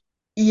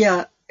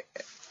 Yeah.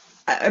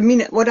 I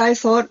mean, what I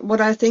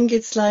think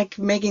it's like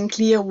making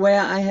clear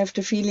where I have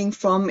the feeling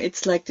from.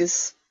 It's like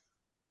this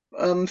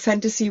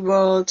fantasy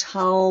world,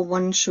 how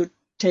one should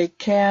take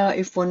care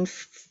if one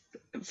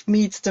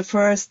meets the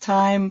first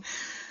time.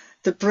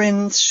 The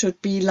prince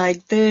should be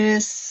like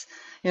this.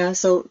 Yeah.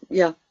 So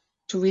yeah,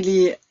 to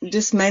really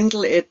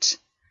dismantle it.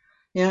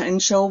 Yeah.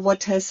 And show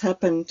what has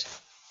happened.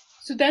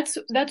 So that's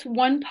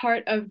one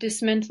part of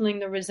dismantling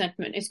the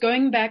resentment. It's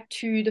going back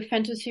to the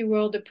fantasy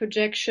world, the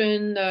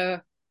projection,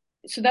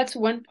 so that's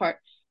one part.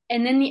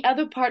 And then the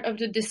other part of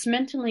the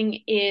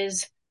dismantling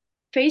is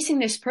facing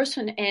this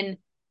person and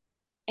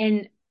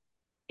in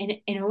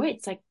a way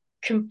it's like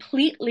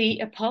completely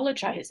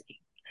apologizing.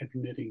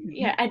 Admitting.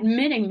 Yeah,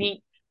 admitting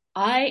me.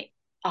 I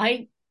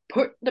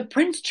put the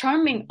Prince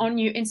Charming on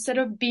you instead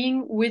of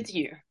being with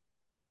you.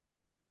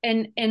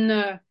 And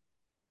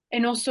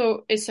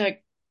also it's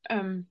like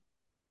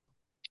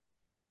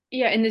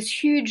and this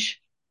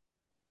huge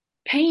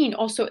pain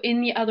also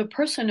in the other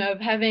person of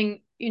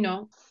having,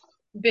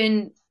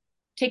 been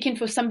taken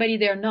for somebody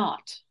they're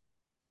not.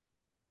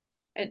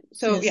 And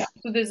so, Yes.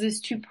 so there's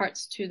these two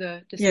parts to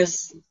the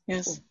dismantling.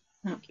 Yes. Cool.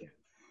 Thank you.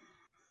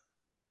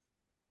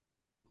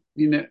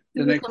 The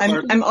next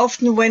part. I'm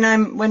often when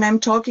I'm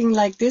talking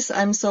like this,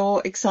 I'm so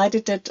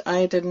excited that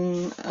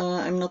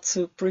I'm not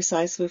so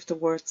precise with the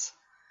words.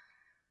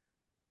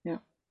 Yeah.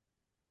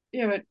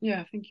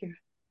 Yeah, thank you.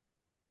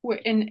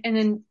 Wait, and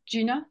then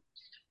Gina?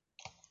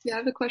 Yeah, I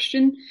have a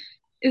question.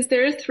 Is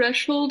there a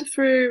threshold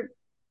for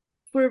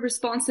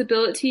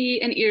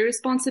responsibility and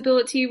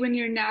irresponsibility when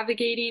you're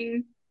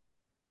navigating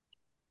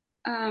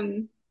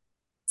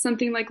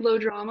something like low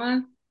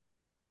drama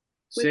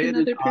with Say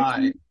another it in I.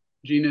 person?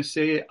 Gina,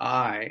 say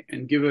I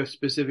and give a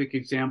specific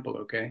example,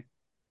 okay?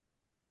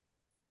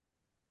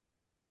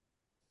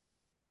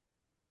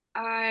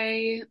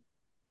 I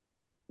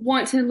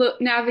want to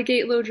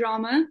navigate low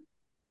drama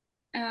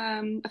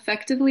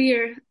effectively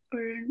or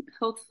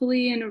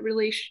healthfully in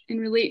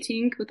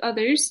relating with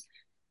others,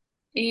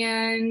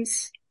 and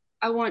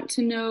I want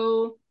to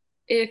know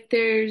if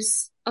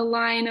there's a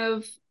line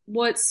of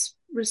what's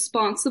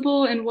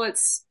responsible and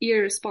what's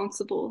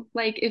irresponsible.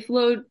 Like if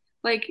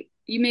I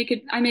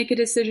make a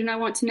decision, I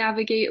want to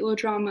navigate low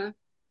drama.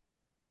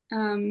 About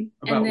and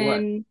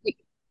then what?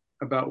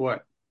 About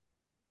what?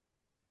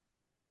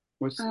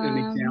 What's an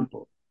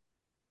example?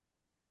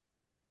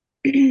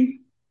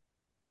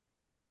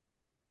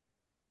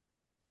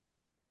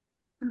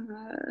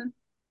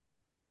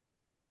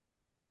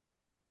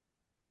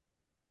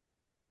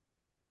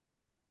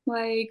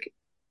 Like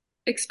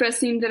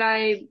expressing that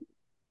I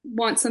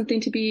want something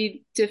to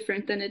be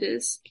different than it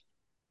is.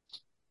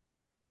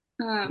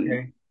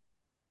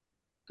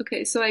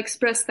 Okay, so I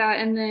express that,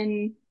 and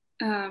then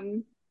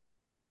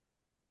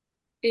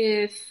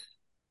if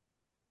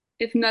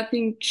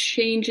nothing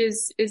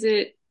changes,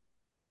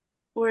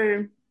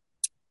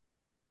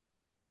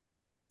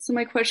 so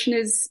my question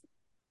is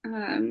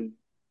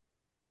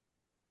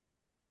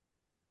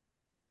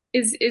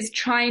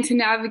trying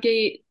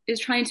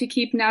to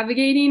keep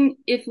navigating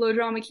if low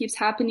drama keeps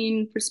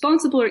happening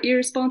responsible or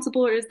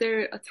irresponsible, or is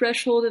there a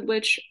threshold at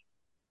which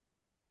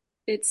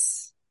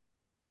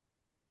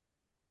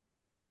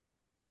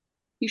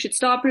you should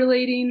stop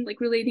relating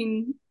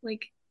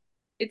like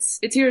it's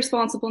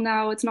irresponsible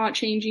now, it's not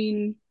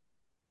changing,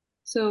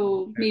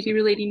 so maybe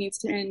relating needs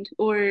to end,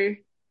 or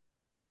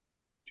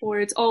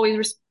it's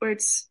always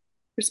it's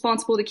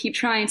responsible to keep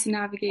trying to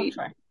navigate.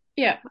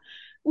 Yeah.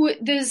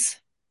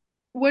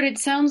 What it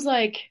sounds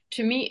like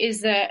to me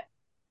is that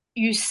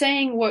you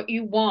saying what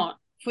you want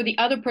for the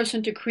other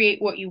person to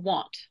create what you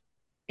want,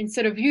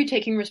 instead of you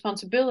taking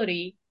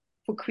responsibility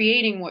for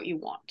creating what you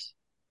want.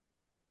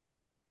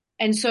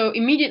 And so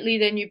immediately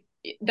then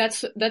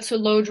that's a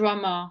low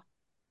drama.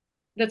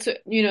 Then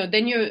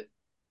you're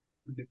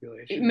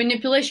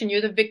manipulation.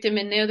 You're the victim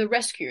and they're the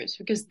rescuers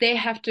because they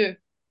have to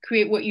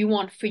create what you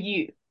want for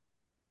you.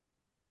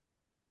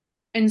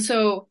 And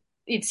so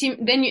it seems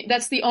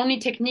that's the only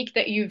technique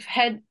that you've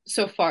had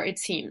so far, it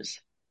seems.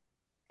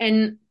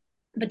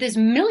 But there's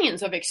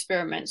millions of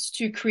experiments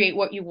to create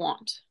what you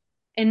want.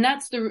 And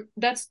that's the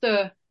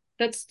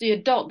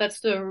adult, that's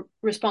the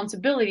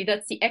responsibility,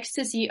 that's the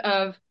ecstasy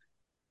of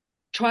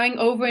trying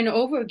over and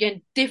over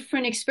again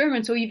different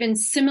experiments or even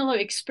similar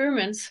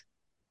experiments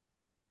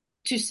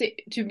to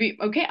be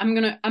okay,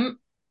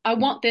 I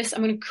want this,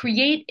 I'm gonna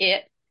create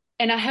it,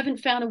 and I haven't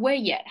found a way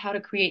yet how to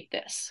create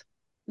this.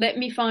 Let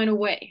me find a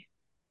way.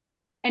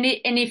 And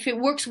if it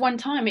works one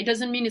time, it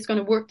doesn't mean it's going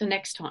to work the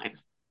next time.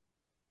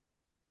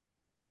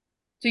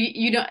 So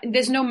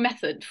there's no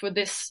method for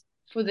this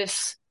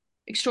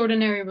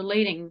extraordinary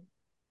relating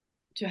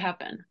to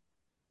happen.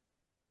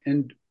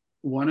 And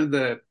one of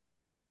the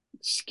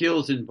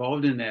skills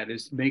involved in that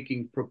is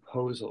making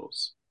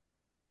proposals.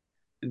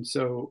 And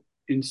so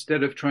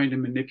instead of trying to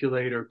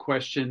manipulate or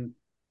question,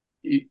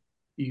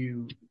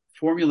 you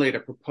formulate a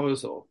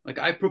proposal. Like,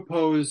 I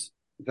propose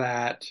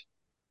that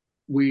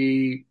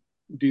we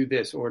do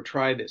this or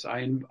try this.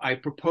 I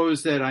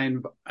propose that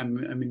I'm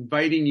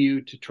inviting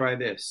you to try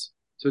this.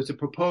 So it's a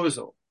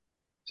proposal.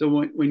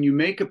 So when you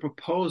make a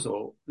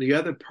proposal, the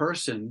other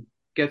person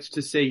gets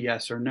to say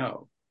yes or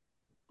no,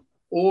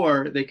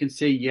 or they can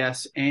say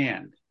yes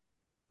and,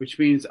 which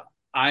means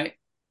I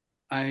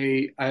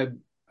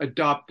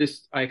adopt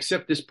this, I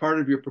accept this part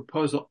of your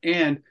proposal,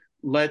 and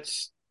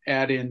let's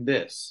add in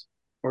this,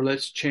 or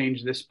let's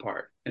change this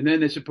part. And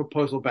then it's a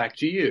proposal back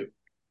to you.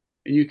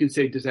 And you can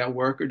say, does that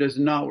work or does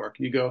it not work?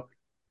 And you go,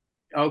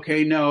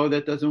 okay, no,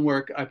 that doesn't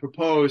work. I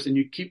propose, and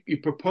you keep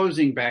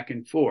proposing back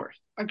and forth.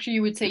 Actually,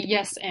 you would say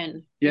yes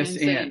and. Yes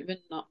and.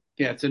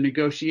 Yeah, it's a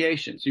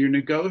negotiation. So you're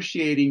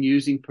negotiating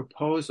using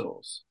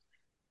proposals.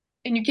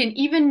 And you can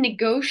even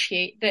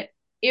negotiate that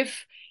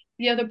if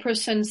the other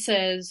person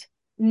says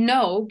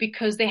no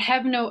because they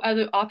have no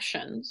other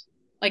options,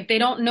 like they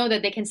don't know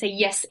that they can say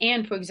yes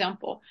and, for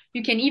example,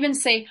 you can even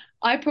say,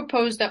 I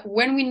propose that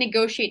when we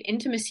negotiate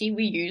intimacy,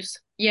 we use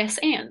yes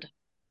and,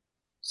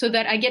 so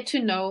that I get to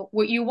know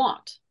what you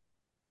want.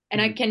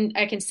 And I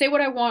can say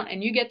what I want,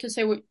 and you get to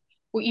say what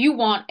you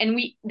want. And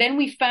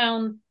we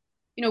found,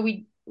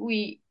 we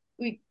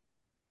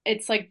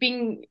it's like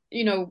being,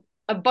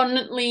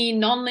 abundantly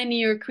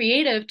nonlinear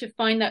creative to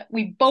find that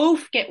we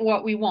both get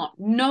what we want.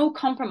 No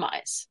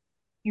compromise.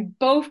 You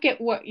both get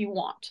what you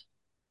want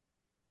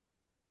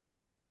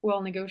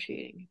while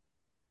negotiating.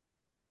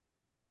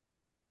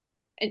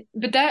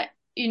 But that,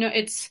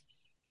 it's,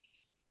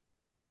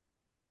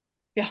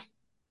 yeah,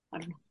 I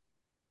don't know.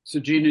 So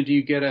Gina, do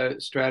you get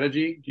a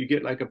strategy? Do you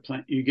get like a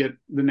plan? You get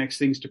the next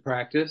things to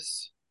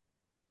practice?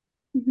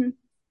 Mm-hmm.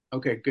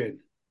 Okay, good.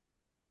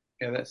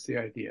 Yeah, that's the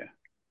idea.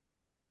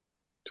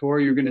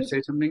 Tor, you're going to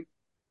say something?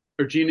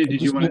 Or Gina,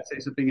 did you want to say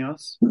something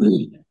else?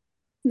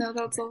 No,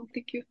 that's all.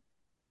 Thank you.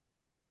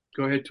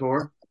 Go ahead,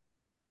 Tor.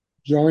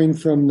 Drawing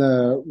from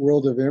the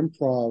world of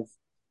improv,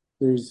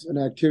 there's an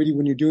activity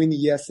when you're doing the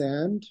yes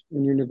and,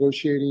 when you're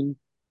negotiating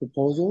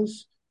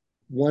proposals.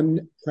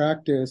 One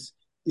practice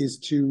is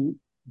to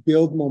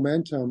build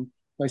momentum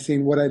by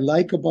saying, what I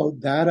like about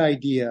that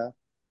idea,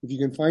 if you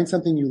can find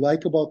something you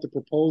like about the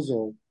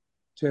proposal,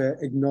 to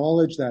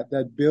acknowledge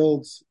that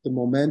builds the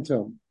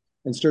momentum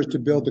and starts to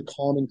build the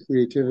common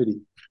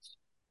creativity.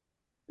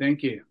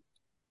 Thank you.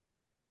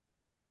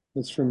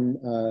 That's from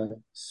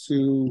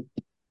Sue,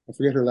 I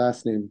forget her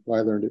last name, who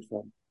I learned it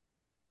from.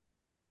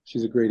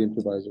 She's a great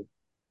improviser.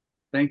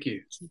 Thank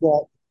you.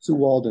 Sue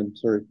Walden,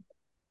 sorry.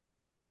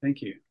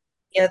 Thank you.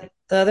 Yeah,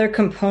 the other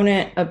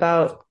component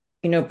about,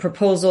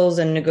 proposals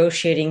and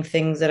negotiating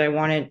things that I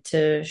wanted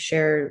to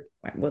share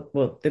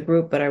with the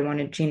group, but I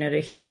wanted Gina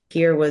to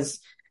hear, was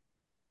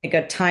like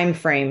a time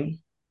frame.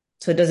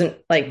 So it doesn't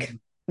like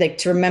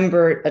to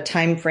remember a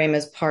time frame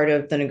as part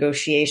of the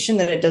negotiation,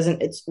 that it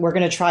doesn't, we're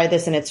going to try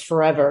this and it's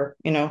forever,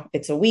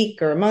 it's a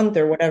week or a month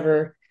or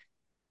whatever.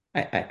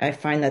 I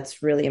find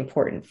that's really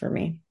important for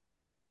me.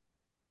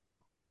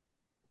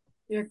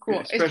 Yeah, cool.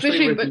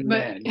 Especially but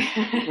men.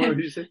 What did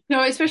you say?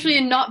 No, especially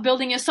in not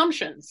building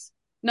assumptions,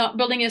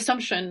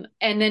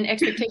 and then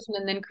expectation,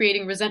 and then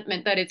creating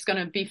resentment that it's going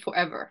to be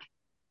forever.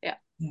 Yeah.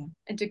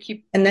 And to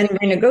keep. And then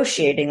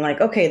renegotiating,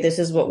 like, okay, this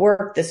is what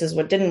worked. This is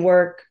what didn't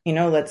work.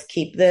 Let's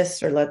keep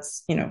this, or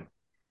let's,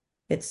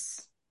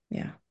 it's,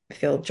 yeah. I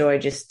feel joy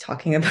just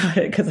talking about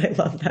it because I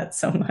love that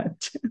so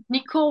much.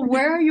 Nicole,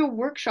 where are your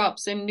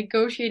workshops in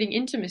negotiating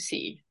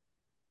intimacy?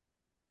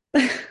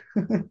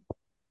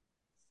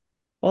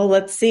 Well,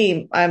 let's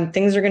see.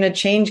 Things are going to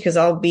change because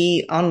I'll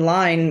be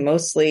online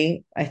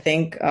mostly, I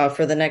think,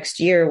 for the next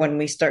year when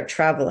we start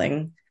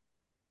traveling.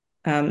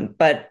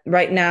 But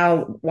right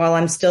now, while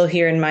I'm still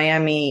here in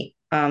Miami,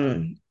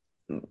 on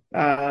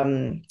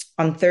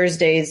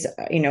Thursdays,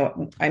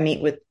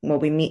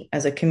 we meet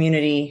as a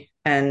community,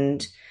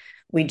 and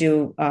we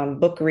do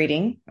book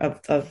reading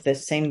of the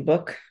same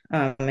book,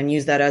 and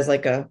use that as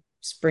like a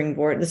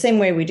springboard, the same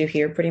way we do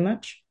here pretty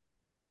much.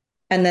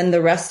 And then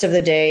the rest of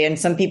the day, and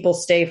some people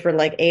stay for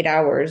like 8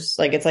 hours,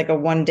 like it's like a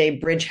 1-day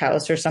bridge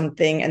house or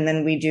something. And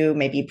then we do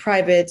maybe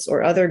privates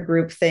or other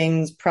group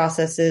things,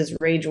 processes,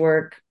 rage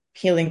work,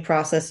 healing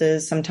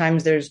processes.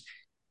 Sometimes there's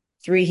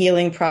 3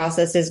 healing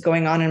processes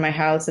going on in my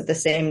house at the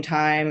same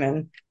time.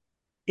 And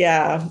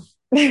yeah.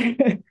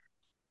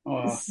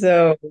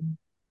 So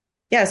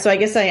I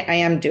guess I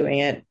am doing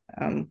it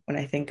when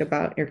I think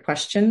about your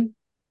question.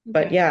 Okay.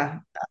 But yeah,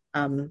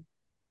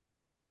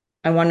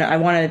 I want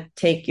to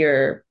take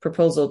your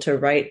proposal to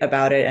write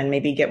about it and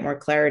maybe get more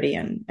clarity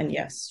and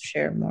yes,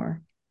 share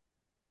more.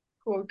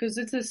 Cool, because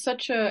it's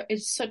such a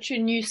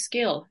new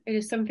skill. It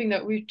is something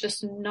that we've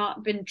just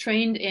not been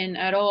trained in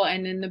at all.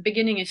 And in the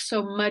beginning, it's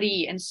so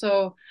muddy and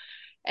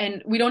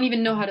we don't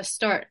even know how to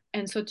start.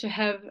 And so to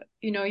have,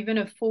 even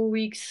a 4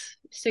 weeks,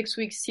 6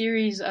 week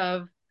series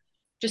of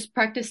just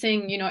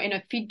practicing, in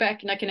a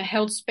feedback, like in a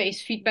held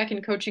space, feedback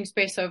and coaching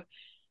space of,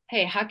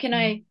 hey, how can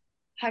I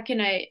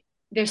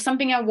there's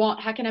something I want,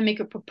 how can I make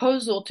a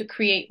proposal to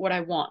create what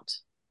I want?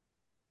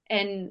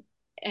 And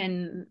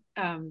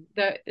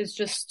that is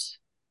just,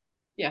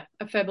 yeah,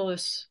 a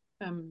fabulous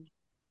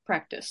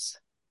practice.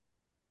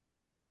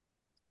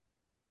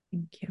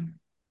 Thank you.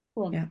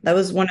 Cool. Yeah, that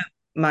was one of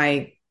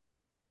my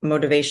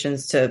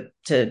motivations I'm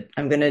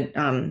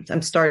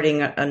starting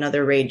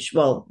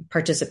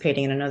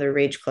participating in another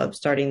Rage Club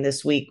starting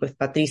this week with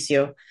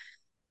Patricio.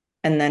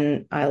 And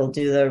then I'll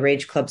do the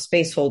Rage Club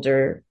space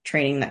holder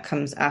training that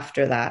comes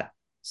after that.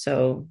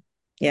 So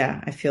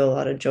yeah, I feel a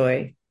lot of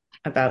joy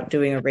about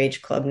doing a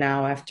Rage Club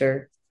now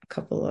after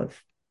a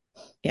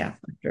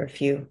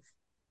few,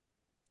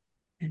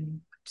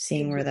 and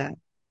seeing where that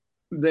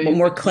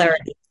more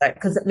clarity,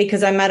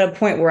 because I'm at a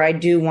point where I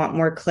do want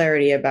more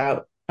clarity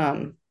about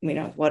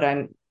what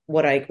I'm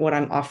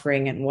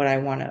offering and what I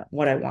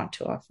want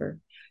to offer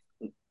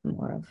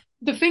more of.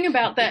 The thing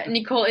about that,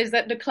 Nicole, is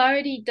that the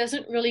clarity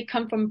doesn't really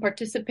come from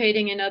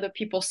participating in other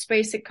people's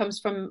space. It comes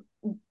from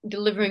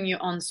delivering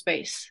your own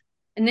space.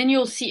 And then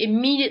you'll see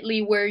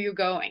immediately where you're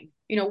going.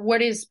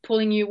 What is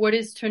pulling you, what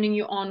is turning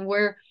you on,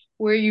 where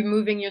are you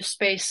moving your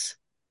space?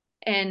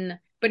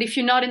 But if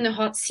you're not in the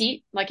hot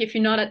seat, like if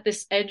you're not at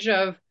this edge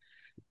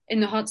in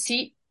the hot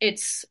seat,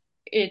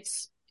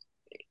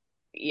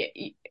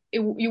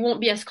 you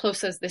won't be as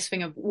close as this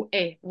thing of,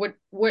 hey, what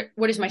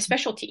is my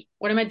specialty?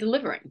 What am I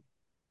delivering?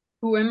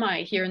 Who am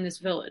I here in this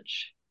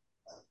village?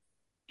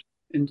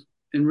 And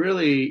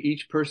really,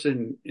 each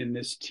person in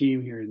this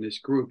team here, in this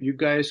group, you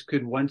guys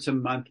could once a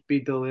month be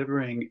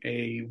delivering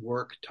a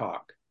work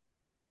talk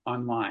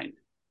online,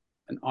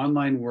 an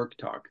online work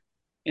talk.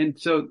 And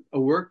so a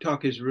work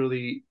talk is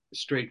really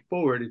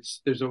straightforward.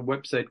 There's a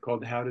website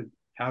called How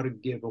to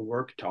Give a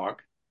Work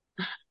Talk.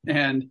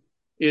 And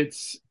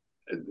it's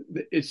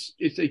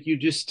like you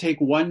just take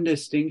one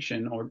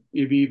distinction, or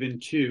maybe even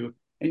two,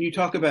 and you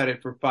talk about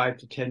it for 5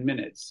 to 10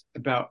 minutes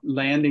about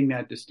landing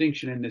that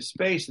distinction in this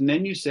space. And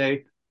then you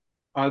say,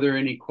 are there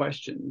any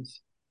questions?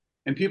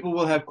 And people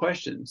will have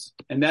questions.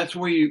 And that's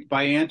where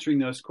by answering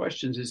those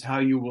questions is how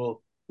you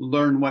will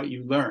learn what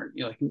you learn.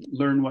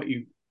 Learn what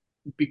you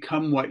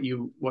become, what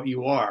you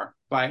are,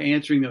 by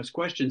answering those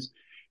questions.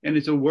 And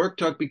it's a work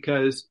talk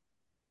because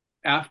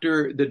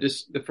after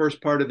the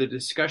first part of the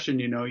discussion,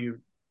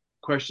 you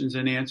questions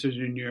and answers,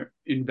 and you're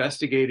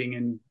investigating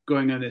and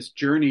going on this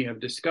journey of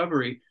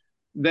discovery,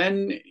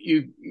 then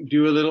you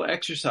do a little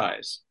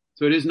exercise.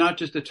 So it is not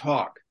just a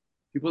talk.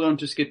 People don't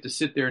just get to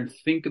sit there and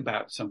think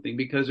about something,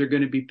 because they're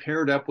going to be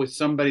paired up with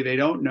somebody they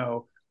don't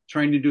know,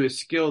 trying to do a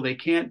skill they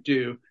can't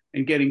do,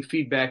 and getting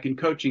feedback and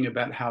coaching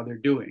about how they're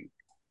doing.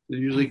 They're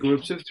usually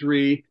groups of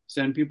 3,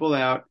 send people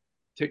out,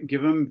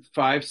 give them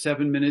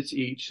 5-7 minutes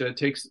each. So it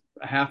takes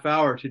a half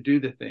hour to do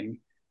the thing.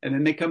 And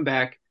then they come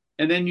back,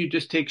 and then you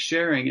just take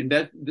sharing,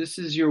 and this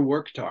is your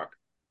work talk.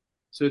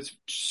 So it's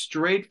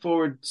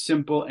straightforward,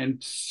 simple,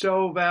 and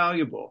so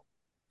valuable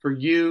for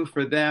you,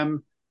 for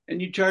them.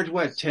 And you charge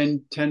what,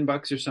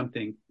 $10 or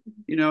something,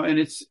 and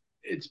it's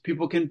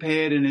people can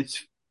pay it, and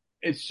it's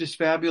just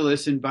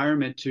fabulous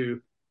environment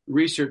to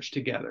research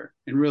together,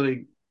 and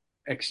really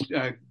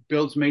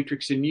builds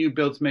matrix in you,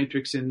 builds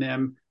matrix in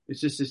them.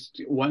 It's just this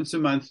once a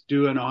month,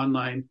 do an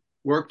online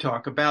work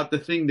talk about the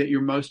thing that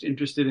you're most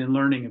interested in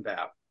learning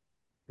about.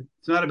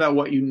 It's not about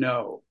what you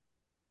know.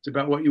 It's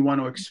about what you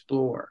want to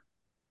explore.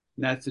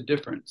 And that's the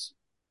difference.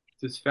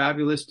 So it's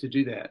fabulous to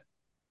do that,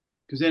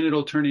 because then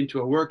it'll turn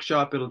into a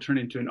workshop. It'll turn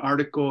into an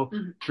article,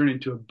 turn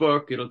into a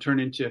book. It'll turn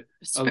into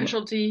a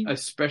specialty.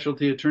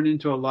 It'll turn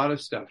into a lot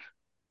of stuff.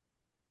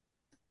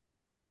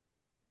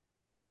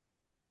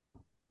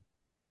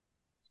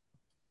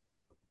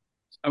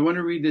 I want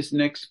to read this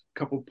next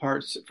couple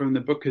parts from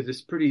the book because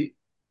it's pretty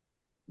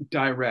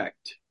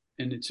direct,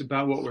 and it's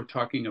about what we're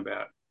talking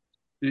about.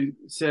 And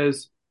it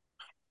says,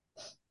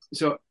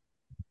 so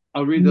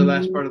I'll read the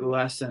last part of the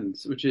last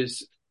sentence, which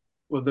is,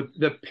 well,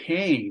 the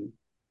pain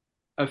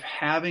of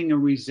having a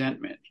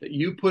resentment that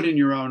you put in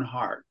your own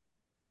heart,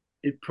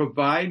 it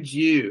provides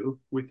you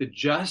with a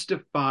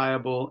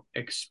justifiable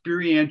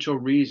experiential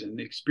reason.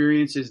 The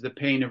experience is the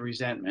pain of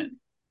resentment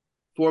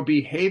for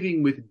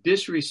behaving with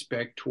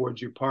disrespect towards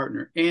your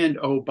partner. And,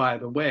 oh, by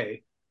the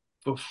way,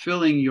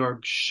 fulfilling your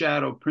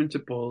shadow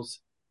principles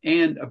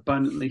and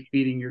abundantly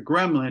feeding your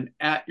gremlin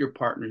at your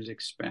partner's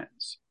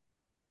expense.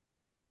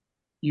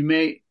 You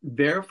may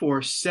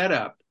therefore set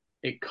up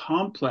a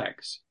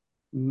complex,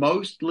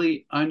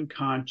 mostly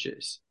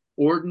unconscious,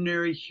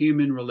 ordinary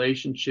human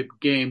relationship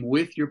game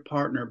with your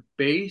partner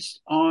based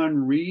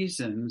on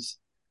reasons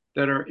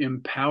that are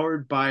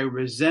empowered by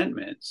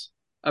resentments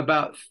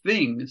about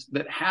things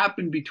that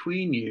happened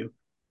between you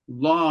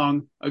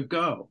long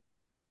ago.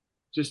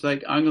 Just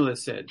like Angela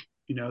said,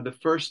 the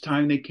first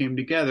time they came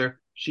together,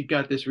 she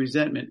got this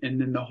resentment, and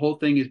then the whole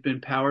thing has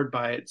been powered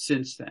by it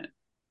since then.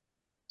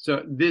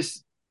 So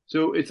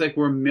it's like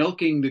we're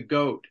milking the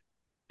goat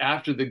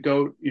after the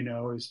goat,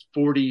 is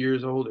 40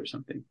 years old or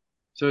something.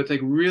 So it's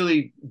like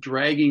really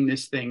dragging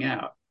this thing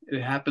out.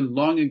 It happened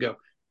long ago.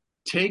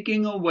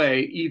 taking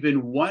away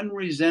even one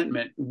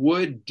resentment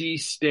would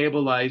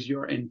destabilize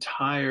your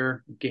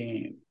entire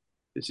game,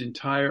 this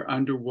entire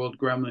underworld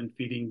gremlin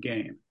feeding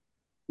game.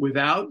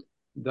 Without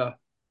the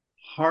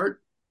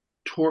heart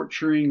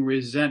torturing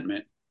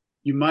resentment,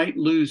 you might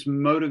lose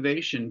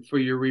motivation for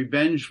your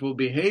revengeful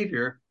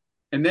behavior,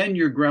 and then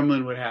your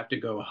gremlin would have to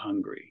go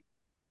hungry.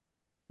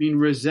 I mean,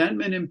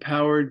 resentment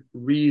empowered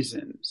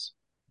reasons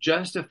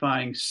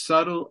justifying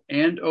subtle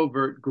and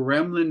overt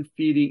gremlin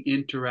feeding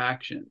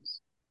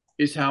interactions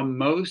is how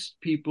most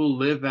people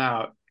live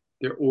out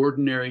their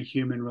ordinary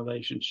human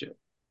relationship.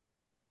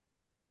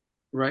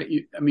 Right?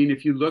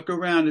 If you look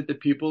around at the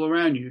people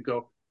around you, you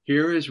go,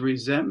 here is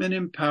resentment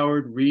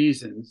empowered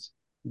reasons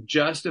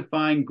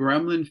justifying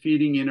gremlin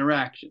feeding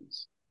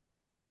interactions.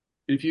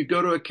 And if you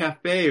go to a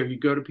cafe or you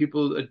go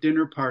to a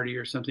dinner party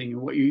or something,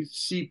 and what you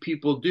see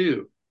people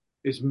do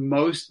is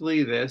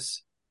mostly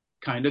this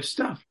kind of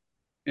stuff.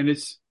 And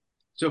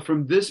so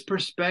from this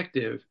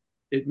perspective,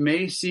 it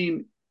may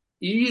seem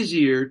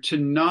easier to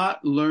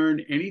not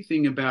learn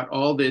anything about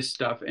all this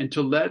stuff and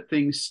to let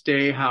things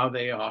stay how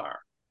they are.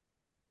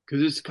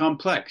 Because it's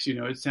complex,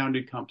 it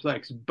sounded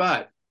complex.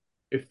 But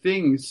if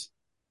things,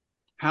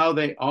 how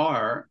they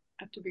are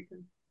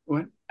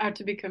are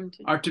to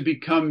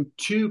become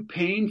too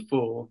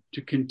painful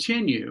to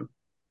continue,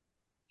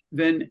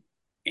 then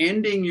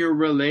ending your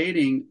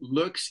relating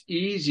looks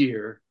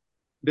easier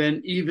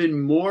than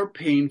even more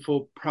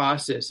painful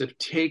process of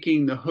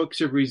taking the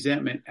hooks of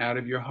resentment out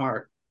of your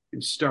heart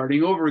and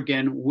starting over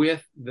again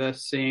with the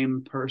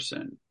same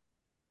person.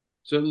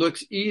 So it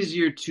looks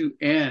easier to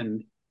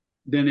end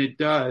than it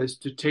does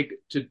to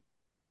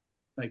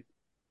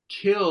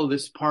kill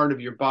this part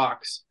of your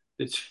box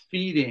that's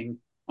feeding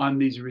on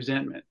this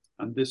resentment.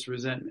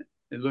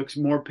 It looks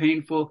more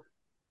painful,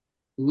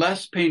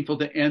 less painful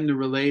to end the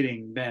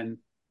relating than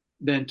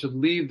to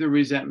leave the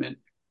resentment,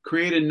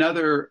 create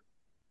another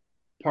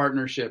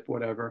partnership,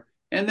 whatever,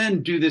 and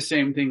then do the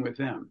same thing with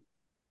them.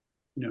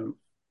 A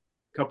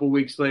couple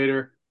weeks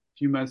later, a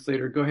few months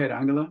later. Go ahead,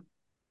 Angela.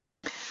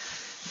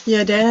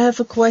 Yeah, there I have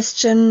a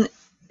question.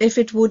 If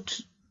it would,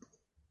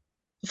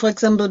 for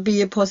example,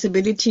 be a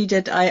possibility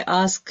that I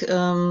ask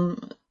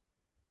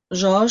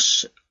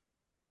George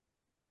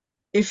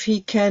if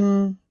he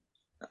can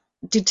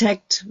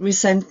detect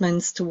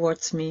resentments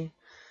towards me.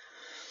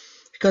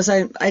 Because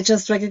I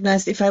just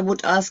recognized if I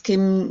would ask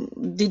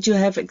him, did you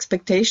have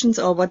expectations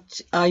or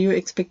what are your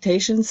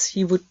expectations?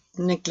 He would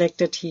neglect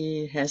that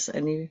he has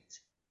any.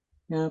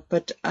 Yeah,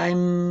 but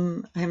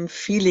I'm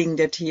feeling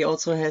that he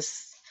also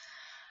has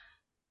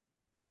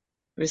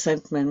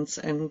resentments,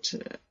 and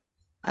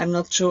I'm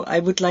not sure. I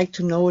would like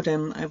to know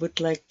them. I would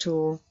like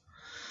to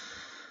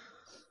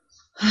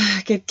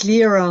get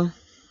clearer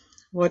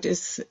what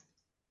is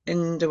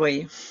in the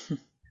way.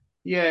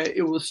 Yeah,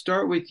 it will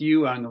start with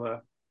you,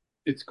 Angela.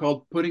 It's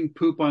called putting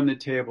poop on the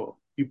table.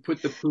 You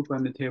put the poop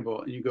on the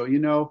table and you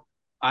go,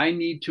 I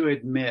need to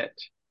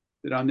admit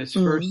that on this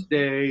first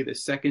day, the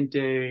second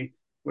day,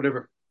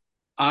 whatever,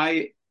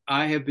 I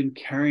have been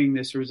carrying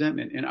this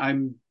resentment, and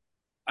I'm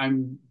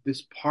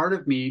this part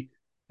of me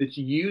that's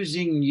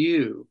using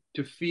you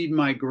to feed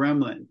my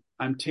gremlin.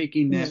 I'm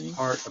taking that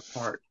part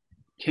apart.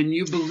 Can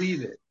you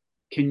believe it?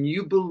 Can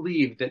you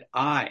believe that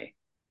I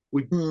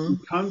would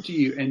come to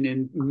you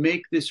and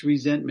make this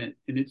resentment?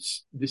 And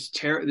it's this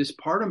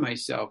part of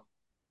myself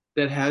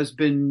that has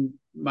been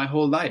my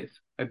whole life.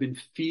 I've been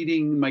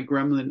feeding my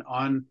gremlin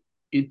on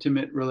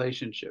intimate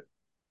relationship.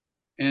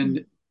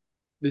 And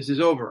this is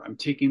over. I'm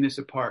taking this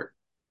apart.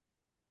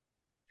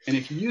 And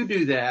if you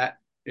do that,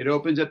 it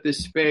opens up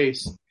this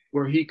space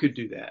where he could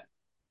do that.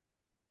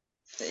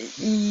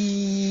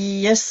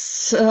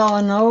 Yes,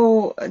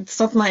 no, it's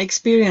not my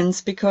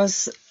experience,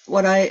 because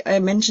what I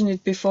mentioned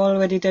it before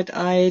already, that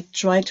I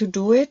try to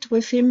do it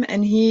with him,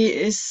 and he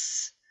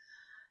is,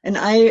 and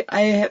I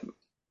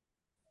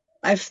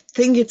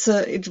think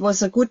it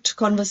was a good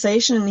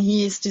conversation, and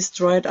he is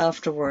destroyed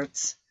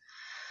afterwards.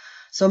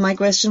 So my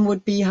question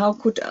would be, how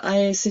could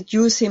I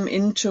seduce him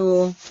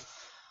into?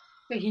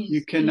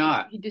 You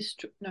cannot.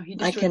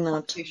 I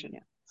cannot.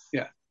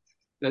 Yeah.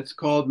 That's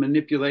called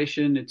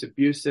manipulation. It's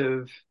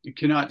abusive. You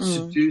cannot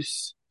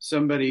seduce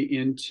somebody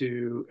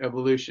into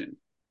evolution.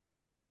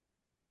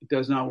 It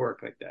does not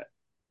work like that.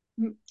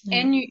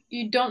 And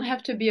you don't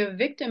have to be a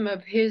victim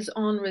of his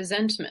own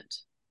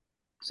resentment.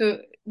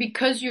 So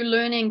because you're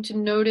learning to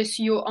notice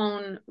your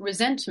own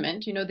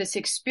resentment, this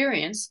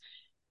experience,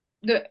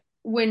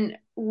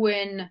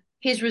 when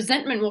his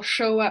resentment will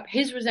show up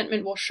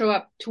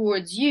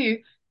towards you,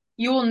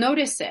 you will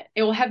notice it.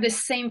 It will have the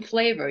same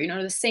flavor,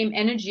 the same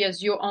energy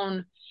as your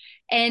own.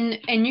 And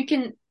you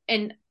can,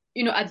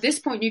 at this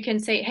point you can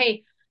say,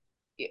 hey,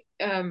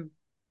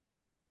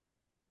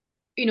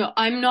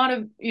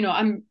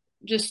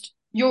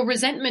 your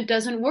resentment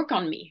doesn't work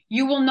on me.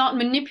 You will not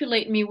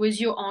manipulate me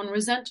with your own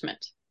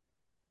resentment.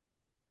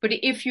 But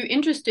if you're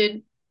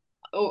interested,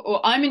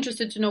 or I'm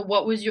interested to know,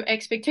 what was your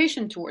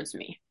expectation towards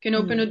me? You can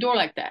open a door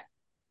like that.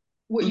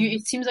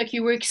 It seems like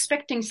you were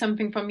expecting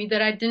something from me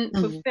that I didn't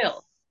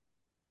fulfill.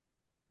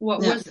 What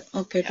was it?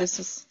 Okay, this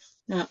is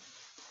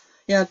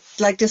Yeah,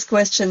 like this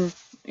question.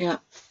 Yeah.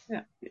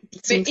 Yeah. It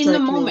But seems in the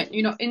like moment,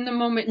 in the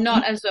moment,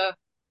 not as a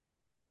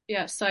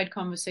side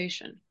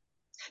conversation.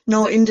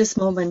 no, in this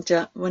moment,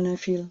 yeah, when I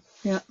feel.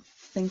 Yeah.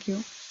 Thank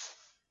you.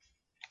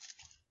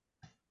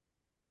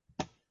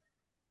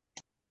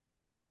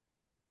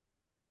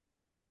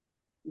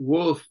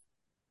 Wolf,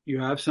 you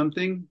have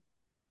something?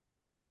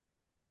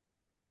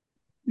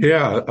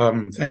 Yeah,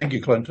 thank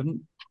you,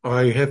 Clinton.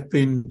 I have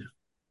been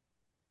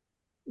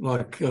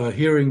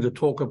hearing the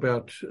talk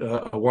about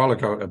a while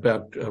ago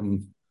about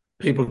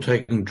people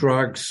taking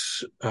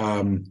drugs,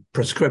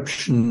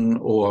 prescription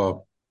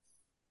or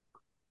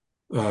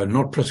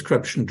not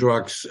prescription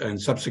drugs,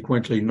 and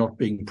subsequently not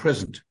being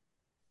present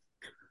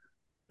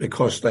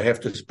because they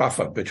have this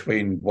buffer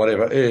between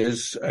whatever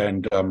is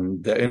and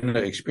their inner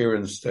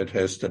experience that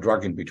has the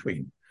drug in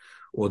between,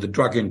 or the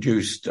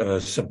drug-induced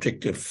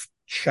subjective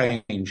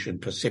change in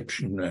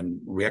perception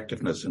and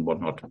reactiveness and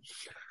whatnot,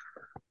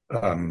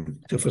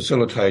 to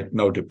facilitate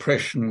no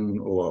depression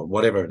or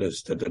whatever it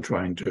is that they're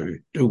trying to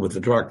do with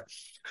the drug.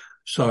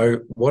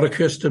 So what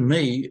occurs to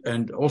me,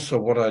 and also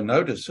what I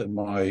notice in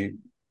my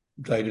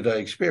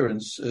day-to-day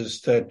experience, is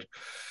that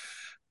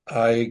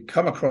I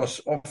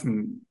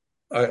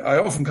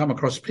often come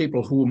across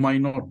people who may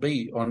not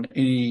be on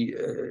any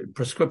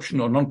prescription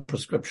or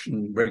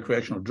non-prescription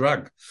recreational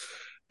drug,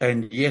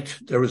 and yet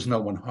there is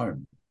no one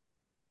home.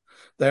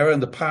 They're in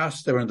the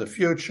past, they're in the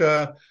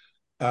future,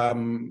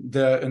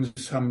 they're in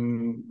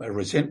some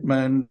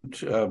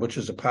resentment, which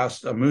is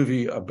a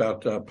movie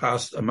about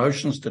past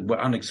emotions that were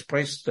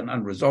unexpressed and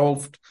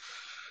unresolved,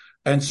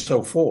 and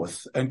so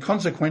forth. And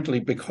consequently,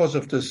 because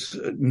of this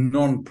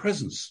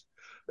non-presence,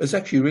 it's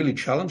actually really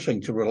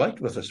challenging to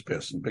relate with this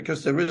person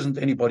because there isn't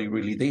anybody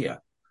really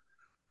there.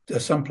 They're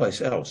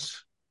someplace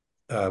else,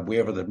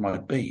 wherever that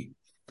might be.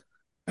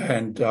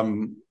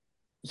 And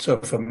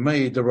so for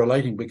me, the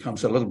relating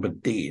becomes a little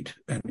bit dead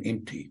and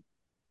empty.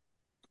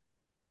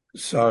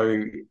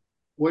 So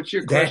what's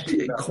your question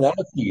that about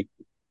quality?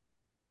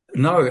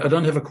 No, I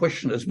don't have a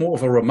question. It's more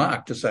of a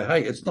remark to say,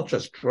 hey, it's not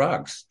just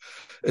drugs.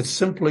 It's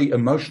simply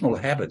emotional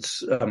habits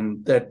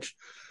that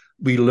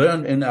we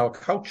learn in our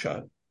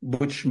culture,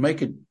 which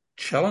make it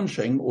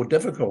challenging or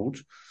difficult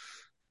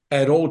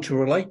at all to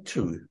relate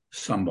to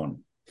someone.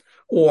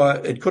 Or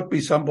it could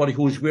be somebody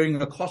who's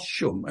wearing a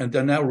costume and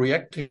they're now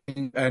reacting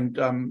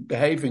and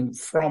behaving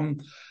from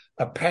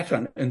a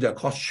pattern in their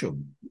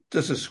costume.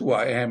 This is who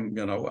I am,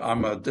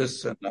 I'm a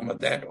this and I'm a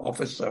that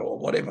officer or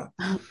whatever.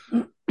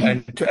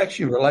 And to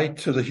actually relate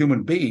to the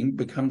human being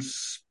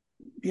becomes,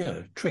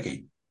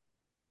 tricky.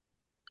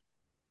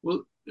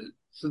 Well,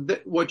 so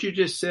what you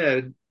just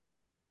said,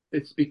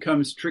 it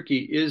becomes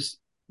tricky,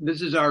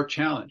 this is our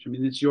challenge. I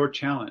mean, it's your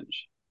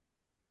challenge.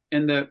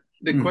 And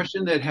the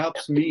question that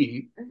helps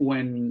me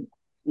when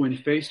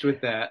faced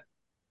with that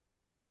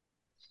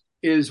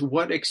is,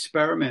 what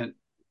experiment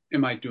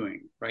am I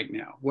doing right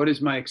now? What is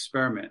my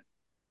experiment?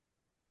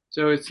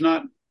 So it's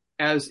not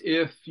as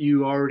if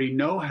you already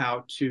know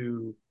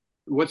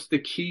what's the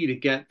key to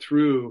get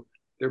through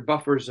their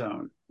buffer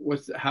zone?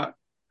 What's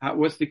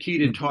the key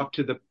to talk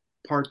to the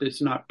part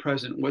that's not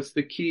present? What's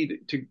the key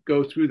to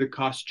go through the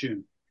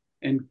costume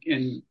and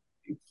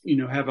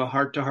have a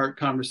heart-to-heart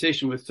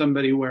conversation with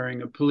somebody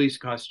wearing a police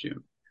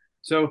costume?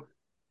 So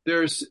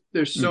there's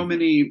so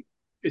many.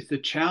 It's the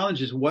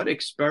challenge is, what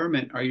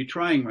experiment are you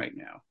trying right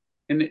now?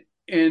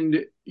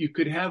 And you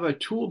could have a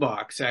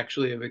toolbox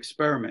actually of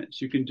experiments.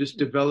 You can just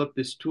develop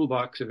this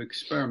toolbox of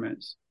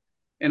experiments.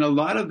 And a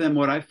lot of them,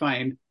 what I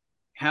find,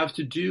 have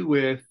to do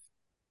with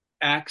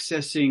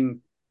accessing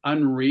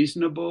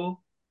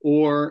unreasonable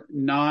or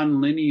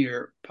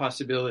nonlinear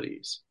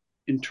possibilities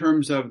in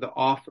terms of the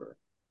offer.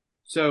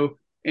 So,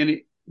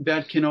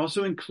 that can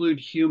also include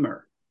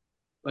humor.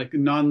 Like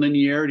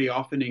nonlinearity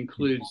often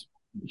includes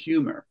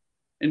humor.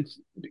 And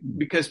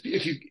because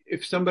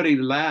if somebody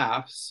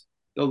laughs,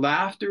 the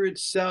laughter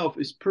itself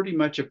is pretty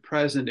much a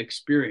present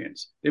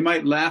experience. They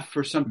might laugh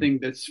for something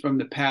that's from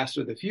the past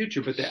or the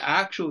future, but the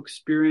actual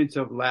experience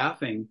of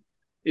laughing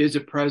is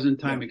a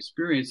present time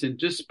experience. And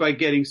just by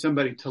getting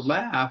somebody to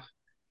laugh,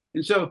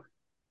 and so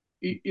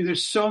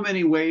there's so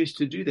many ways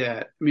to do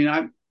that. I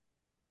mean,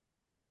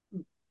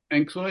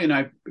 and Chloe and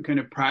I kind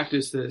of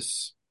practice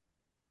this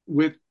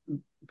with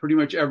pretty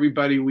much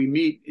everybody we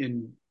meet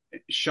in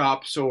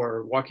shops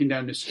or walking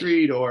down the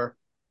street or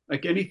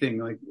like anything.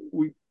 Like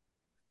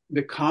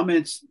the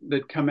comments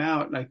that come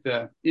out, like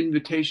the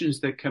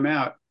invitations that come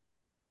out,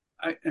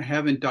 I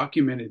haven't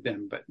documented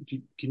them, but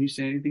can you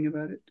say anything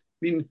about it? I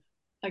mean,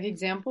 like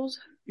examples?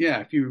 Yeah,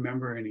 if you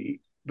remember any.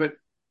 But I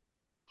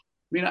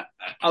mean,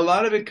 a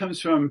lot of it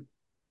comes from,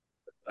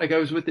 like, I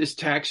was with this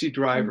taxi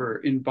driver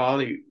in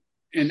Bali,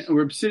 and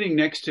we're sitting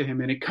next to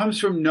him, and it comes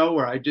from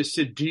nowhere. I just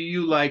said, "Do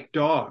you like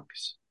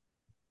dogs?"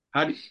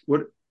 And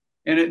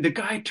the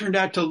guy turned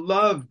out to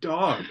love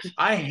dogs.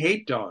 I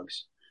hate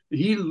dogs.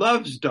 He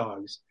loves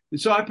dogs. And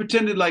so I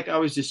pretended like I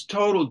was this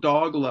total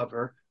dog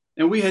lover.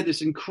 And we had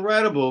this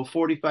incredible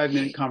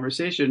 45-minute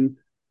conversation,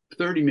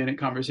 30-minute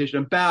conversation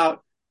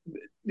about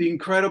the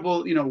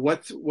incredible,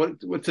 what's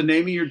the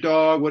name of your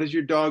dog? What does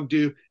your dog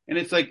do? And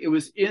it's like, it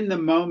was in the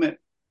moment,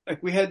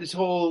 like we had this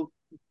whole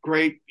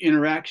great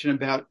interaction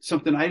about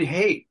something I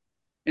hate.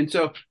 And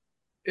so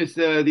it's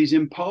these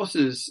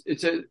impulses.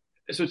 It's a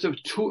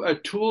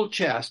tool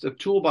chest, a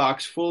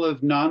toolbox full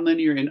of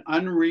nonlinear and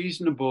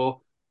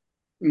unreasonable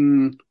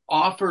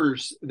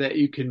offers that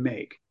you can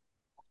make.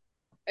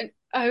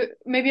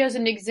 Maybe as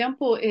an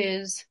example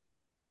is,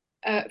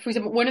 for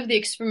example, one of the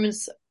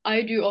experiments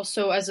I do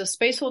also as a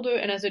space holder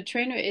and as a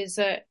trainer is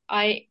that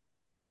I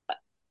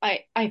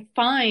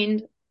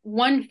find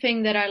one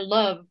thing that I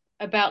love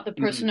about the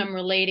person I'm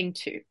relating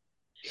to.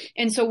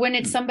 And so when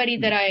it's somebody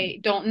that I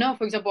don't know,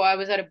 for example, I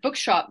was at a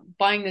bookshop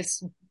buying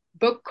this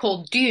book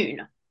called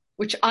Dune,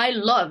 which I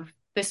love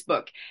this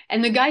book.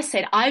 And the guy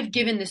said, I've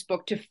given this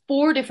book to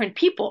 4 different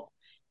people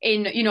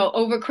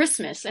over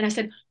Christmas. And I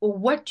said, well,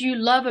 what do you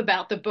love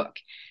about the book?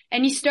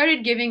 And he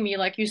started giving me,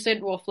 like you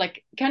said, Wolf,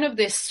 like kind of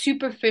this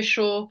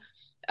superficial,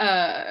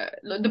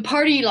 the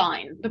party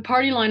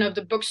line of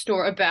the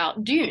bookstore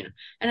about Dune.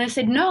 And I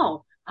said,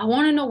 no, I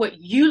want to know what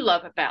you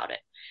love about it.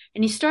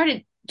 And he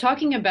started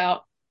talking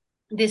about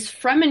this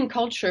Fremen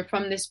culture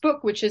from this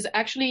book, which is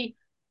actually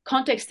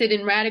contexted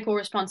in radical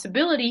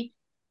responsibility.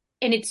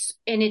 And it's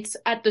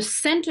at the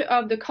center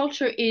of the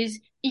culture is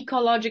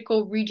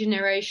ecological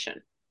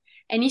regeneration.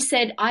 And he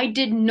said, I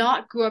did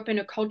not grow up in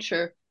a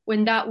culture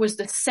when that was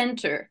the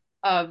center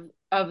of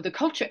the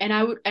culture. And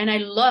I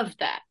loved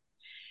that.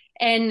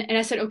 And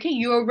I said, okay,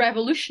 you're a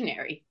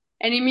revolutionary.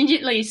 And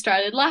immediately he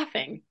started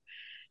laughing.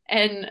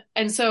 And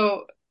I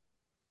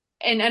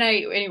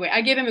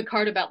gave him a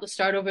card about the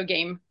Start Over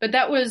game, but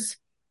that was,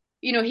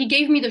 he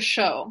gave me the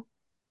show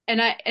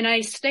and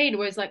I stayed,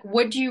 was like,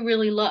 what do you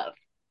really love?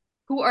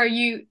 Who are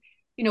you?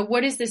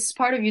 What is this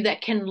part of you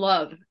that can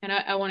love? And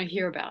I want to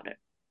hear about it.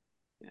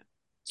 Yeah.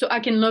 So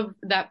I can love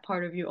that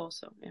part of you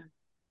also. Yeah.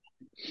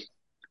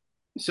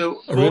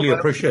 So I really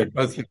appreciate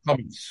both your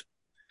comments.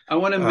 I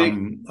want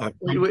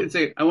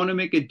to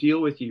make a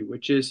deal with you,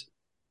 which is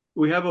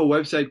we have a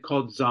website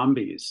called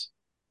Zombies,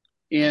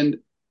 and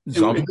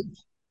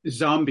Zombies,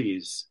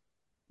 ZOMBIES,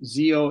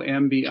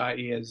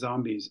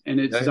 Zombies, and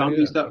it's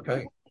zombies. Yeah.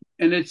 Okay.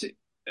 And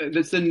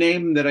that's the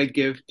name that I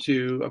give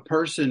to a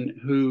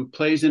person who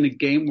plays in a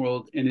game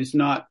world and is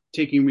not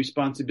taking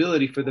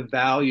responsibility for the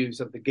values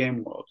of the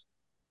game world.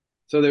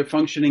 So they're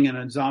functioning in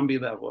a zombie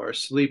level or a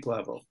sleep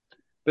level,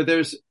 but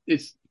it's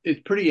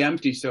pretty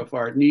empty so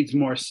far. It needs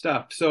more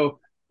stuff. So,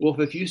 Wolf,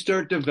 if you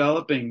start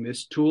developing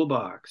this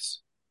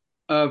toolbox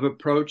of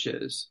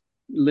approaches,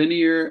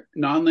 linear,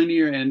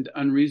 nonlinear, and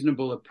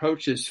unreasonable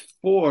approaches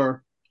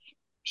for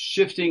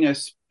shifting a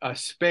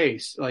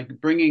space, like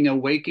bringing a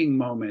waking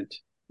moment,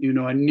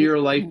 a near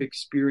life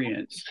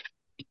experience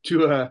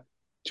to a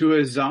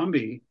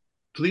zombie,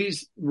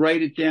 please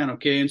write it down.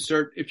 Okay. And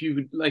if you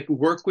would like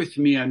work with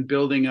me on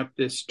building up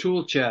this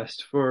tool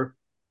chest for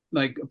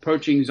like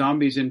approaching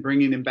zombies and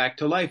bringing them back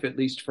to life, at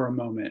least for a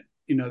moment,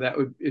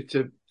 it's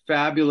a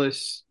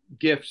fabulous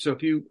gift. So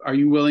are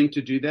you willing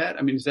to do that?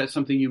 I mean, is that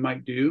something you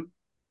might do?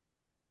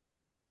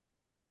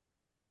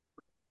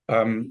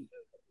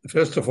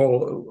 First of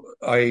all,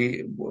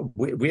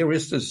 where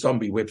is this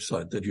zombie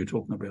website that you're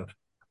talking about?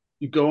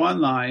 You go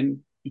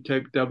online, you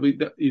type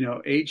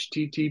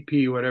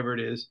HTTP, whatever it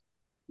is,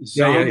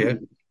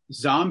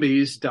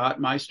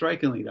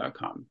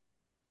 zombies.mystrikingly.com.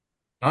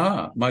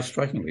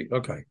 MyStrikingly.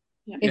 Okay.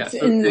 Yeah. It's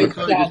in the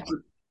chat.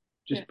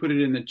 Just put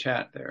it in the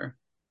chat there.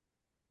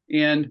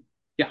 And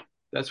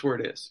that's where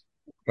it is.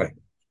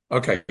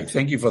 Okay.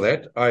 Thank you for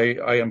that.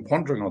 I am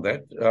pondering on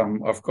that.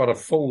 I've got a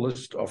full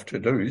list of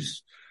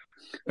to-dos.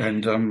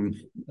 And I'm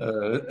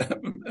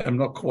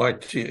not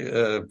quite,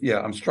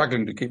 I'm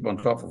struggling to keep on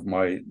top of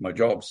my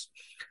jobs.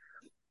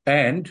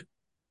 And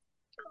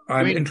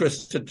I'm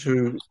interested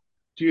to...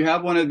 Do you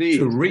have one of these?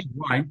 To read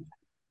mine.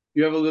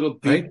 You have a little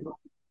beat.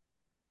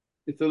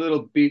 It's a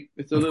little beat.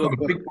 It's a little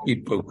big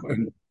beat book.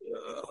 And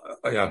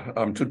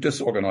I'm too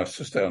disorganized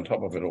to stay on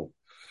top of it all.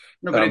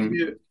 No, but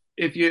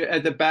if you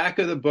at the back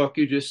of the book,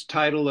 you just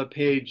title a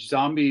page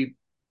zombie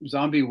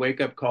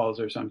wake-up calls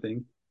or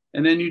something.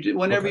 And then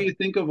whenever you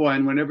think of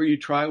one, whenever you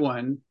try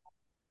one,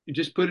 you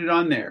just put it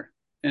on there.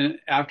 And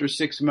after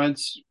 6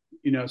 months,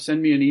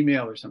 send me an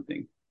email or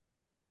something.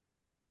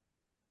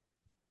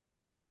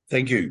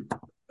 Thank you.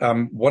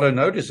 What I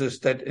notice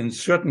is that in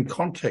certain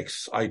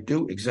contexts, I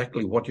do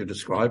exactly what you're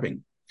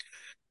describing.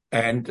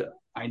 And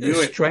I knew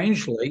it.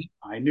 Strangely.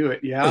 I knew it.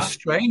 Yeah.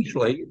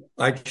 Strangely,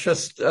 I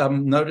just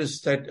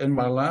noticed that in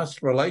my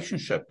last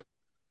relationship,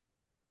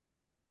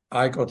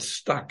 I got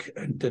stuck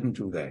and didn't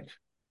do that.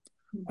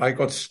 I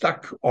got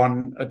stuck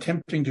on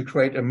attempting to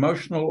create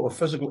emotional or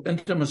physical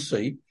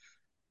intimacy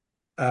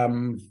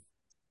in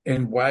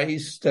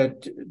ways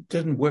that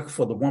didn't work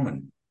for the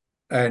woman.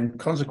 And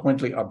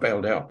consequently, I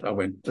bailed out. I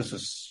went, this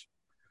is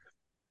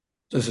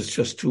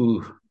just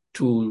too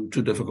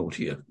difficult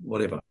here,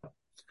 whatever.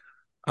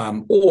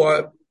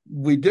 Or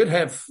we did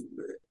have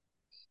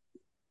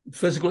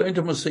physical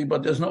intimacy,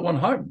 but there's no one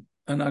home.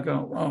 And I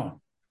go, oh,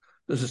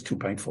 this is too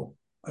painful.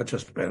 I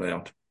just bail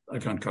out. I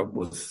can't cope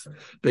with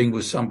being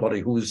with somebody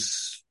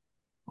who's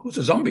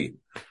a zombie,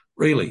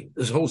 really,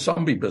 this whole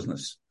zombie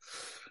business.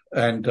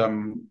 And,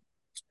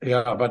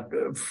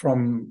 but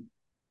from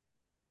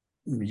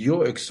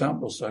your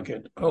examples, I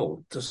get,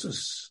 this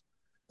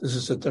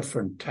is a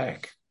different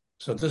tack.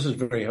 So this is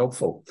very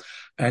helpful.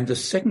 And the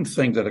second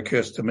thing that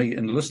occurs to me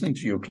in listening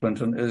to you,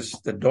 Clinton, is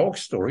the dog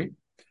story.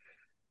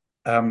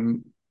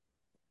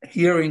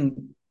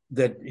 Hearing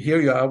that here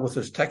you are with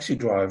this taxi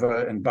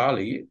driver in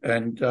Bali,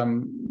 and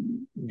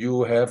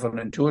you have an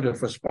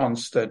intuitive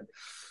response that,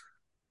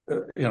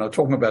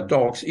 talking about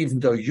dogs, even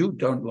though you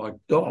don't like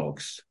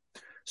dogs.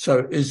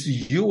 So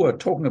as you are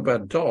talking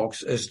about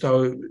dogs as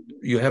though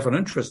you have an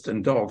interest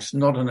in dogs,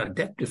 not an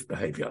adaptive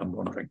behavior, I'm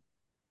wondering.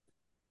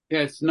 Yeah,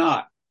 it's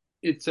not.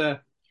 It's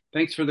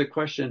thanks for the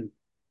question.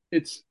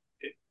 It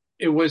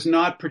was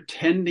not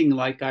pretending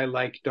like I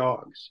like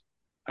dogs.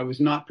 I was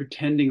not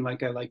pretending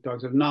like I like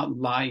dogs. I'm not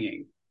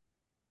lying.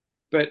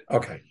 But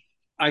okay,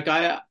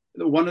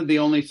 one of the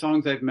only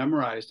songs I've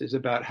memorized is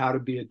about how to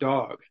be a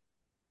dog.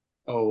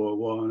 Oh, I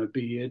want to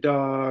be a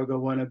dog. I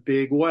want a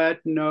big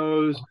wet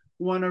nose.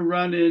 Want to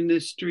run in the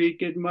street,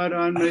 get mud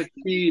on my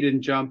feet,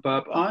 and jump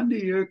up onto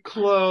your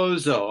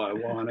clothes. Oh, I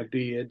want to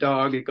be a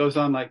dog. It goes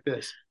on like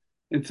this.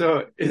 And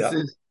so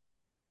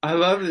I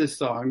love this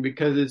song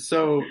because it's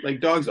so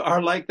like dogs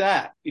are like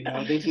that.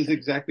 This is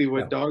exactly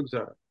what dogs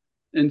are.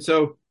 And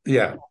so,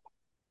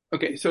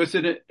 okay. So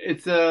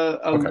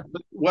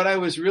what I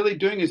was really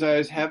doing is I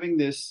was having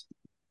this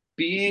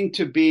being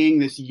to being,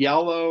 this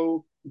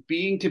yellow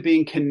being to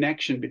being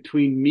connection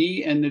between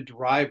me and the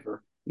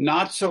driver.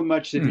 Not so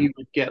much that he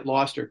would get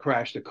lost or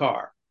crash the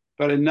car,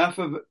 but enough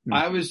of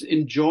I was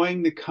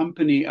enjoying the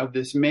company of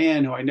this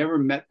man who I never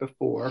met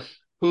before,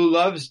 who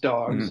loves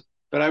dogs.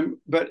 But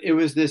it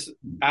was this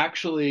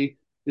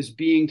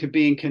being to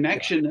being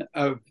connection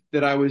of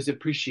that I was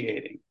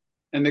appreciating,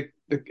 and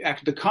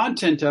the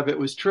content of it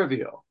was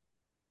trivial,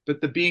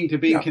 but the being to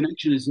being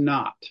connection is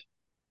not,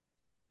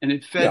 and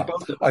it fed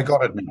both of us. I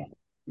got it now.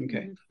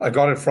 Okay, I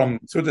got it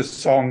through this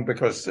song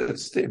because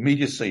it's the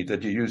immediacy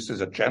that you used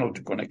as a channel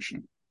to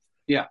connection.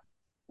 Yeah,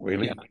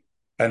 really,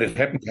 and it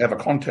happened to have a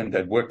content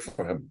that worked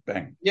for him.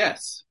 Bang.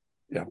 Yes.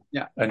 Yeah.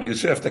 Yeah. And you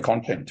serve the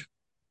content.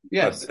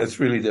 Yes, but it's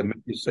really the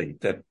immediacy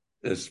that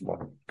is what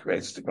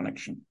creates the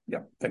connection.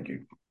 Yeah. Thank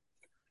you.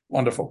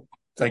 Wonderful.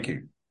 Thank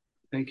you.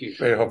 Thank you.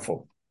 Very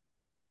helpful.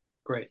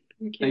 Great.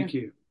 Thank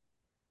you.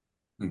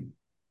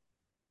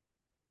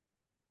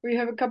 We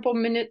have a couple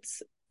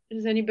minutes.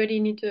 Does anybody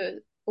need to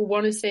or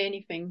want to say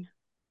anything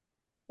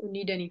or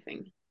need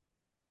anything?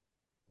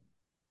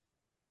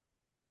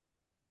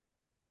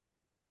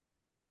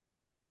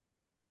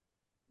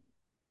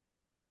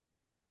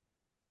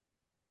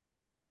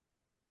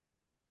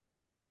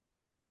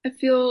 I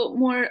feel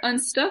more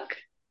unstuck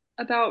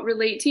about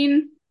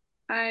relating.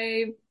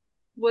 I'm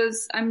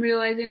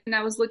realizing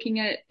I was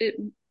looking at it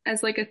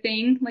as like a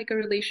thing, like a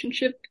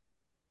relationship,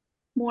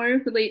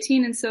 more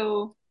relating. And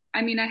so,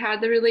 I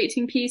had the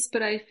relating piece,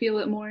 but I feel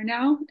it more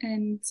now.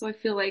 And so I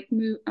feel like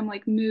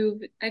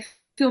I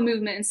feel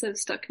movement instead of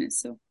stuckness.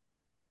 So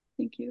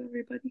thank you,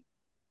 everybody.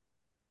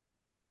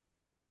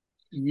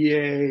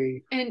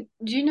 Yay. And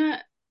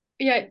Gina,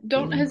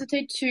 don't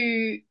hesitate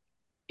to,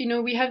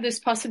 we have this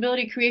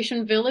possibility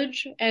creation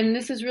village, and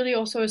this is really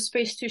also a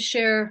space to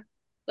share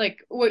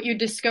like what you're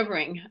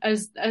discovering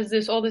as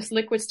all this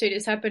liquid state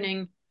is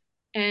happening.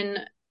 And,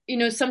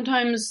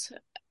 sometimes,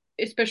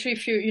 especially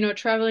if you're,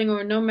 traveling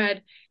or a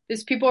nomad,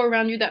 there's people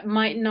around you that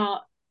might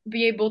not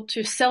be able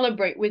to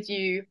celebrate with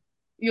you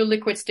your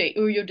liquid state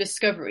or your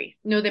discovery.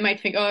 They might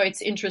think, oh,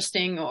 it's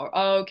interesting, or,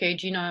 oh, okay,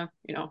 Gina,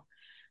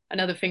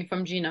 another thing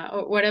from Gina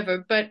or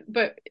whatever. But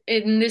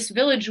in this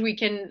village, we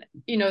can,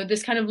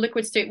 this kind of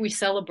liquid state we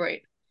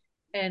celebrate.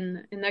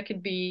 And that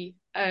could be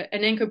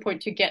an anchor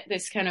point to get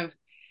this kind of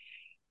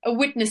a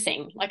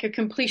witnessing, like a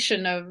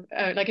completion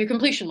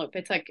loop.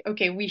 It's like,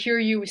 okay, we hear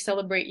you, we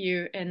celebrate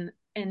you, and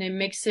it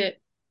makes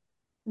it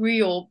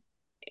real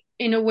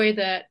in a way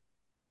that,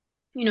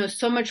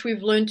 so much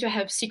we've learned to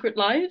have secret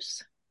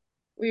lives.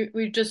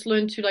 We've just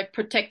learned to like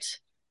protect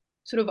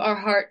sort of our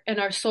heart and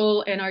our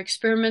soul and our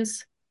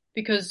experiments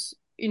because,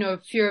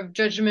 fear of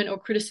judgment or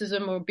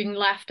criticism or being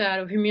laughed at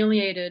or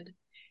humiliated.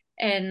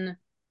 And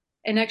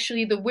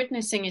actually the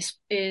witnessing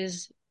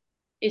is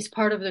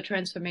part of the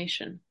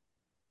transformation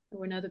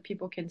when other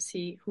people can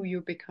see who you're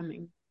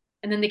becoming.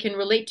 And then they can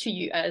relate to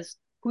you as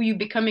who you're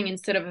becoming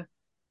instead of,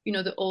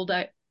 the old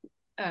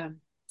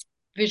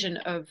vision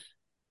of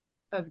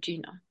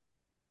Gina.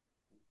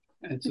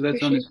 And so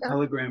that's on this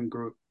Telegram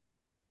group.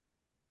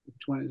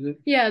 Which one is it?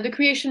 Yeah, the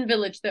Creation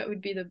Village. That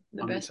would be the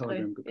best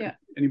place. Yeah.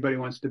 Anybody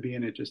wants to be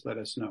in it, just let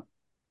us know.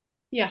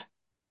 Yeah.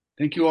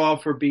 Thank you all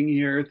for being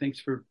here. Thanks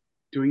for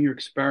doing your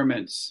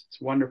experiments.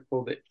 It's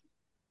wonderful that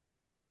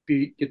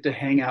we get to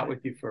hang out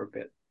with you for a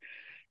bit.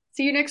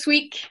 See you next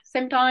week,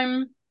 same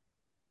time.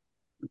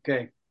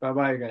 Okay.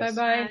 Bye-bye, guys.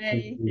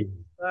 Bye-bye.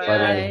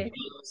 Bye.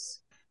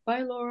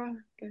 Bye, Laura.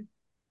 Good.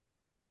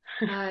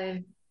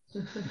 Bye.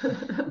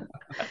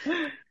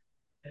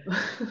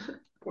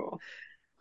 Cool.